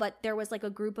comical, but there was like a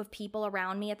group of people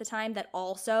around me at the time that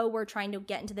also were trying to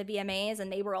get into the VMAs, and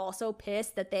they were also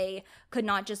pissed that they could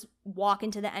not just walk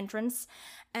into the entrance.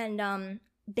 And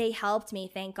they helped me,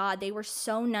 thank God. They were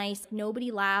so nice.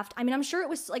 Nobody laughed. I mean, I'm sure it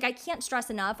was, like, I can't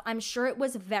stress enough, I'm sure it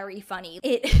was very funny.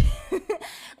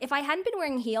 If I hadn't been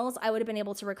wearing heels, I would have been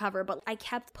able to recover, but I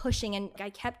kept pushing, and I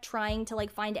kept trying to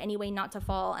like find any way not to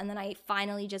fall, and then I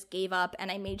finally just gave up, and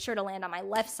I made sure to land on my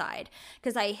left side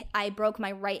because I broke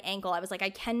my right ankle. I was like, I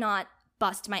cannot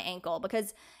bust my ankle,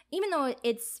 because even though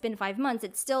it's been 5 months,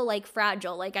 it's still like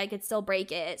fragile. Like, I could still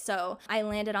break it. So I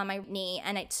landed on my knee,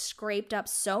 and it scraped up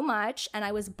so much, and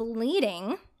I was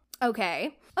bleeding.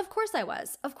 Okay. Of course I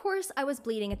was. Of course I was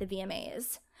bleeding at the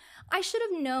VMAs. I should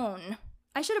have known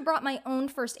I should have brought my own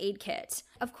first aid kit.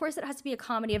 Of course, it has to be a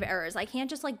comedy of errors. I can't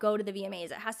just like go to the VMAs.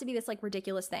 It has to be this like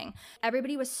ridiculous thing.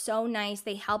 Everybody was so nice.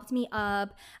 They helped me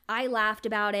up. I laughed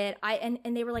about it. And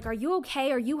they were like, "Are you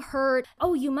okay? Are you hurt?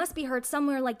 Oh, you must be hurt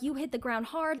somewhere. Like you hit the ground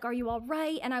hard. Are you all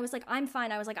right?" And I was like, "I'm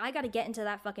fine." I was like, "I got to get into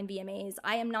that fucking VMAs.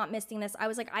 I am not missing this." I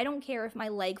was like, "I don't care if my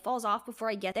leg falls off before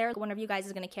I get there. One of you guys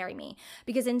is going to carry me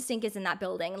because NSYNC is in that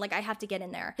building. Like I have to get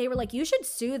in there." They were like, "You should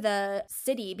sue the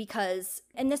city because,"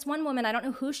 and this one woman, I don't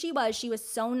know who she was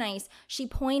so nice. She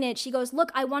pointed, she goes,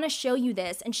 "Look, I want to show you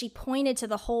this." And she pointed to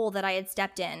the hole that I had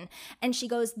stepped in. And she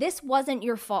goes, "This wasn't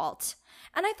your fault."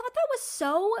 And I thought that was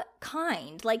so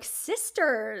kind. Like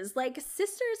sisters,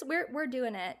 we're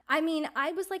doing it. I mean,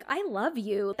 I was like, "I love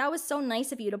you." That was so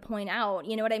nice of you to point out.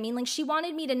 You know what I mean? Like she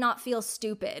wanted me to not feel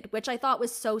stupid, which I thought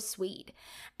was so sweet.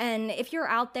 And if you're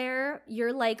out there,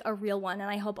 you're like a real one. And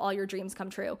I hope all your dreams come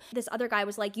true. This other guy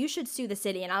was like, "You should sue the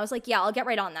city." And I was like, "Yeah, I'll get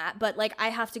right on that. But like, I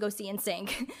have to go see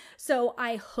NSYNC." So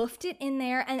I hoofed it in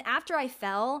there. And after I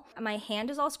fell, my hand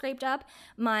is all scraped up.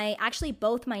 Actually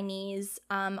both my knees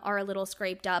are a little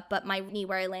scraped up, but my knee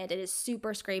where I landed is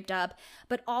super scraped up.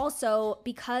 But also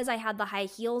because I had the high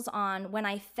heels on, when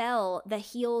I fell, the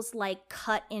heels like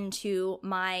cut into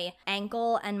my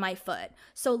ankle and my foot.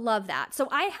 So love that. So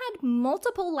I had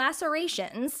multiple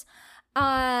lacerations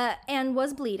and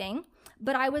was bleeding,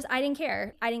 but I didn't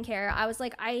care. I was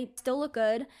like, I still look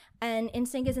good. And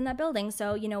NSYNC is in that building.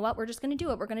 So you know what? We're just going to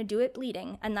do it. We're going to do it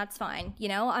bleeding. And that's fine. You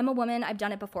know, I'm a woman. I've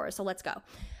done it before. So let's go.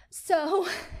 So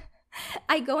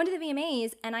I go into the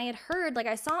VMAs and I had heard, like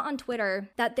I saw on Twitter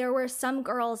that there were some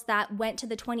girls that went to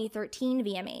the 2013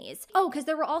 VMAs. Oh, because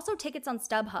there were also tickets on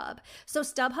StubHub. So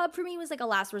StubHub for me was like a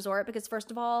last resort because first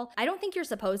of all, I don't think you're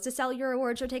supposed to sell your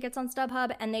award show tickets on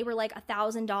StubHub, and they were like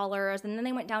 $1,000 and then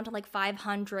they went down to like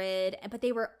 $500, but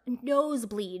they were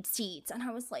nosebleed seats. And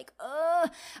I was like,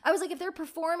 if they're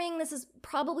performing, this is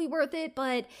probably worth it.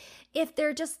 But if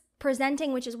they're just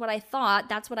presenting, which is what I thought,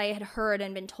 that's what I had heard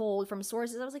and been told from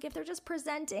sources, I was like, if they're just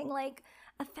presenting like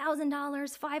 $1,000,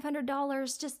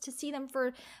 $500 just to see them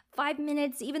for 5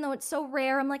 minutes, even though it's so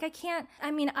rare, I'm like,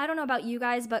 I don't know about you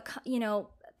guys, but you know,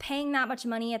 paying that much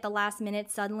money at the last minute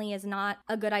suddenly is not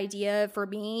a good idea for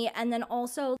me. And then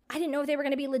also, I didn't know if they were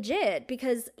going to be legit,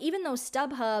 because even though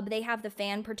StubHub, they have the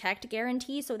fan protect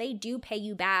guarantee, so they do pay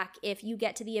you back if you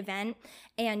get to the event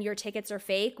and your tickets are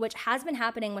fake, which has been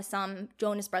happening with some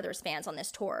Jonas Brothers fans on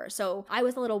this tour. So I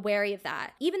was a little wary of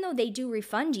that. Even though they do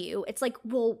refund you, it's like,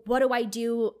 well, what do I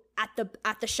do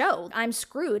at the show? I'm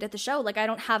screwed at the show. Like I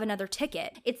don't have another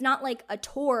ticket. It's not like a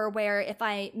tour where if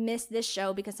I miss this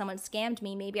show because someone scammed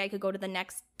me, maybe I could go to the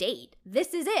next date.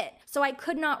 This is it. So I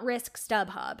could not risk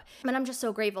StubHub. And I'm just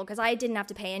so grateful because I didn't have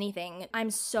to pay anything. I'm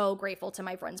so grateful to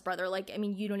my friend's brother. Like, I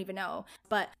mean, you don't even know.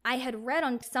 But I had read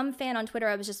on some fan on Twitter,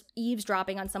 I was just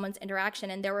eavesdropping on someone's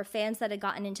interaction, and there were fans that had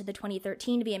gotten into the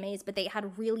 2013 VMAs, but they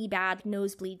had really bad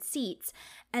nosebleed seats.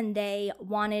 And they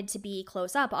wanted to be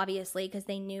close up, obviously, because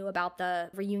they knew about the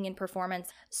reunion performance.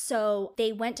 So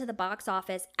they went to the box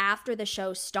office after the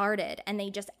show started, and they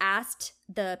just asked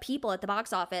the people at the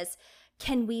box office,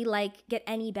 can we like get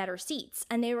any better seats?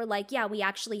 And they were like, yeah, we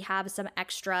actually have some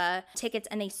extra tickets.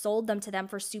 And they sold them to them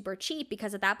for super cheap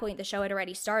because at that point the show had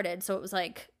already started. So it was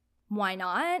like, why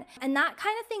not? And that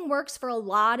kind of thing works for a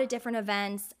lot of different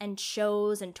events and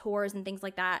shows and tours and things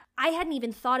like that. I hadn't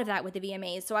even thought of that with the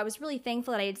VMAs, so I was really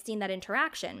thankful that I had seen that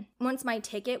interaction. Once my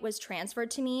ticket was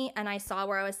transferred to me and I saw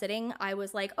where I was sitting, I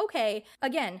was like, okay,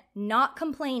 again, not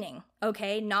complaining,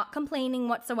 okay? Not complaining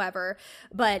whatsoever,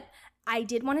 but I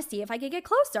did want to see if I could get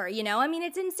closer, you know? I mean,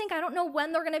 it's NSYNC. I don't know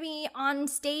when they're going to be on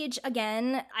stage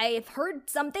again. I've heard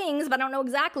some things, but I don't know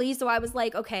exactly. So I was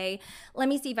like, okay, let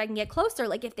me see if I can get closer.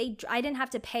 Like I didn't have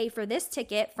to pay for this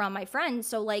ticket from my friend.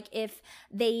 So like if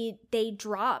they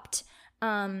dropped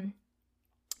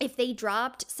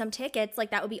some tickets, like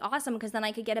that would be awesome, because then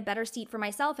I could get a better seat for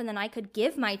myself, and then I could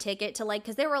give my ticket to like,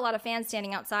 because there were a lot of fans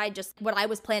standing outside, just what I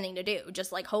was planning to do,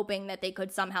 just like hoping that they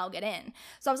could somehow get in.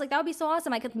 So I was like, that would be so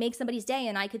awesome. I could make somebody's day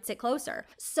and I could sit closer.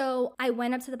 So I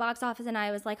went up to the box office and I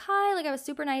was like, hi, like I was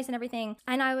super nice and everything.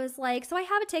 And I was like, so I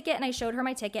have a ticket, and I showed her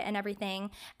my ticket and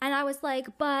everything. And I was like,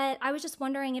 but I was just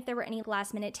wondering if there were any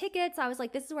last minute tickets. I was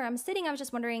like, this is where I'm sitting. I was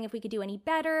just wondering if we could do any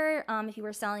better, if you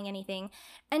were selling anything.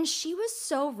 And she was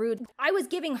so rude. I was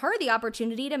giving her the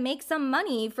opportunity to make some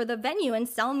money for the venue and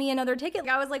sell me another ticket.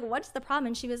 I was like, what's the problem?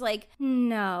 And she was like,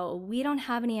 no, we don't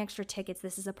have any extra tickets.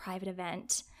 This is a private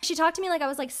event. She talked to me like I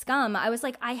was like scum. I was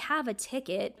like, I have a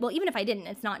ticket. Well, even if I didn't,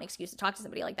 it's not an excuse to talk to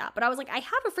somebody like that. But I was like, I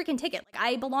have a freaking ticket. Like,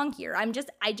 I belong here.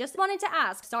 I just wanted to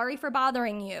ask. Sorry for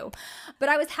bothering you. But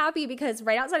I was happy because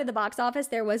right outside of the box office,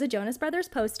 there was a Jonas Brothers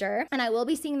poster. And I will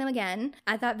be seeing them again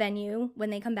at that venue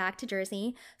when they come back to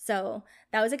Jersey. So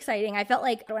that was exciting. I felt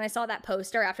like when I saw that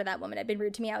poster after that woman had been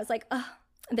rude to me, I was like, oh,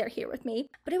 they're here with me.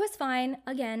 But it was fine.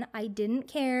 Again, I didn't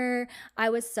care. I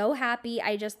was so happy.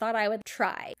 I just thought I would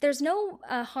try. There's no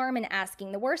harm in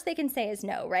asking. The worst they can say is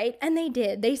no, right? And they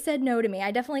did. They said no to me.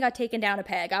 I definitely got taken down a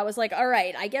peg. I was like, all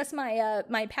right, I guess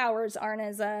my powers aren't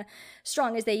as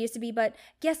strong as they used to be, but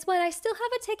guess what? I still have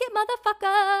a ticket,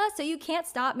 motherfucker. So you can't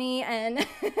stop me. And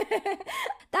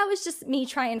that was just me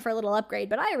trying for a little upgrade,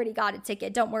 but I already got a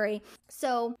ticket. Don't worry.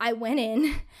 So I went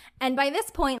in, and by this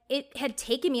point, it had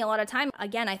taken me a lot of time.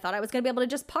 Again, I thought I was going to be able to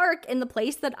just park in the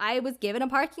place that I was given a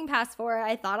parking pass for.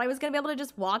 I thought I was going to be able to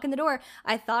just walk in the door.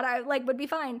 I thought I would be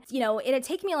fine. You know, it had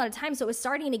taken me a lot of time, so it was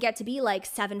starting to get to be like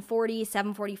 7:40,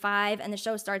 7:45, and the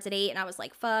show starts at 8, and I was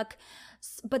like, fuck.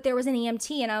 But there was an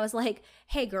EMT, and I was like,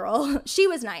 hey girl, she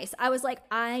was nice. I was like,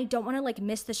 I don't want to like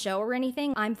miss the show or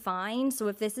anything. I'm fine. So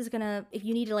if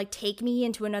you need to like take me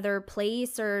into another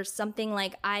place or something,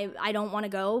 like I don't want to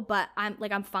go, but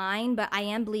I'm fine, but I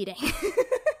am bleeding.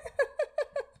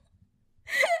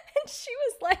 And she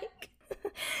was like,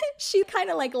 she kind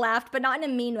of like laughed, but not in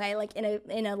a mean way, like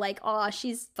in a like, oh,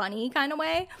 she's funny kind of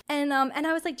way. And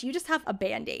I was like, do you just have a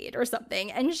Band-Aid or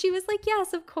something? And she was like,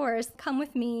 yes, of course, come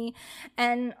with me.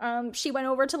 And she went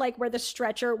over to like where the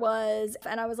stretcher was,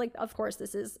 and I was like, of course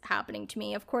this is happening to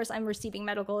me. Of course I'm receiving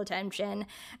medical attention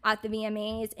at the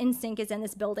VMAs. NSYNC is in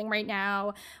this building right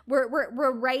now. We're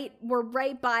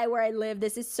right by where I live.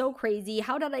 This is so crazy.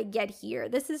 How did I get here?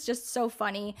 This is just so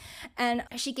funny. And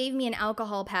she gave me an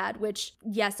alcohol pad, which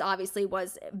yes, obviously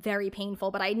was very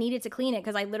painful, but I needed to clean it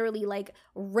because I literally like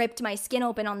ripped my skin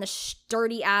open on the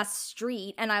dirty ass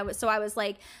street. And I was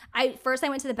like, first I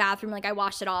went to the bathroom, like I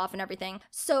washed it off and everything.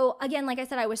 So again, like I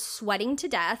said, I was sweating to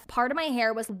death. Part of my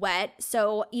hair was wet.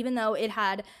 So even though it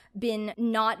had been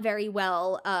not very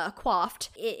well coiffed,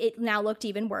 it now looked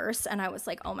even worse. And I was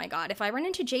like, oh my God, if I run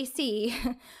into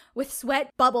JC with sweat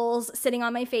bubbles sitting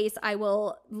on my face, I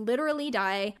will literally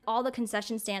die. All the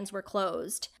concession stands were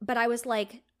closed. But I was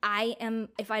like,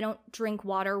 if I don't drink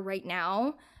water right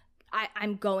now,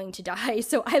 I'm going to die.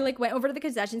 So I like went over to the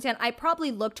concession stand. I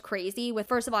probably looked crazy with,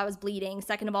 first of all, I was bleeding.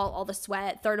 Second of all the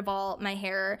sweat. Third of all, my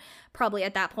hair probably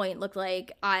at that point looked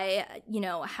like I,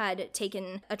 had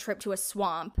taken a trip to a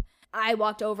swamp. I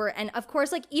walked over, and of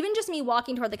course, like, even just me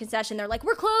walking toward the concession, they're like,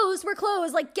 we're closed,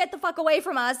 like, get the fuck away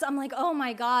from us. I'm like, oh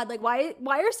my God, like, why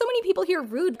are so many people here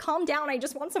rude? Calm down, I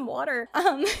just want some water.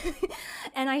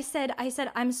 And I said,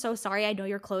 I'm so sorry, I know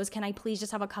you're closed, can I please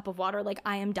just have a cup of water? Like,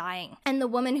 I am dying. And the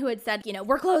woman who had said,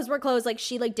 we're closed, like,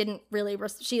 she, like, didn't really,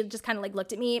 she just kind of, like,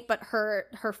 looked at me, but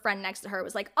her friend next to her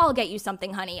was like, I'll get you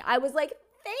something, honey. I was like,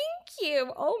 thank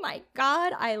you. Oh my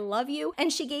God, I love you.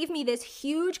 And she gave me this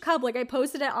huge cup. Like, I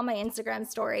posted it on my Instagram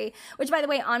story, which, by the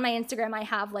way, on my Instagram, I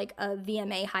have like a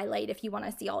VMA highlight if you want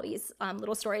to see all these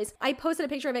little stories. I posted a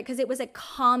picture of it because it was a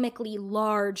comically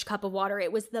large cup of water.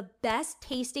 It was the best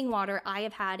tasting water I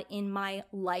have had in my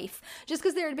life, just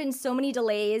because there had been so many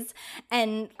delays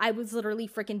and I was literally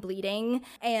freaking bleeding,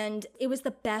 and it was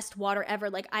the best water ever.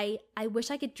 Like, I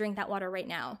wish I could drink that water right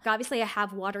now. Obviously, I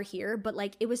have water here, but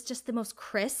like, it was just the most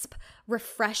crisp,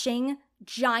 refreshing,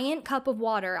 giant cup of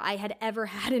water I had ever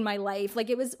had in my life. Like,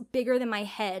 it was bigger than my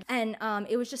head, and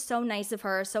it was just so nice of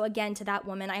her. So again, to that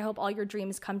woman, I hope all your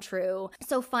dreams come true.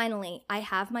 So finally, I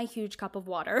have my huge cup of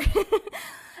water.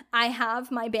 I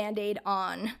have my Band-Aid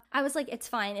on. I was like, it's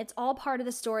fine. It's all part of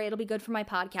the story. It'll be good for my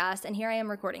podcast. And here I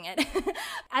am recording it.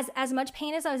 As much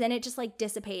pain as I was in, it just like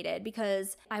dissipated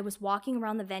because I was walking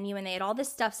around the venue and they had all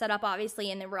this stuff set up,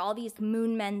 obviously. And there were all these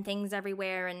Moon Men things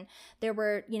everywhere. And there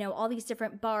were, all these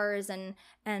different bars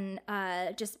and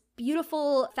just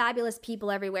beautiful, fabulous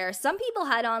people everywhere. Some people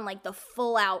had on like the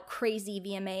full out crazy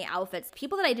VMA outfits,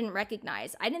 people that I didn't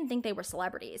recognize. I didn't think they were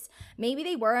celebrities. Maybe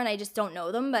they were and I just don't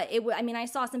know them, but I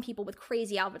saw some people with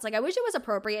crazy outfits. Like, I wish it was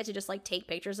appropriate to just like take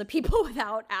pictures of people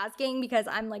without asking, because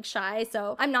I'm like shy.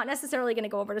 So I'm not necessarily going to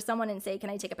go over to someone and say, can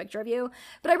I take a picture of you?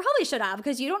 But I probably should have,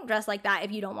 because you don't dress like that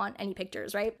if you don't want any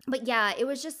pictures, right? But yeah, it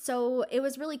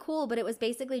was really cool, but it was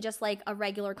basically just like a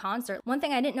regular concert. One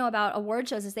thing I didn't know about award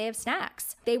shows is they have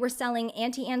snacks. They were selling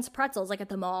Auntie Anne's pretzels like at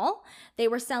the mall. They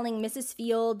were selling Mrs.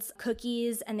 Fields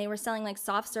cookies, and they were selling like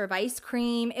soft serve ice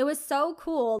cream. It was so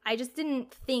cool. I just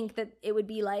didn't think that it would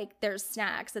be like there's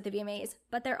snacks at the VMAs,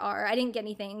 but there are. I didn't get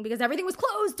anything everything because everything was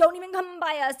closed. Don't even come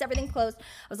by us. Everything's closed. I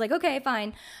was like, okay,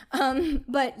 fine.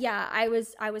 But yeah, I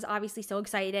was obviously so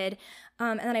excited.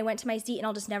 And then I went to my seat, and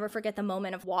I'll just never forget the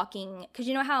moment of walking. Because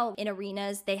you know how in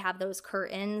arenas they have those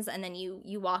curtains and then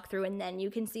you walk through and then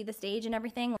you can see the stage and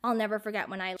everything? I'll never forget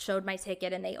when I showed my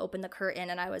ticket and they opened the curtain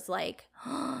and I was like,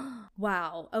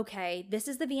 wow, okay, this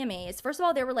is the VMAs. First of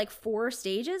all, there were like 4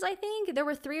 stages, I think. There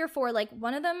were 3 or 4. Like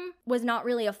one of them was not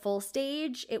really a full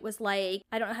stage. It was like,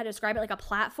 I don't know how to describe it, like a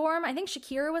platform. I think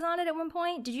Shakira was on it at one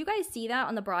point. Did you guys see that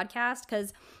on the broadcast?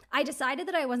 Because I decided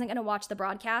that I wasn't going to watch the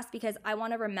broadcast because I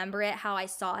want to remember it how I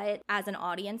saw it as an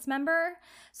audience member.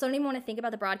 So I don't even want to think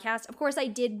about the broadcast. Of course, I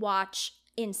did watch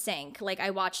NSYNC. Like I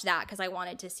watched that because I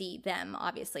wanted to see them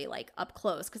obviously like up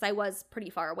close because I was pretty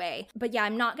far away. But yeah,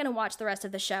 I'm not going to watch the rest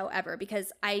of the show ever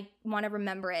because I want to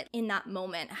remember it in that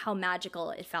moment, how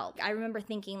magical it felt. I remember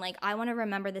thinking like, I want to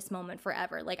remember this moment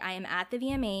forever. Like I am at the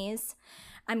VMAs.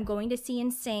 I'm going to see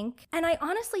NSYNC. And I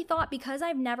honestly thought because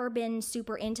I've never been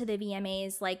super into the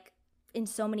VMAs like in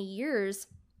so many years,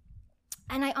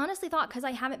 and I honestly thought because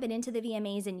I haven't been into the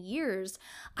VMAs in years,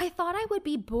 I thought I would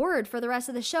be bored for the rest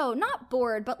of the show. Not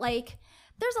bored, but like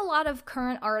there's a lot of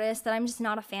current artists that I'm just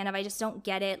not a fan of. I just don't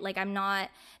get it. Like I'm not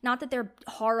that they're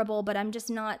horrible, but I'm just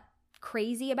not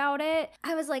crazy about it.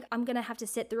 I was like, I'm gonna have to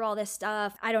sit through all this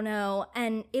stuff. I don't know.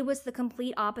 And it was the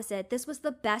complete opposite. This was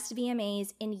the best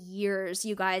VMAs in years,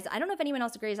 you guys. I don't know if anyone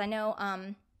else agrees. I know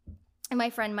and my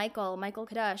friend Michael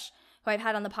Kadesh, who I've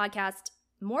had on the podcast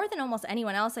more than almost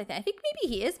anyone else, I think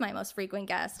maybe he is my most frequent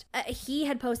guest. He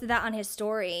had posted that on his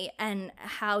story and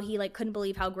how he like couldn't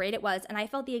believe how great it was. And I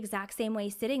felt the exact same way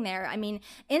sitting there. I mean,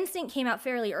 NSYNC came out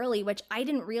fairly early, which I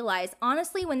didn't realize.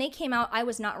 Honestly, when they came out, I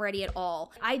was not ready at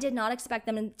all. I did not expect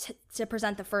them to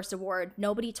present the first award.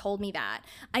 Nobody told me that.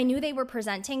 I knew they were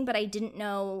presenting, but I didn't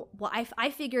know. Well,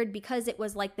 I figured because it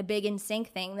was like the big NSYNC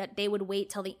thing that they would wait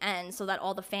till the end so that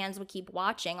all the fans would keep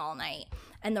watching all night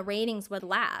and the ratings would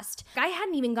last. I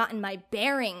hadn't even gotten my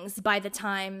bearings by the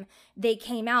time they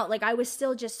came out. Like I was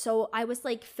still just I was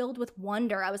like filled with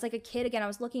wonder. I was like a kid again. I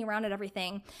was looking around at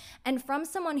everything. And from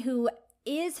someone who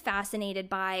is fascinated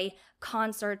by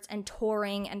concerts and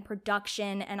touring and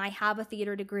production, and I have a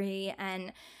theater degree,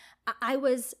 and I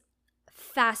was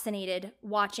fascinated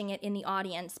watching it in the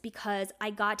audience because I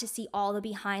got to see all the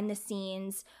behind the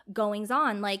scenes goings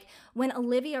on. Like when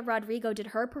Olivia Rodrigo did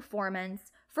her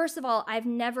performance, first of all, I've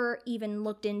never even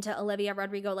looked into Olivia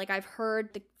Rodrigo. Like I've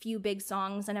heard the few big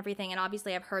songs and everything, and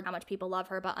obviously I've heard how much people love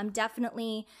her, but I'm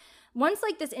definitely, once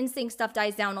like this NSYNC stuff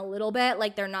dies down a little bit,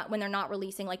 like when they're not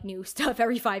releasing like new stuff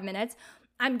every 5 minutes,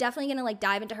 I'm definitely gonna like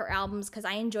dive into her albums because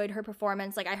I enjoyed her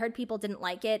performance. Like I heard people didn't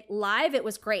like it. Live, it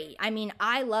was great. I mean,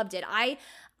 I loved it.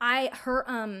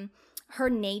 Her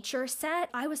nature set,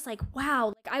 I was like,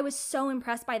 wow, like I was so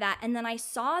impressed by that. And then I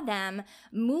saw them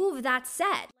move that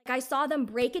set. Like I saw them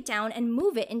break it down and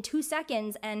move it in 2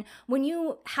 seconds. And when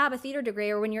you have a theater degree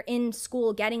or when you're in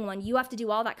school getting one, you have to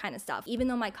do all that kind of stuff. Even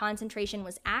though my concentration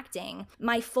was acting,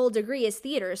 my full degree is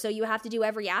theater. So you have to do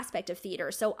every aspect of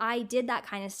theater. So I did that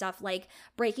kind of stuff, like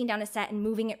breaking down a set and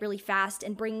moving it really fast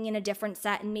and bringing in a different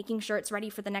set and making sure it's ready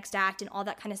for the next act and all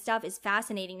that kind of stuff is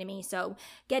fascinating to me. So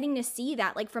getting to see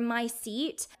that, like from my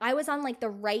seat, I was on like the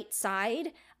right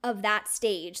side of that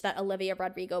stage that Olivia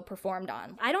Rodrigo performed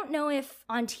on. I don't know if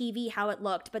on TV how it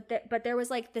looked, but there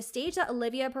was like the stage that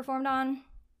Olivia performed on.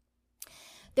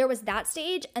 There was that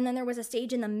stage, and then there was a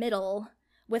stage in the middle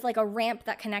with like a ramp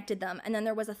that connected them, and then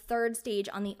there was a third stage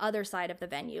on the other side of the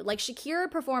venue. Like Shakira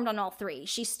performed on all 3.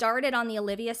 She started on the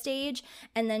Olivia stage,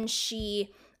 and then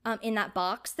she in that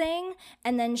box thing,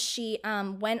 and then she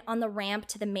went on the ramp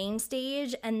to the main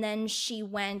stage, and then she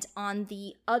went on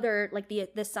the other, like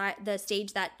the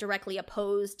stage that directly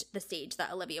opposed the stage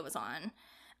that Olivia was on.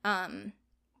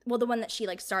 Well, the one that she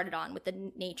like started on with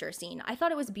the nature scene. I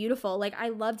thought it was beautiful. Like I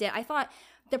loved it. I thought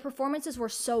the performances were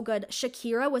so good.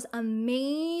 Shakira was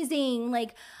amazing.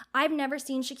 Like I've never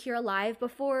seen Shakira live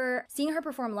before. Seeing her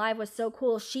perform live was so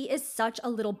cool. She is such a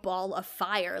little ball of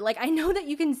fire. Like I know that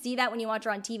you can see that when you watch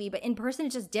her on TV, but in person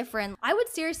it's just different. I would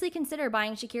seriously consider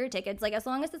buying Shakira tickets, like as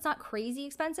long as it's not crazy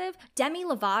expensive. Demi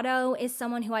Lovato is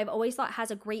someone who I've always thought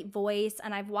has a great voice,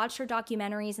 and I've watched her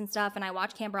documentaries and stuff, and I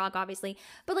watch Camp Rock obviously,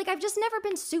 but like I've just never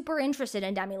been super interested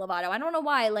in Demi Lovato. I don't know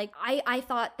why. Like I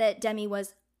thought that Demi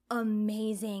was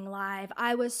amazing live.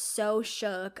 I was so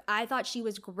shook. I thought she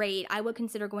was great. I would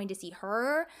consider going to see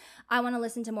her. I want to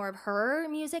listen to more of her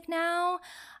music now.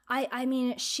 I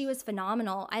mean, she was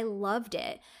phenomenal. I loved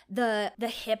it. The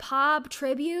hip hop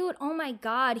tribute, oh my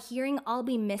God, hearing I'll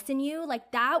Be Missing You,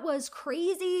 like that was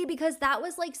crazy because that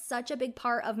was like such a big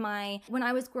part of when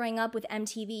I was growing up with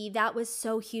MTV, that was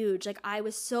so huge. Like that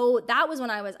was when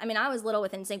I was little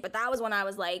with NSYNC, but that was when I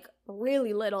was like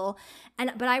really little.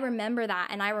 But I remember that,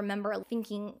 and I remember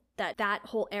thinking that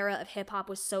whole era of hip hop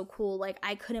was so cool. Like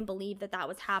I couldn't believe that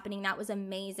was happening. That was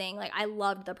amazing. Like I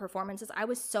loved the performances. I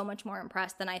was so much more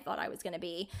impressed than I thought I was going to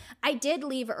be. I did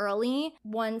leave early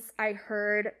once I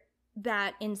heard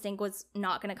that NSYNC was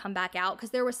not going to come back out, because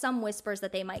there were some whispers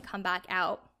that they might come back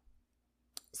out.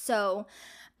 So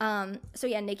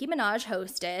yeah, Nicki Minaj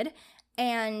hosted.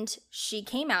 And she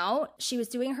came out, she was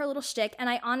doing her little shtick, and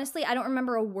I don't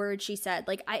remember a word she said.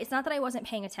 Like, it's not that I wasn't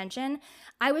paying attention.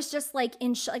 I was just like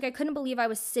I couldn't believe I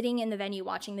was sitting in the venue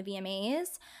watching the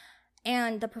VMAs,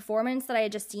 and the performance that I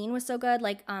had just seen was so good.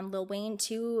 Like, Lil Wayne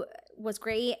too was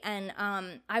great, and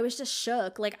I was just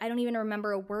shook. Like, I don't even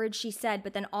remember a word she said,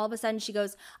 but then all of a sudden she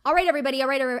goes, all right, everybody.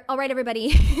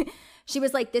 She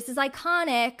was like, this is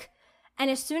iconic. And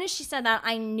as soon as she said that,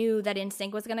 I knew that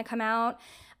NSYNC was gonna come out.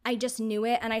 I just knew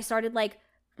it, and I started like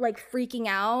freaking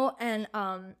out, and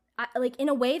like in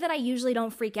a way that I usually don't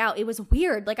freak out. It was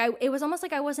weird. Like it was almost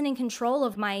like I wasn't in control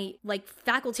of my like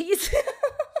faculties.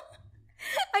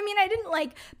 I mean, I didn't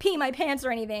like pee my pants or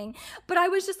anything, but I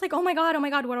was just like, oh my God,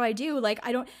 what do I do? Like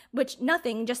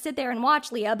nothing, just sit there and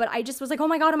watch, Leah. But I just was like, oh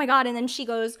my God. And then she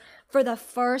goes, for the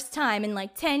first time in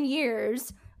like 10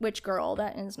 years, which, girl,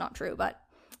 that is not true, but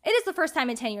it is the first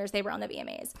time in 10 years they were on the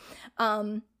VMAs.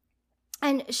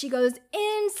 And she goes,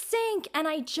 NSYNC, and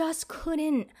I just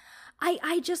couldn't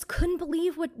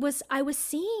believe what I was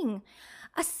seeing.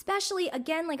 Especially,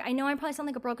 again, like, I know I probably sound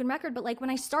like a broken record, but like when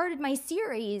I started my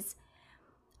series,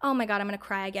 oh my God, I'm gonna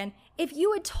cry again. If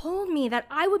you had told me that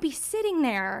I would be sitting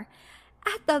there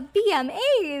at the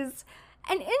VMAs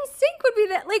and NSYNC would be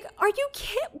that, like, are you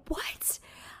kidding? What?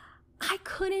 I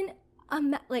couldn't,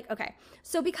 okay.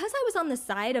 So because I was on the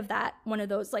side of that, one of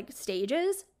those like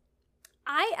stages,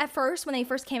 at first, when they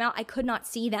first came out, I could not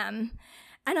see them.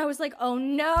 And I was like, oh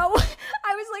no.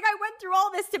 I was like, I went through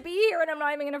all this to be here and I'm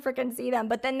not even gonna freaking see them.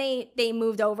 But then they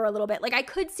moved over a little bit. Like I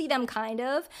could see them kind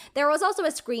of. There was also a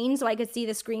screen so I could see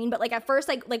the screen. But like at first,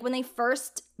 like when they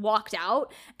first walked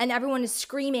out and everyone is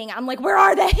screaming, I'm like, where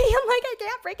are they? I'm like, I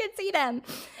can't freaking see them.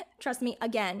 Trust me,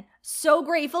 again, so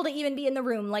grateful to even be in the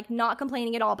room, like not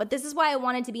complaining at all. But this is why I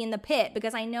wanted to be in the pit,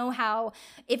 because I know how,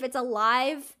 if it's a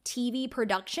live TV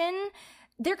production,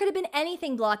 there could have been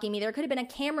anything blocking me. There could have been a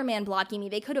cameraman blocking me.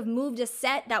 They could have moved a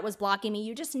set that was blocking me.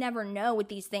 You just never know with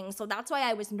these things. So that's why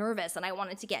I was nervous and I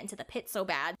wanted to get into the pit so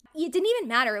bad. It didn't even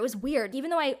matter. It was weird. Even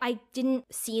though I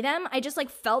didn't see them, I just like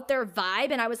felt their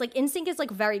vibe. And I was like, NSYNC is like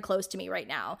very close to me right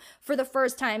now for the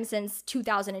first time since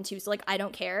 2002. So like, I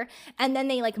don't care. And then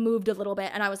they like moved a little bit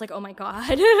and I was like, oh my God.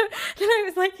 Then I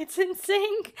was like, it's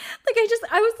NSYNC. Like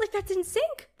I was like, that's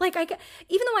NSYNC. Like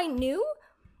even though I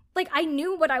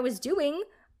knew what I was doing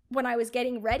when I was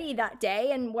getting ready that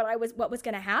day and what was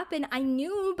going to happen. I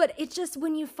knew, but it's just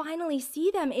when you finally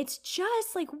see them, it's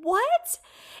just like, what?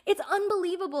 It's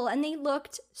unbelievable. And they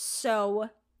looked so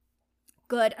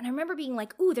good. And I remember being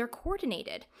like, ooh, they're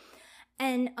coordinated.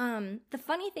 And the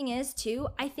funny thing is too,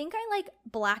 I think I like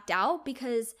blacked out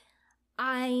because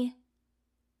I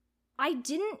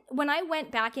didn't, when I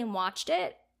went back and watched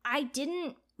it, I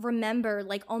didn't remember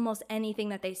like almost anything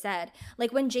that they said.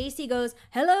 Like when JC goes,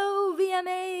 hello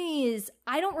VMAs,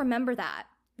 I don't remember that.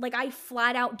 Like I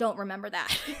flat out don't remember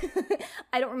that.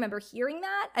 I don't remember hearing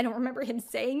that. I don't remember him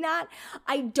saying that.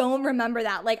 I don't remember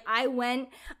that. Like I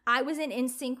was in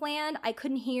NSYNC land. I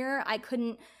couldn't hear. I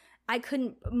couldn't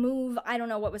move. I don't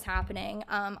know what was happening.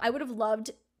 I would have loved,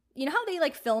 you know how they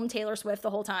like filmed Taylor Swift the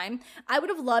whole time? I would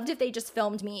have loved if they just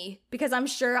filmed me, because I'm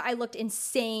sure I looked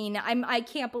insane. I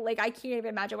can't even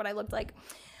imagine what I looked like.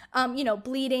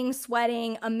 Bleeding,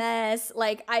 sweating, a mess.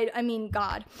 Like I mean,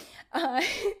 God,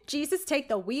 Jesus, take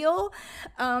the wheel.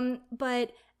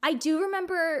 But I do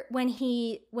remember when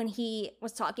he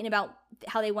was talking about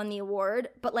how they won the award,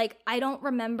 but like I don't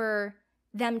remember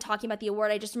them talking about the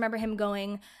award. I just remember him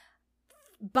going,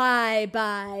 bye,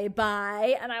 bye,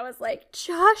 bye. And I was like,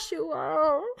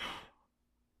 Joshua.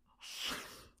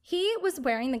 He was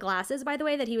wearing the glasses, by the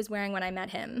way, that he was wearing when I met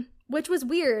him, which was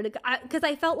weird because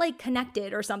I felt like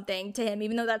connected or something to him,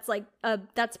 even though that's like,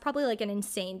 that's probably like an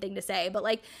insane thing to say. But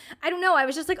like, I don't know. I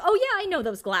was just like, oh yeah, I know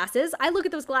those glasses. I look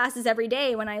at those glasses every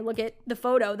day when I look at the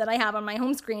photo that I have on my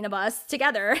home screen of us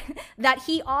together that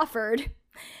he offered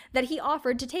that he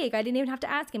offered to take. I didn't even have to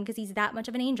ask him because he's that much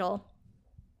of an angel.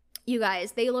 You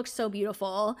guys, they look so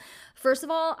beautiful. First of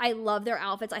all, I love their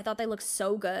outfits. I thought they looked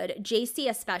so good. JC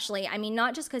especially. I mean,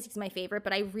 not just because he's my favorite,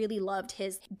 but I really loved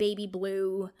his baby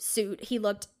blue suit. He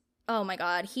looked, oh my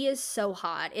God, he is so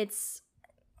hot.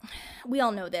 We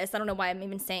all know this. I don't know why I'm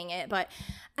even saying it,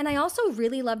 and I also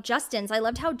really loved Justin's. I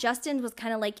loved how Justin's was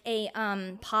kind of like a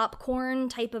popcorn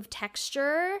type of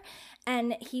texture,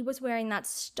 and he was wearing that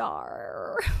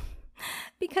star.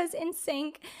 Because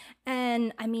NSYNC,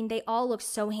 and I mean, they all look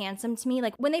so handsome to me.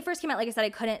 Like when they first came out, like I said, I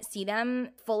couldn't see them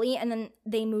fully, and then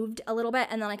they moved a little bit,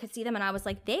 and then I could see them, and I was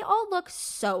like, they all look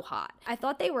so hot. I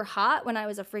thought they were hot when I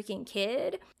was a freaking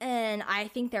kid, and I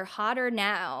think they're hotter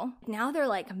now. Now they're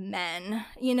like men.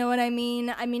 You know what I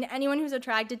mean? I mean, anyone who's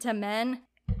attracted to men,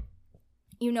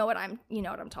 you know what I'm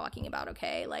talking about,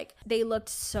 okay? Like, they looked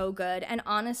so good. And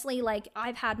honestly, like,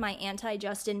 I've had my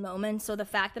anti-Justin moments, so the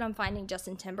fact that I'm finding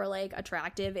Justin Timberlake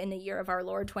attractive in the year of our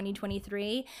Lord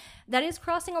 2023, that is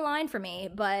crossing a line for me.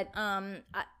 But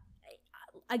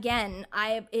again,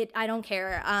 I don't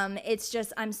care. It's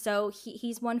just,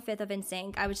 he's 1/5 of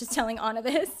NSYNC. I was just telling Anna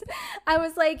this. I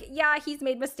was like, yeah, he's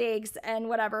made mistakes and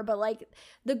whatever, but like,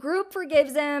 the group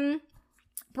forgives him.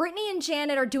 Brittany and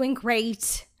Janet are doing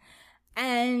great.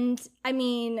 And I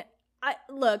mean, I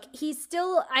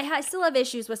still have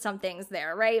issues with some things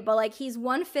there, right? But like, he's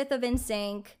 1/5 of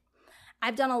NSYNC.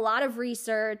 I've done a lot of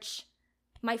research.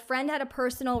 My friend had a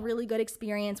personal, really good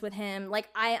experience with him. Like,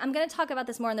 I'm going to talk about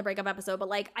this more in the breakup episode, but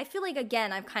like, I feel like,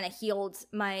 again, I've kind of healed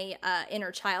my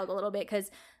inner child a little bit,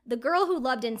 because the girl who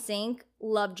loved NSYNC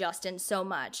loved Justin so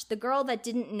much. The girl that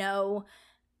didn't know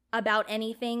about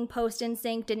anything post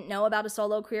NSYNC, didn't know about a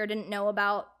solo career, didn't know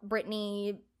about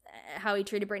Brittany, how he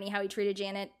treated Brittany, how he treated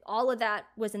Janet, all of that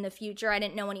was in the future. I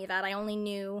didn't know any of that. I only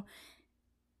knew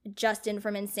Justin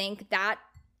from NSYNC.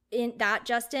 That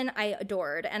Justin I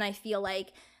adored, and I feel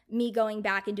like me going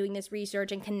back and doing this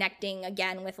research and connecting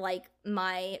again with like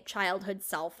my childhood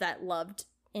self that loved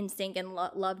NSYNC and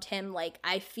loved him, like,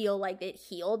 I feel like it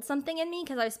healed something in me,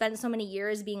 because I've spent so many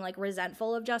years being like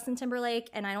resentful of Justin Timberlake,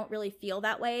 and I don't really feel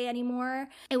that way anymore.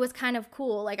 It was kind of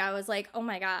cool. Like, I was like, oh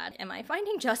my God, am I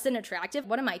finding Justin attractive?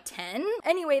 What am I, 10?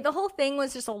 Anyway, the whole thing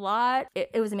was just a lot.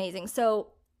 It was amazing. So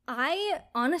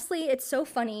honestly, it's so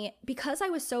funny, because I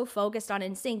was so focused on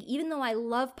NSYNC, even though I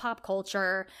love pop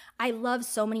culture, I love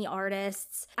so many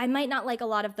artists. I might not like a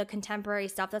lot of the contemporary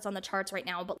stuff that's on the charts right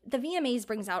now, but the VMAs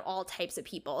brings out all types of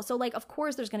people. So like, of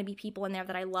course, there's going to be people in there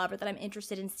that I love or that I'm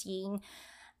interested in seeing.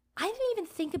 I didn't even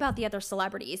think about the other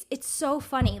celebrities. It's so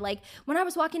funny. Like, when I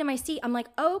was walking to my seat, I'm like,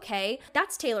 oh, okay,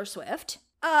 that's Taylor Swift.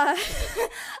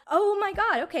 Oh my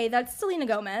God, okay, that's Selena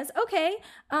Gomez. Okay,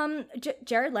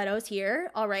 Jared Leto's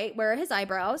here. All right, where are his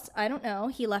eyebrows? I don't know.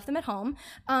 He left them at home.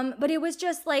 But it was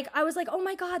just like, I was like, oh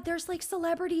my God, there's like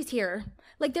celebrities here.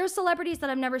 Like, there's celebrities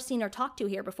that I've never seen or talked to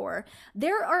here before.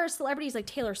 There are celebrities like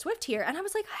Taylor Swift here. And I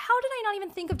was like, how did I not even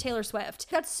think of Taylor Swift?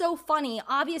 That's so funny.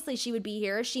 Obviously, she would be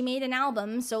here. She made an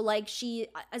album, so like, she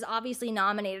is obviously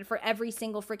nominated for every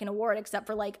single freaking award except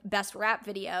for like best rap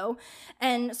video.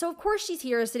 And so of course she's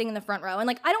here, sitting in the front row. And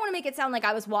like, I don't want to make it sound like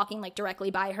I was walking like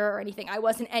directly by her or anything. I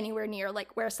wasn't anywhere near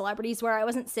like where celebrities were. I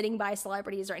wasn't sitting by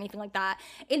celebrities or anything like that.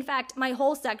 In fact, my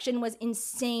whole section was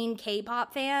insane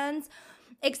K-pop fans,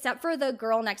 except for the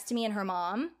girl next to me and her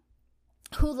mom,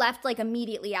 who left like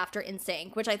immediately after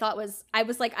NSYNC, which I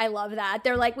was like, I love that.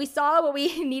 They're like, we saw what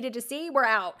we needed to see, we're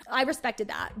out. I respected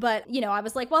that. But, you know, I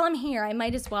was like, well, I'm here, I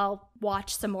might as well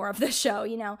watch some more of the show,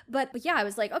 you know? But yeah, I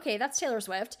was like, okay, that's Taylor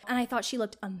Swift. And I thought she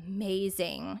looked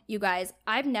amazing. You guys,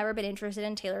 I've never been interested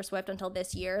in Taylor Swift until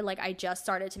this year. Like, I just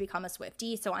started to become a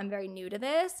Swiftie, so I'm very new to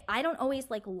this. I don't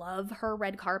always like love her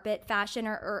red carpet fashion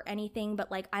or anything, but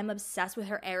like, I'm obsessed with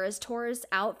her Eras Tours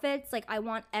outfits. Like, I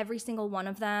want every single one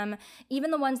of them.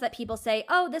 Even the ones that people say,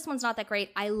 oh, this one's not that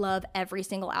great. I love every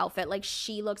single outfit. Like,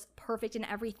 she looks perfect in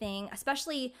everything,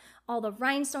 especially all the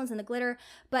rhinestones and the glitter.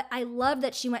 But I love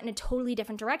that she went in a totally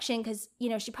different direction, because, you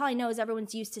know, she probably knows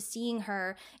everyone's used to seeing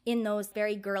her in those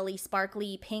very girly,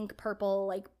 sparkly, pink, purple,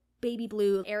 like baby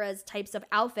blue eras types of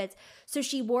outfits. So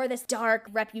she wore this dark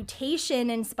Reputation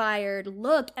inspired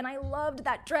look, and I loved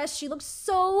that dress. She looked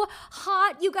so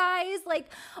hot, you guys.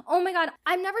 Like, oh my God,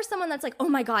 I'm never someone that's like, oh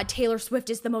my God, Taylor Swift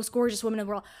is the most gorgeous woman in the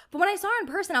world. But when I saw her in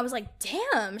person, I was like,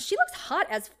 damn, she looks hot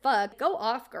as fuck. Go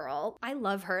off, girl. I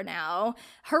love her now.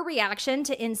 Her reaction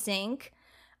to NSYNC,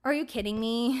 are you kidding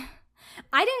me?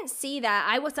 I didn't see that.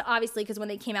 I was obviously, because when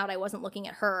they came out, I wasn't looking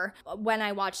at her. When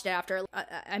I watched it after,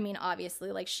 I mean,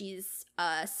 obviously, like, she's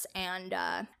us. And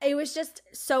it was just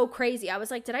so crazy. I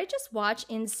was like, did I just watch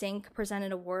NSYNC present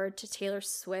an award to Taylor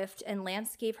Swift and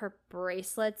Lance gave her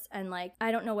bracelets and, like,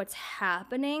 I don't know what's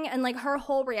happening? And, like, her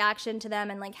whole reaction to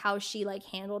them and, like, how she, like,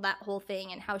 handled that whole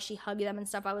thing and how she hugged them and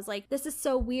stuff. I was like, this is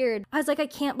so weird. I was like, I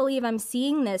can't believe I'm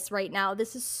seeing this right now.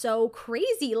 This is so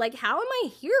crazy. Like, how am I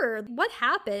here? What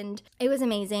happened? It was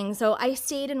amazing. So I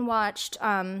stayed and watched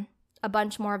a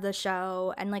bunch more of the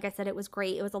show, and like I said, it was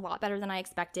great. It was a lot better than I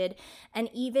expected. And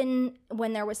even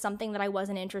when there was something that I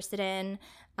wasn't interested in,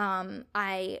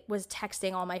 I was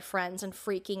texting all my friends and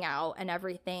freaking out and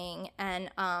everything.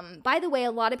 And by the way,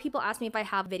 a lot of people ask me if I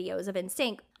have videos of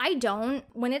NSYNC. I don't.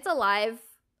 When it's a live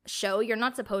show, you're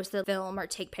not supposed to film or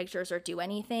take pictures or do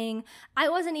anything. I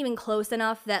wasn't even close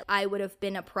enough that I would have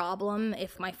been a problem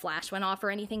if my flash went off or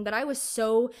anything, but I was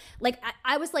so, like,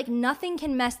 I was like, nothing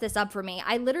can mess this up for me.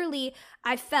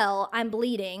 I fell, I'm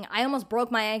bleeding, I almost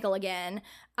broke my ankle again,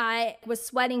 I was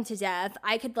sweating to death,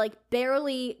 I could like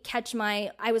barely catch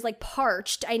I was like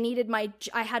parched, I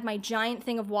had my giant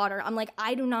thing of water. I'm like,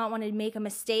 I do not want to make a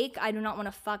mistake, I do not want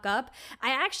to fuck up.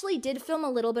 I actually did film a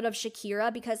little bit of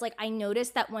Shakira because like I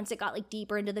noticed that once it got like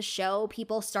deeper into the show,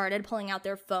 people started pulling out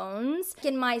their phones.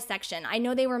 In my section, I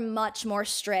know they were much more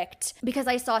strict because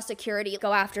I saw security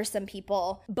go after some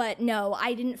people, but no,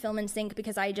 I didn't film NSYNC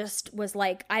because I just was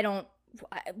like,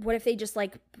 what if they just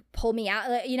like pull me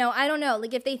out? You know, I don't know.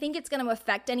 Like if they think it's going to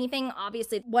affect anything,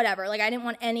 obviously, whatever. Like I didn't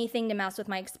want anything to mess with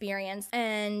my experience.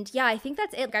 And yeah, I think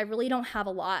that's it. Like I really don't have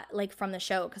a lot like from the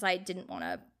show because I didn't want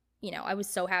to, you know, I was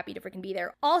so happy to freaking be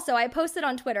there. Also, I posted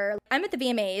on Twitter, I'm at the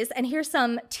VMAs and here's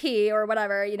some tea or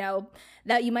whatever, you know,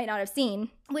 that you might not have seen,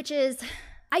 which is,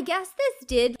 I guess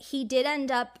he did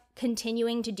end up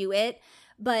continuing to do it.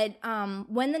 But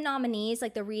when the nominees,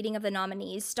 like the reading of the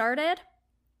nominees started,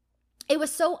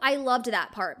 I loved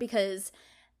that part because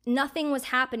nothing was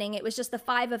happening. It was just the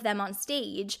 5 of them on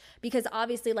stage because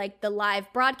obviously like the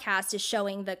live broadcast is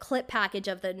showing the clip package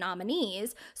of the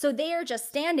nominees. So they are just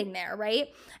standing there, right?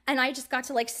 And I just got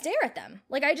to like stare at them.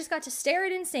 Like I just got to stare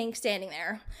at NSYNC standing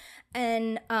there.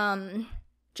 And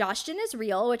Joshin is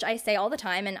real, which I say all the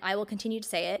time and I will continue to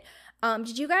say it.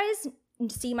 Did you guys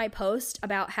see my post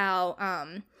about how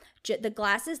the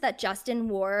glasses that Justin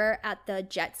wore at the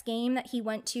Jets game that he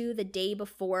went to the day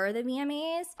before the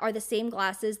VMAs are the same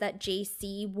glasses that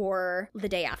JC wore the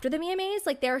day after the VMAs?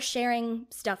 Like, they're sharing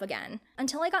stuff again.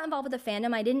 Until I got involved with the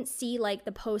fandom, I didn't see, like,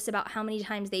 the posts about how many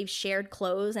times they've shared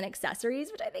clothes and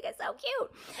accessories, which I think is so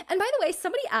cute. And by the way,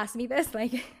 somebody asked me this,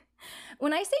 like,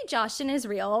 when I say Joshin is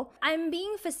real, I'm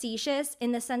being facetious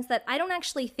in the sense that I don't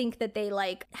actually think that they,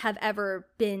 like, have ever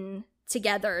been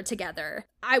together.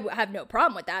 I have no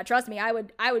problem with that. Trust me, I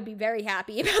would be very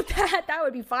happy about that. That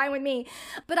would be fine with me.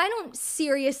 But I don't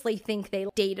seriously think they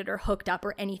dated or hooked up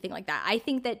or anything like that. I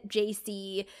think that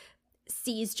JC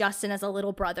sees Justin as a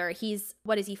little brother. He's,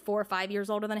 4 or 5 years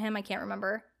older than him? I can't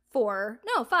remember.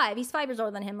 5. He's 5 years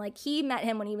older than him. Like, he met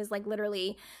him when he was, like,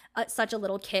 literally such a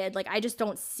little kid. Like, I just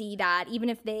don't see that. Even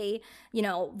if they, you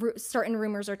know, certain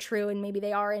rumors are true and maybe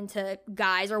they are into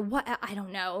guys or what, I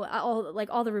don't know.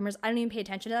 All the rumors, I don't even pay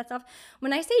attention to that stuff.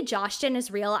 When I say Joshin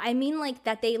is real, I mean, like,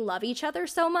 that they love each other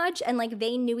so much and, like,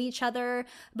 they knew each other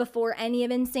before any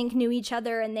of NSYNC knew each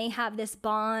other and they have this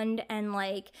bond and,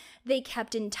 like, they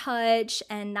kept in touch.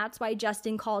 And that's why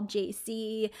Justin called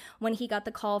JC when he got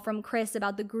the call from Chris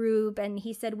about the group and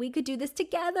he said, we could do this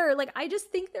together. Like, I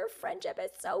just think their friendship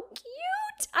is so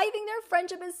cute. I think their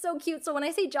friendship is so cute. So when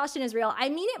I say Joshin is real, I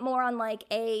mean it more on like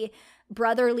a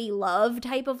brotherly love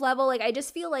type of level. Like, I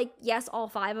just feel like, yes, all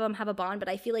 5 of them have a bond, but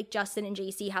I feel like Justin and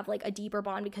JC have like a deeper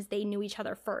bond because they knew each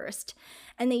other first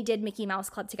and they did Mickey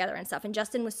Mouse Club together and stuff. And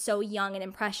Justin was so young and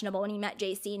impressionable when he met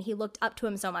JC and he looked up to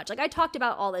him so much. Like, I talked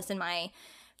about all this in my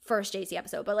first JC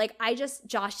episode, but like,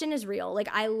 Joshin is real. Like,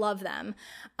 I love them.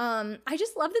 I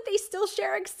just love that they still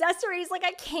share accessories. Like,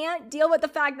 I can't deal with the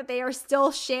fact that they are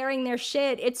still sharing their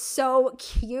shit. It's so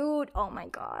cute. Oh my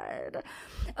God.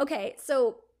 Okay,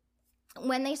 so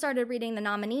when they started reading the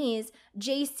nominees,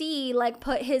 JC like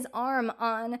put his arm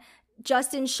on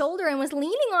Justin's shoulder and was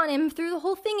leaning on him through the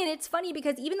whole thing. And it's funny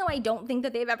because even though I don't think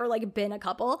that they've ever like been a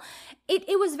couple,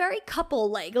 it was very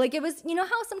couple-like. Like, it was, you know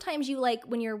how sometimes you like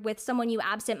when you're with someone, you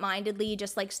absentmindedly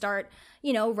just like start,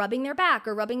 you know, rubbing their back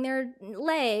or rubbing their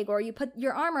leg, or you put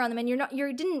your arm around them and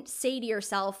you didn't say to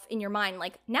yourself in your mind,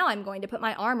 like, now I'm going to put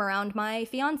my arm around my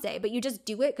fiance, but you just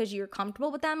do it because you're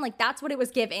comfortable with them. Like, that's what it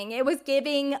was giving. It was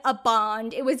giving a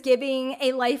bond. It was giving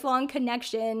a lifelong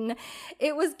connection.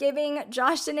 It was giving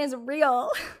Joshin is real.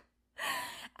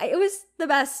 It was the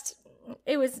best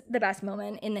It was the best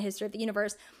moment in the history of the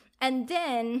universe. And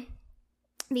then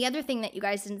the other thing that you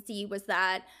guys didn't see was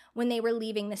that when they were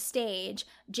leaving the stage,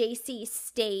 JC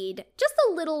stayed just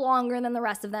a little longer than the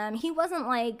rest of them. He wasn't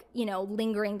like,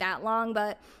 lingering that long,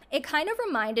 but it kind of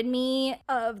reminded me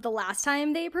of the last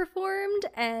time they performed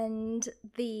and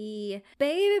the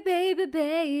baby,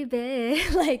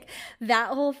 like that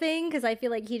whole thing, because I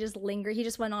feel like he just lingered. He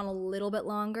just went on a little bit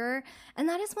longer. And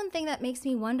that is one thing that makes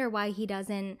me wonder why he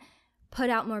doesn't put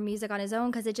out more music on his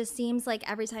own, because it just seems like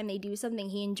every time they do something,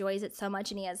 he enjoys it so much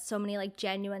and he has so many like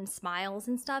genuine smiles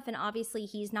and stuff. And obviously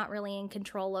he's not really in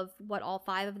control of what all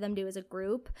 5 of them do as a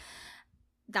group.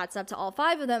 That's up to all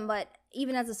 5 of them. But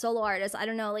even as a solo artist, I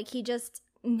don't know, like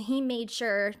he made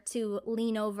sure to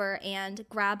lean over and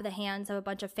grab the hands of a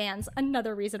bunch of fans.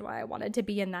 Another reason why I wanted to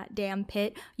be in that damn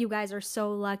pit. You guys are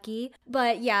so lucky.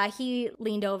 But yeah, he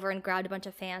leaned over and grabbed a bunch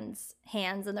of fans'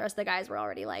 hands, and the rest of the guys were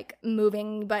already like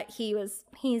moving, but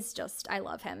he's just, I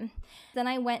love him. Then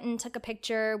I went and took a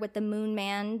picture with the Moon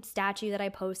Man statue that I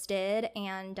posted,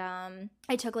 and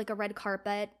I took like a red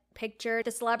carpet picture.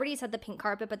 The celebrities had the pink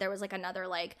carpet, but there was like another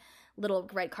like little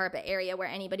red carpet area where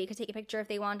anybody could take a picture if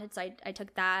they wanted, so I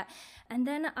took that. And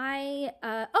then I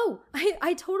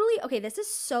totally, okay, this is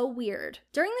so weird.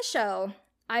 During the show,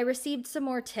 I received some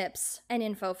more tips and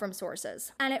info from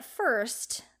sources. And at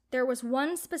first, there was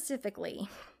one specifically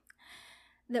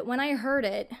that when I heard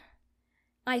it,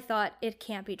 I thought it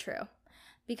can't be true.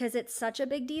 Because it's such a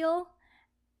big deal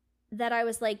that I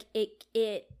was like,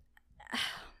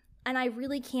 and I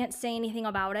really can't say anything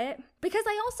about it. Because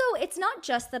it's not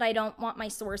just that I don't want my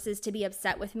sources to be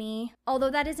upset with me,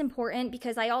 although that is important,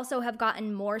 because I also have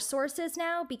gotten more sources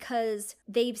now because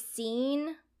they've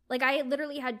seen, like I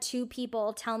literally had 2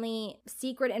 people tell me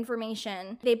secret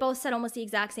information. They both said almost the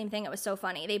exact same thing. It was so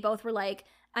funny. They both were like,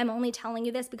 I'm only telling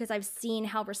you this because I've seen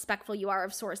how respectful you are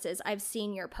of sources. I've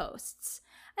seen your posts.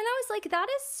 And I was like, that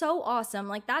is so awesome.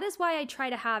 Like, that is why I try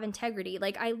to have integrity.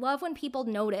 Like, I love when people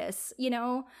notice,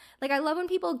 Like, I love when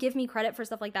people give me credit for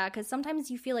stuff like that, because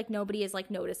sometimes you feel like nobody is, like,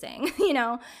 noticing,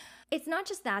 It's not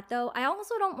just that, though. I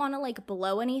also don't want to, like,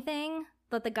 blow anything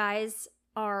that the guys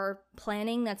are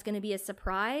planning that's going to be a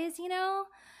surprise,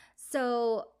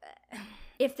 So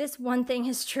if this one thing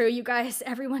is true, you guys,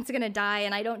 everyone's going to die.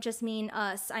 And I don't just mean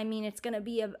us. I mean, it's going to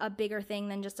be a bigger thing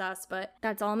than just us. But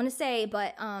that's all I'm going to say.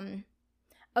 But,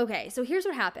 okay, so here's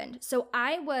what happened. So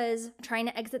I was trying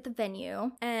to exit the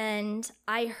venue and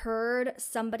I heard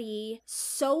somebody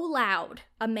so loud,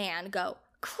 a man, go,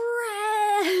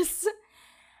 Chris!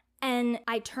 And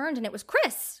I turned and it was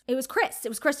Chris. It was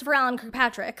Christopher Allen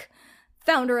Kirkpatrick,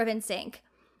 founder of NSYNC.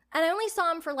 And I only saw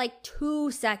him for like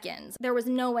 2 seconds. There was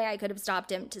no way I could have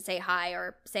stopped him to say hi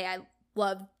or say I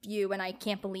love you and I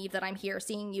can't believe that I'm here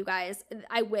seeing you guys.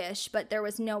 I wish, but there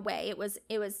was no way. It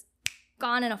was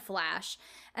gone in a flash.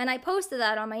 And I posted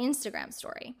that on my Instagram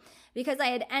story because I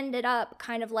had ended up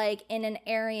kind of like in an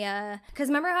area, because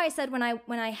remember how I said when I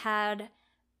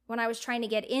was trying to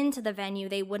get into the venue,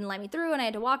 they wouldn't let me through and I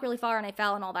had to walk really far and I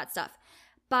fell and all that stuff.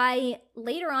 By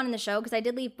later on in the show, because I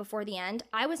did leave before the end,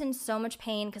 I was in so much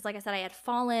pain because like I said, I had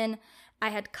fallen, I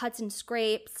had cuts and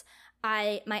scrapes,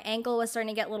 my ankle was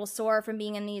starting to get a little sore from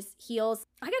being in these heels.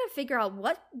 I gotta figure out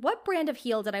what brand of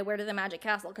heel did I wear to the Magic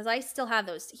Castle, because I still have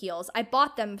those heels. I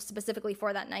bought them specifically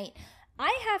for that night.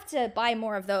 I have to buy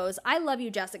more of those. I love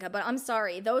you, Jessica, but I'm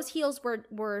sorry. Those heels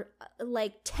were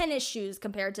like tennis shoes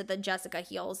compared to the Jessica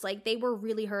heels. Like, they were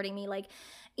really hurting me. Like,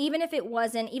 even if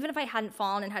I hadn't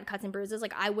fallen and had cuts and bruises,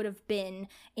 like I would have been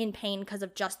in pain because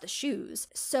of just the shoes.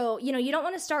 So, you don't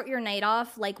want to start your night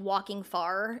off like walking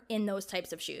far in those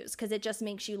types of shoes because it just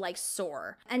makes you like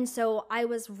sore. And so I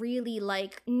was really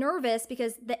like nervous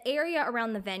because the area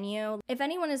around the venue, if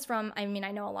anyone is from, I mean,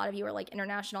 I know a lot of you are like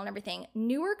international and everything,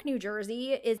 Newark, New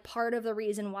Jersey is part of the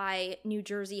reason why New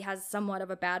Jersey has somewhat of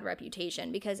a bad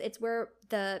reputation, because it's where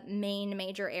the main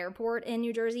major airport in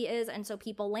New Jersey is. And so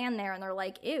people land there and they're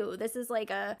like, ew, this is like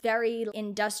a very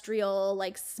industrial,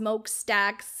 like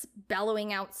smokestacks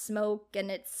bellowing out smoke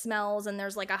and it smells and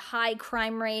there's like a high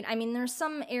crime rate. I mean, there's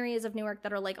some areas of Newark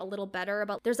that are like a little better,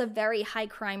 but there's a very high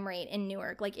crime rate in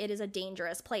Newark. Like, it is a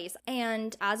dangerous place.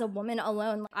 And as a woman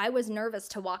alone, I was nervous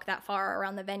to walk that far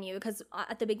around the venue because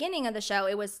at the beginning of the show,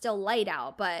 it was still light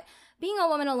out, but being a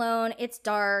woman alone, it's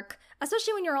dark,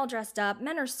 especially when you're all dressed up.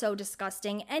 Men are so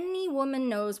disgusting. Any woman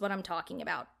knows what I'm talking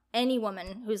about. Any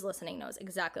woman who's listening knows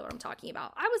exactly what I'm talking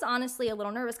about. I was honestly a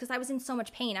little nervous because I was in so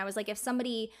much pain. I was like, if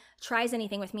somebody tries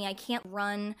anything with me, I can't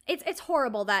run. It's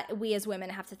horrible that we as women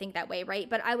have to think that way, right?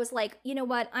 But I was like, you know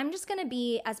what? I'm just going to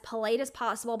be as polite as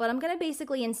possible, but I'm going to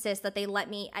basically insist that they let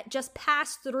me just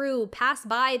pass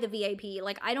by the VIP.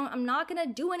 Like, I'm not going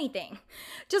to do anything.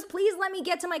 Just please let me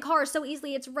get to my car so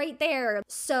easily. It's right there.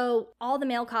 So all the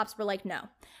male cops were like, no.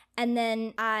 And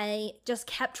then I just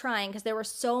kept trying because there were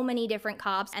so many different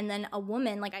cops. And then a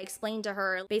woman, like I explained to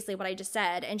her basically what I just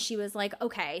said. And she was like,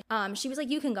 okay. She was like,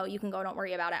 you can go, don't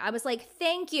worry about it. I was like,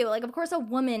 thank you. Like, of course a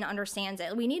woman understands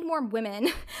it. We need more women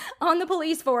on the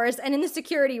police force and in the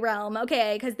security realm,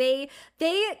 okay? Because they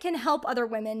can help other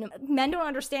women. Men don't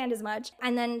understand as much.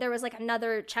 And then there was like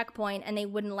another checkpoint and they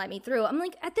wouldn't let me through. I'm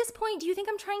like, at this point, do you think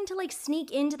I'm trying to like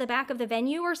sneak into the back of the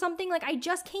venue or something? Like, I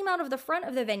just came out of the front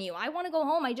of the venue. I want to go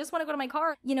home. I just want to go to my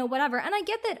car, whatever. And I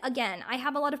get that, again, I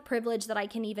have a lot of privilege that I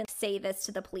can even say this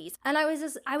to the police. And I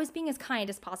was being as kind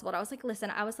as possible. And I was like, listen,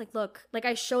 I was like, look, like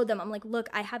I showed them, I'm like, look,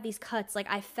 I have these cuts, like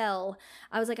I fell.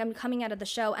 I was like, I'm coming out of the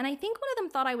show. And I think one of them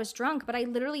thought I was drunk, but I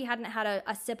literally hadn't had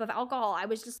a sip of alcohol. I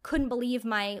was just couldn't believe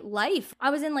my life.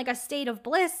 I was in like a state of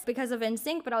bliss because of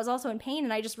NSYNC, but I was also in pain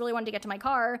and I just really wanted to get to my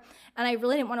car. And I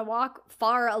really didn't want to walk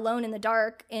far alone in the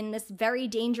dark in this very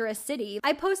dangerous city.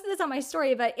 I posted this on my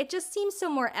story, but it just seems so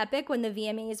more epic when the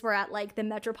VMAs were at like the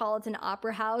Metropolitan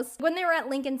Opera House. When they were at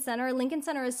Lincoln Center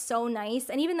is so nice.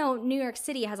 And even though New York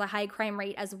City has a high crime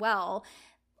rate as well,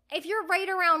 if you're right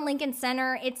around Lincoln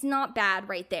Center, it's not bad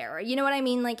right there. You know what I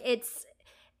mean? Like it's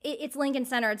Lincoln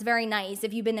Center. It's very nice.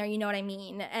 If you've been there, you know what I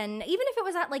mean. And even if it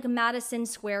was at like Madison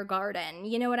Square Garden,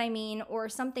 you know what I mean? Or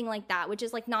something like that, which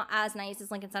is like not as nice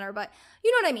as Lincoln Center, but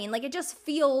you know what I mean? Like it just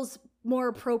feels more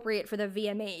appropriate for the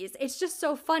VMAs. It's just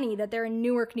so funny that they're in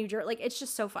Newark, New Jersey. Like it's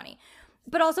just so funny.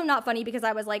 But also not funny because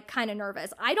I was like kind of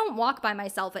nervous. I don't walk by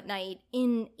myself at night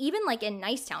even like in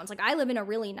nice towns. Like I live in a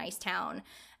really nice town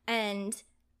and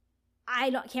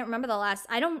can't remember the last,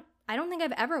 I don't think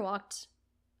I've ever walked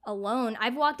alone.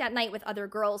 I've walked at night with other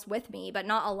girls with me, but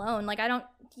not alone. Like I don't,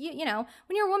 you know,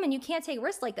 when you're a woman, you can't take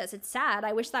risks like this. It's sad.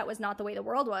 I wish that was not the way the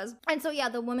world was. And so yeah,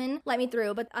 the woman let me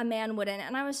through, but a man wouldn't.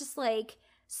 And I was just like,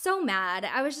 so mad.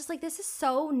 I was just like, this is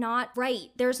so not right.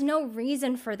 There's no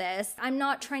reason for this. I'm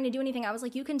not trying to do anything. I was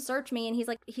like, you can search me. And he's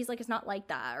like, it's not like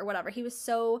that or whatever. He was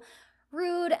so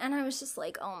rude. And I was just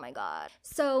like, oh my God.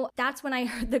 So that's when I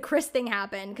heard the Chris thing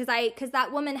happen. Cause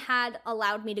that woman had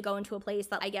allowed me to go into a place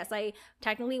that I guess I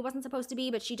technically wasn't supposed to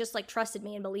be, but she just like trusted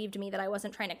me and believed me that I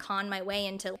wasn't trying to con my way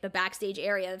into the backstage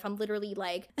area if I'm literally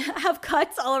like have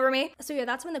cuts all over me. So yeah,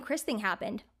 that's when the Chris thing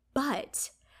happened.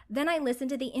 But then I listened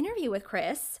to the interview with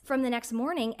Chris from the next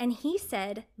morning, and he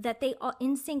said that they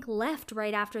NSYNC left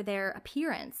right after their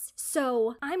appearance.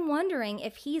 So I'm wondering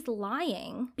if he's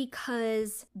lying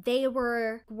because they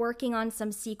were working on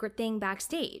some secret thing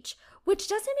backstage, which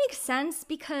doesn't make sense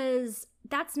because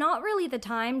that's not really the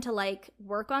time to like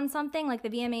work on something. Like the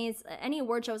VMAs, any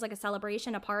award show is like a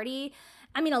celebration, a party.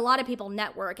 I mean, a lot of people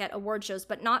network at award shows,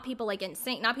 but not people like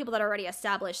NSYNC, not people that are already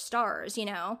established stars, you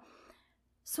know?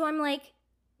 So I'm like,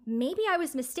 maybe I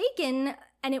was mistaken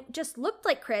and it just looked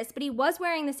like Chris, but he was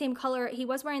wearing the same color. He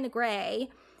was wearing the gray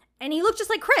and he looked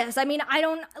just like Chris. I mean, I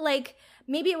don't like,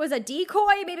 maybe it was a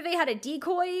decoy. Maybe they had a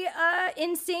decoy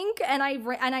NSYNC and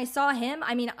I saw him.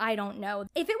 I mean, I don't know.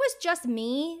 If it was just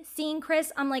me seeing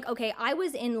Chris, I'm like, okay, I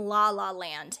was in La La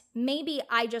Land. Maybe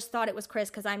I just thought it was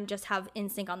Chris because I'm just have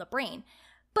NSYNC on the brain.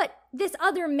 But this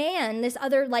other man, this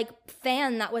other like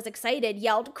fan that was excited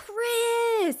yelled,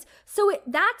 Chris! So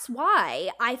that's why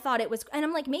I thought it was, and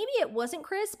I'm like, maybe it wasn't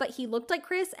Chris, but he looked like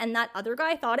Chris and that other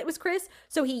guy thought it was Chris.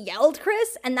 So he yelled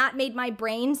Chris and that made my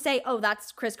brain say, oh,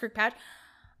 that's Chris Kirkpatrick.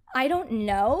 I don't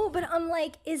know, but I'm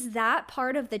like, is that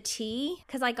part of the tea?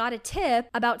 Because I got a tip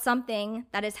about something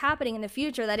that is happening in the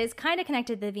future that is kind of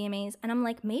connected to the VMAs. And I'm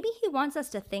like, maybe he wants us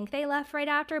to think they left right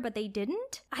after, but they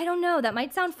didn't? I don't know. That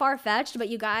might sound far-fetched, but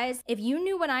you guys, if you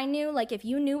knew what I knew, like if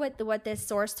you knew what this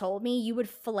source told me, you would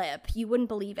flip. You wouldn't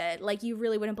believe it. Like you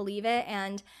really wouldn't believe it.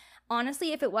 And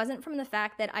honestly, if it wasn't from the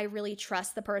fact that I really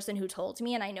trust the person who told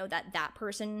me, and I know that that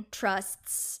person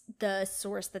trusts the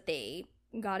source that they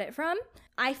got it from,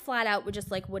 I flat out would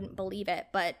just like wouldn't believe it.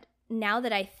 But now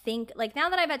that I think, like now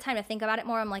that I've had time to think about it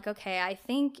more, I'm like, okay, I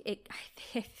think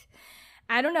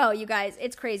I don't know, you guys,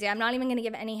 it's crazy. I'm not even gonna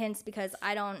give any hints because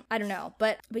I don't know.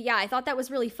 But yeah, I thought that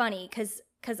was really funny because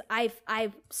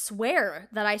I swear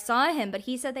that I saw him, but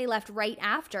he said they left right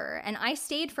after, and I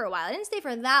stayed for a while. I didn't stay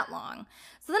for that long.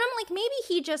 So then I'm like, maybe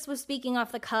he just was speaking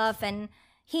off the cuff and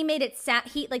he made it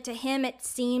to him it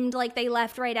seemed like they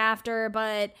left right after,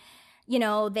 but you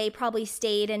know, they probably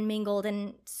stayed and mingled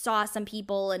and saw some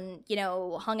people and, you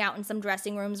know, hung out in some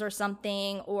dressing rooms or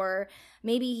something, or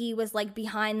maybe he was like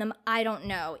behind them. I don't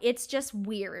know. It's just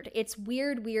weird. It's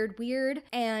weird.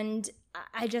 And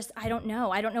I don't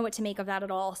know. I don't know what to make of that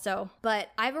at all. So, but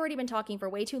I've already been talking for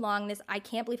way too long. I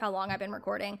can't believe how long I've been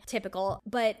recording. Typical.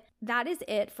 But that is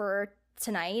it for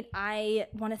tonight. I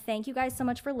want to thank you guys so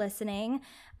much for listening.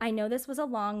 I know this was a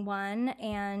long one,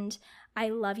 and I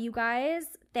love you guys.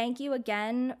 Thank you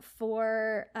again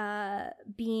for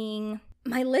being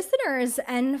my listeners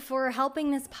and for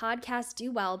helping this podcast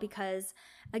do well, because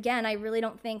again, I really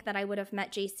don't think that I would have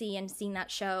met JC and seen that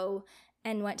show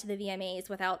and went to the VMAs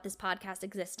without this podcast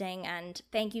existing. And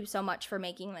thank you so much for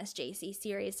making this JC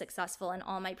series successful, and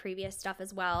all my previous stuff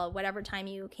as well. Whatever time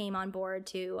you came on board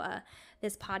to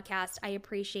this podcast, I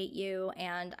appreciate you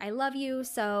and I love you.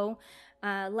 So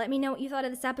let me know what you thought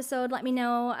of this episode. Let me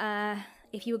know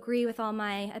if you agree with all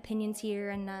my opinions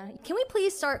here. And can we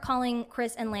please start calling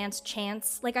Chris and Lance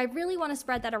Chance? Like, I really want to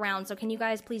spread that around. So can you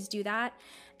guys please do that?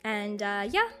 And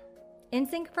yeah,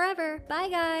 NSYNC forever. Bye,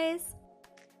 guys.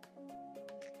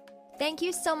 Thank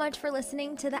you so much for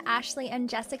listening to the Ashley and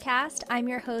Jessica cast. I'm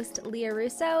your host, Leah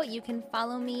Russo. You can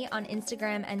follow me on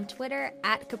Instagram and Twitter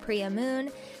at Capria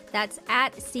Moon. That's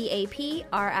at CapriaMoon.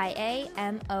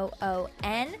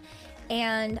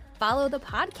 And follow the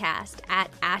podcast at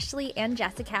Ashley and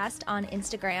Jessicast on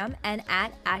Instagram and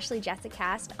at Ashley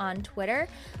Jessicast on Twitter.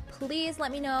 Please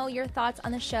let me know your thoughts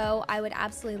on the show. I would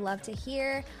absolutely love to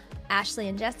hear.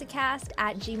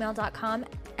 ashleyandjessicast@gmail.com.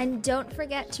 And don't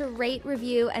forget to rate,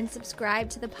 review, and subscribe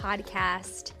to the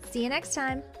podcast. See you next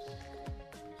time.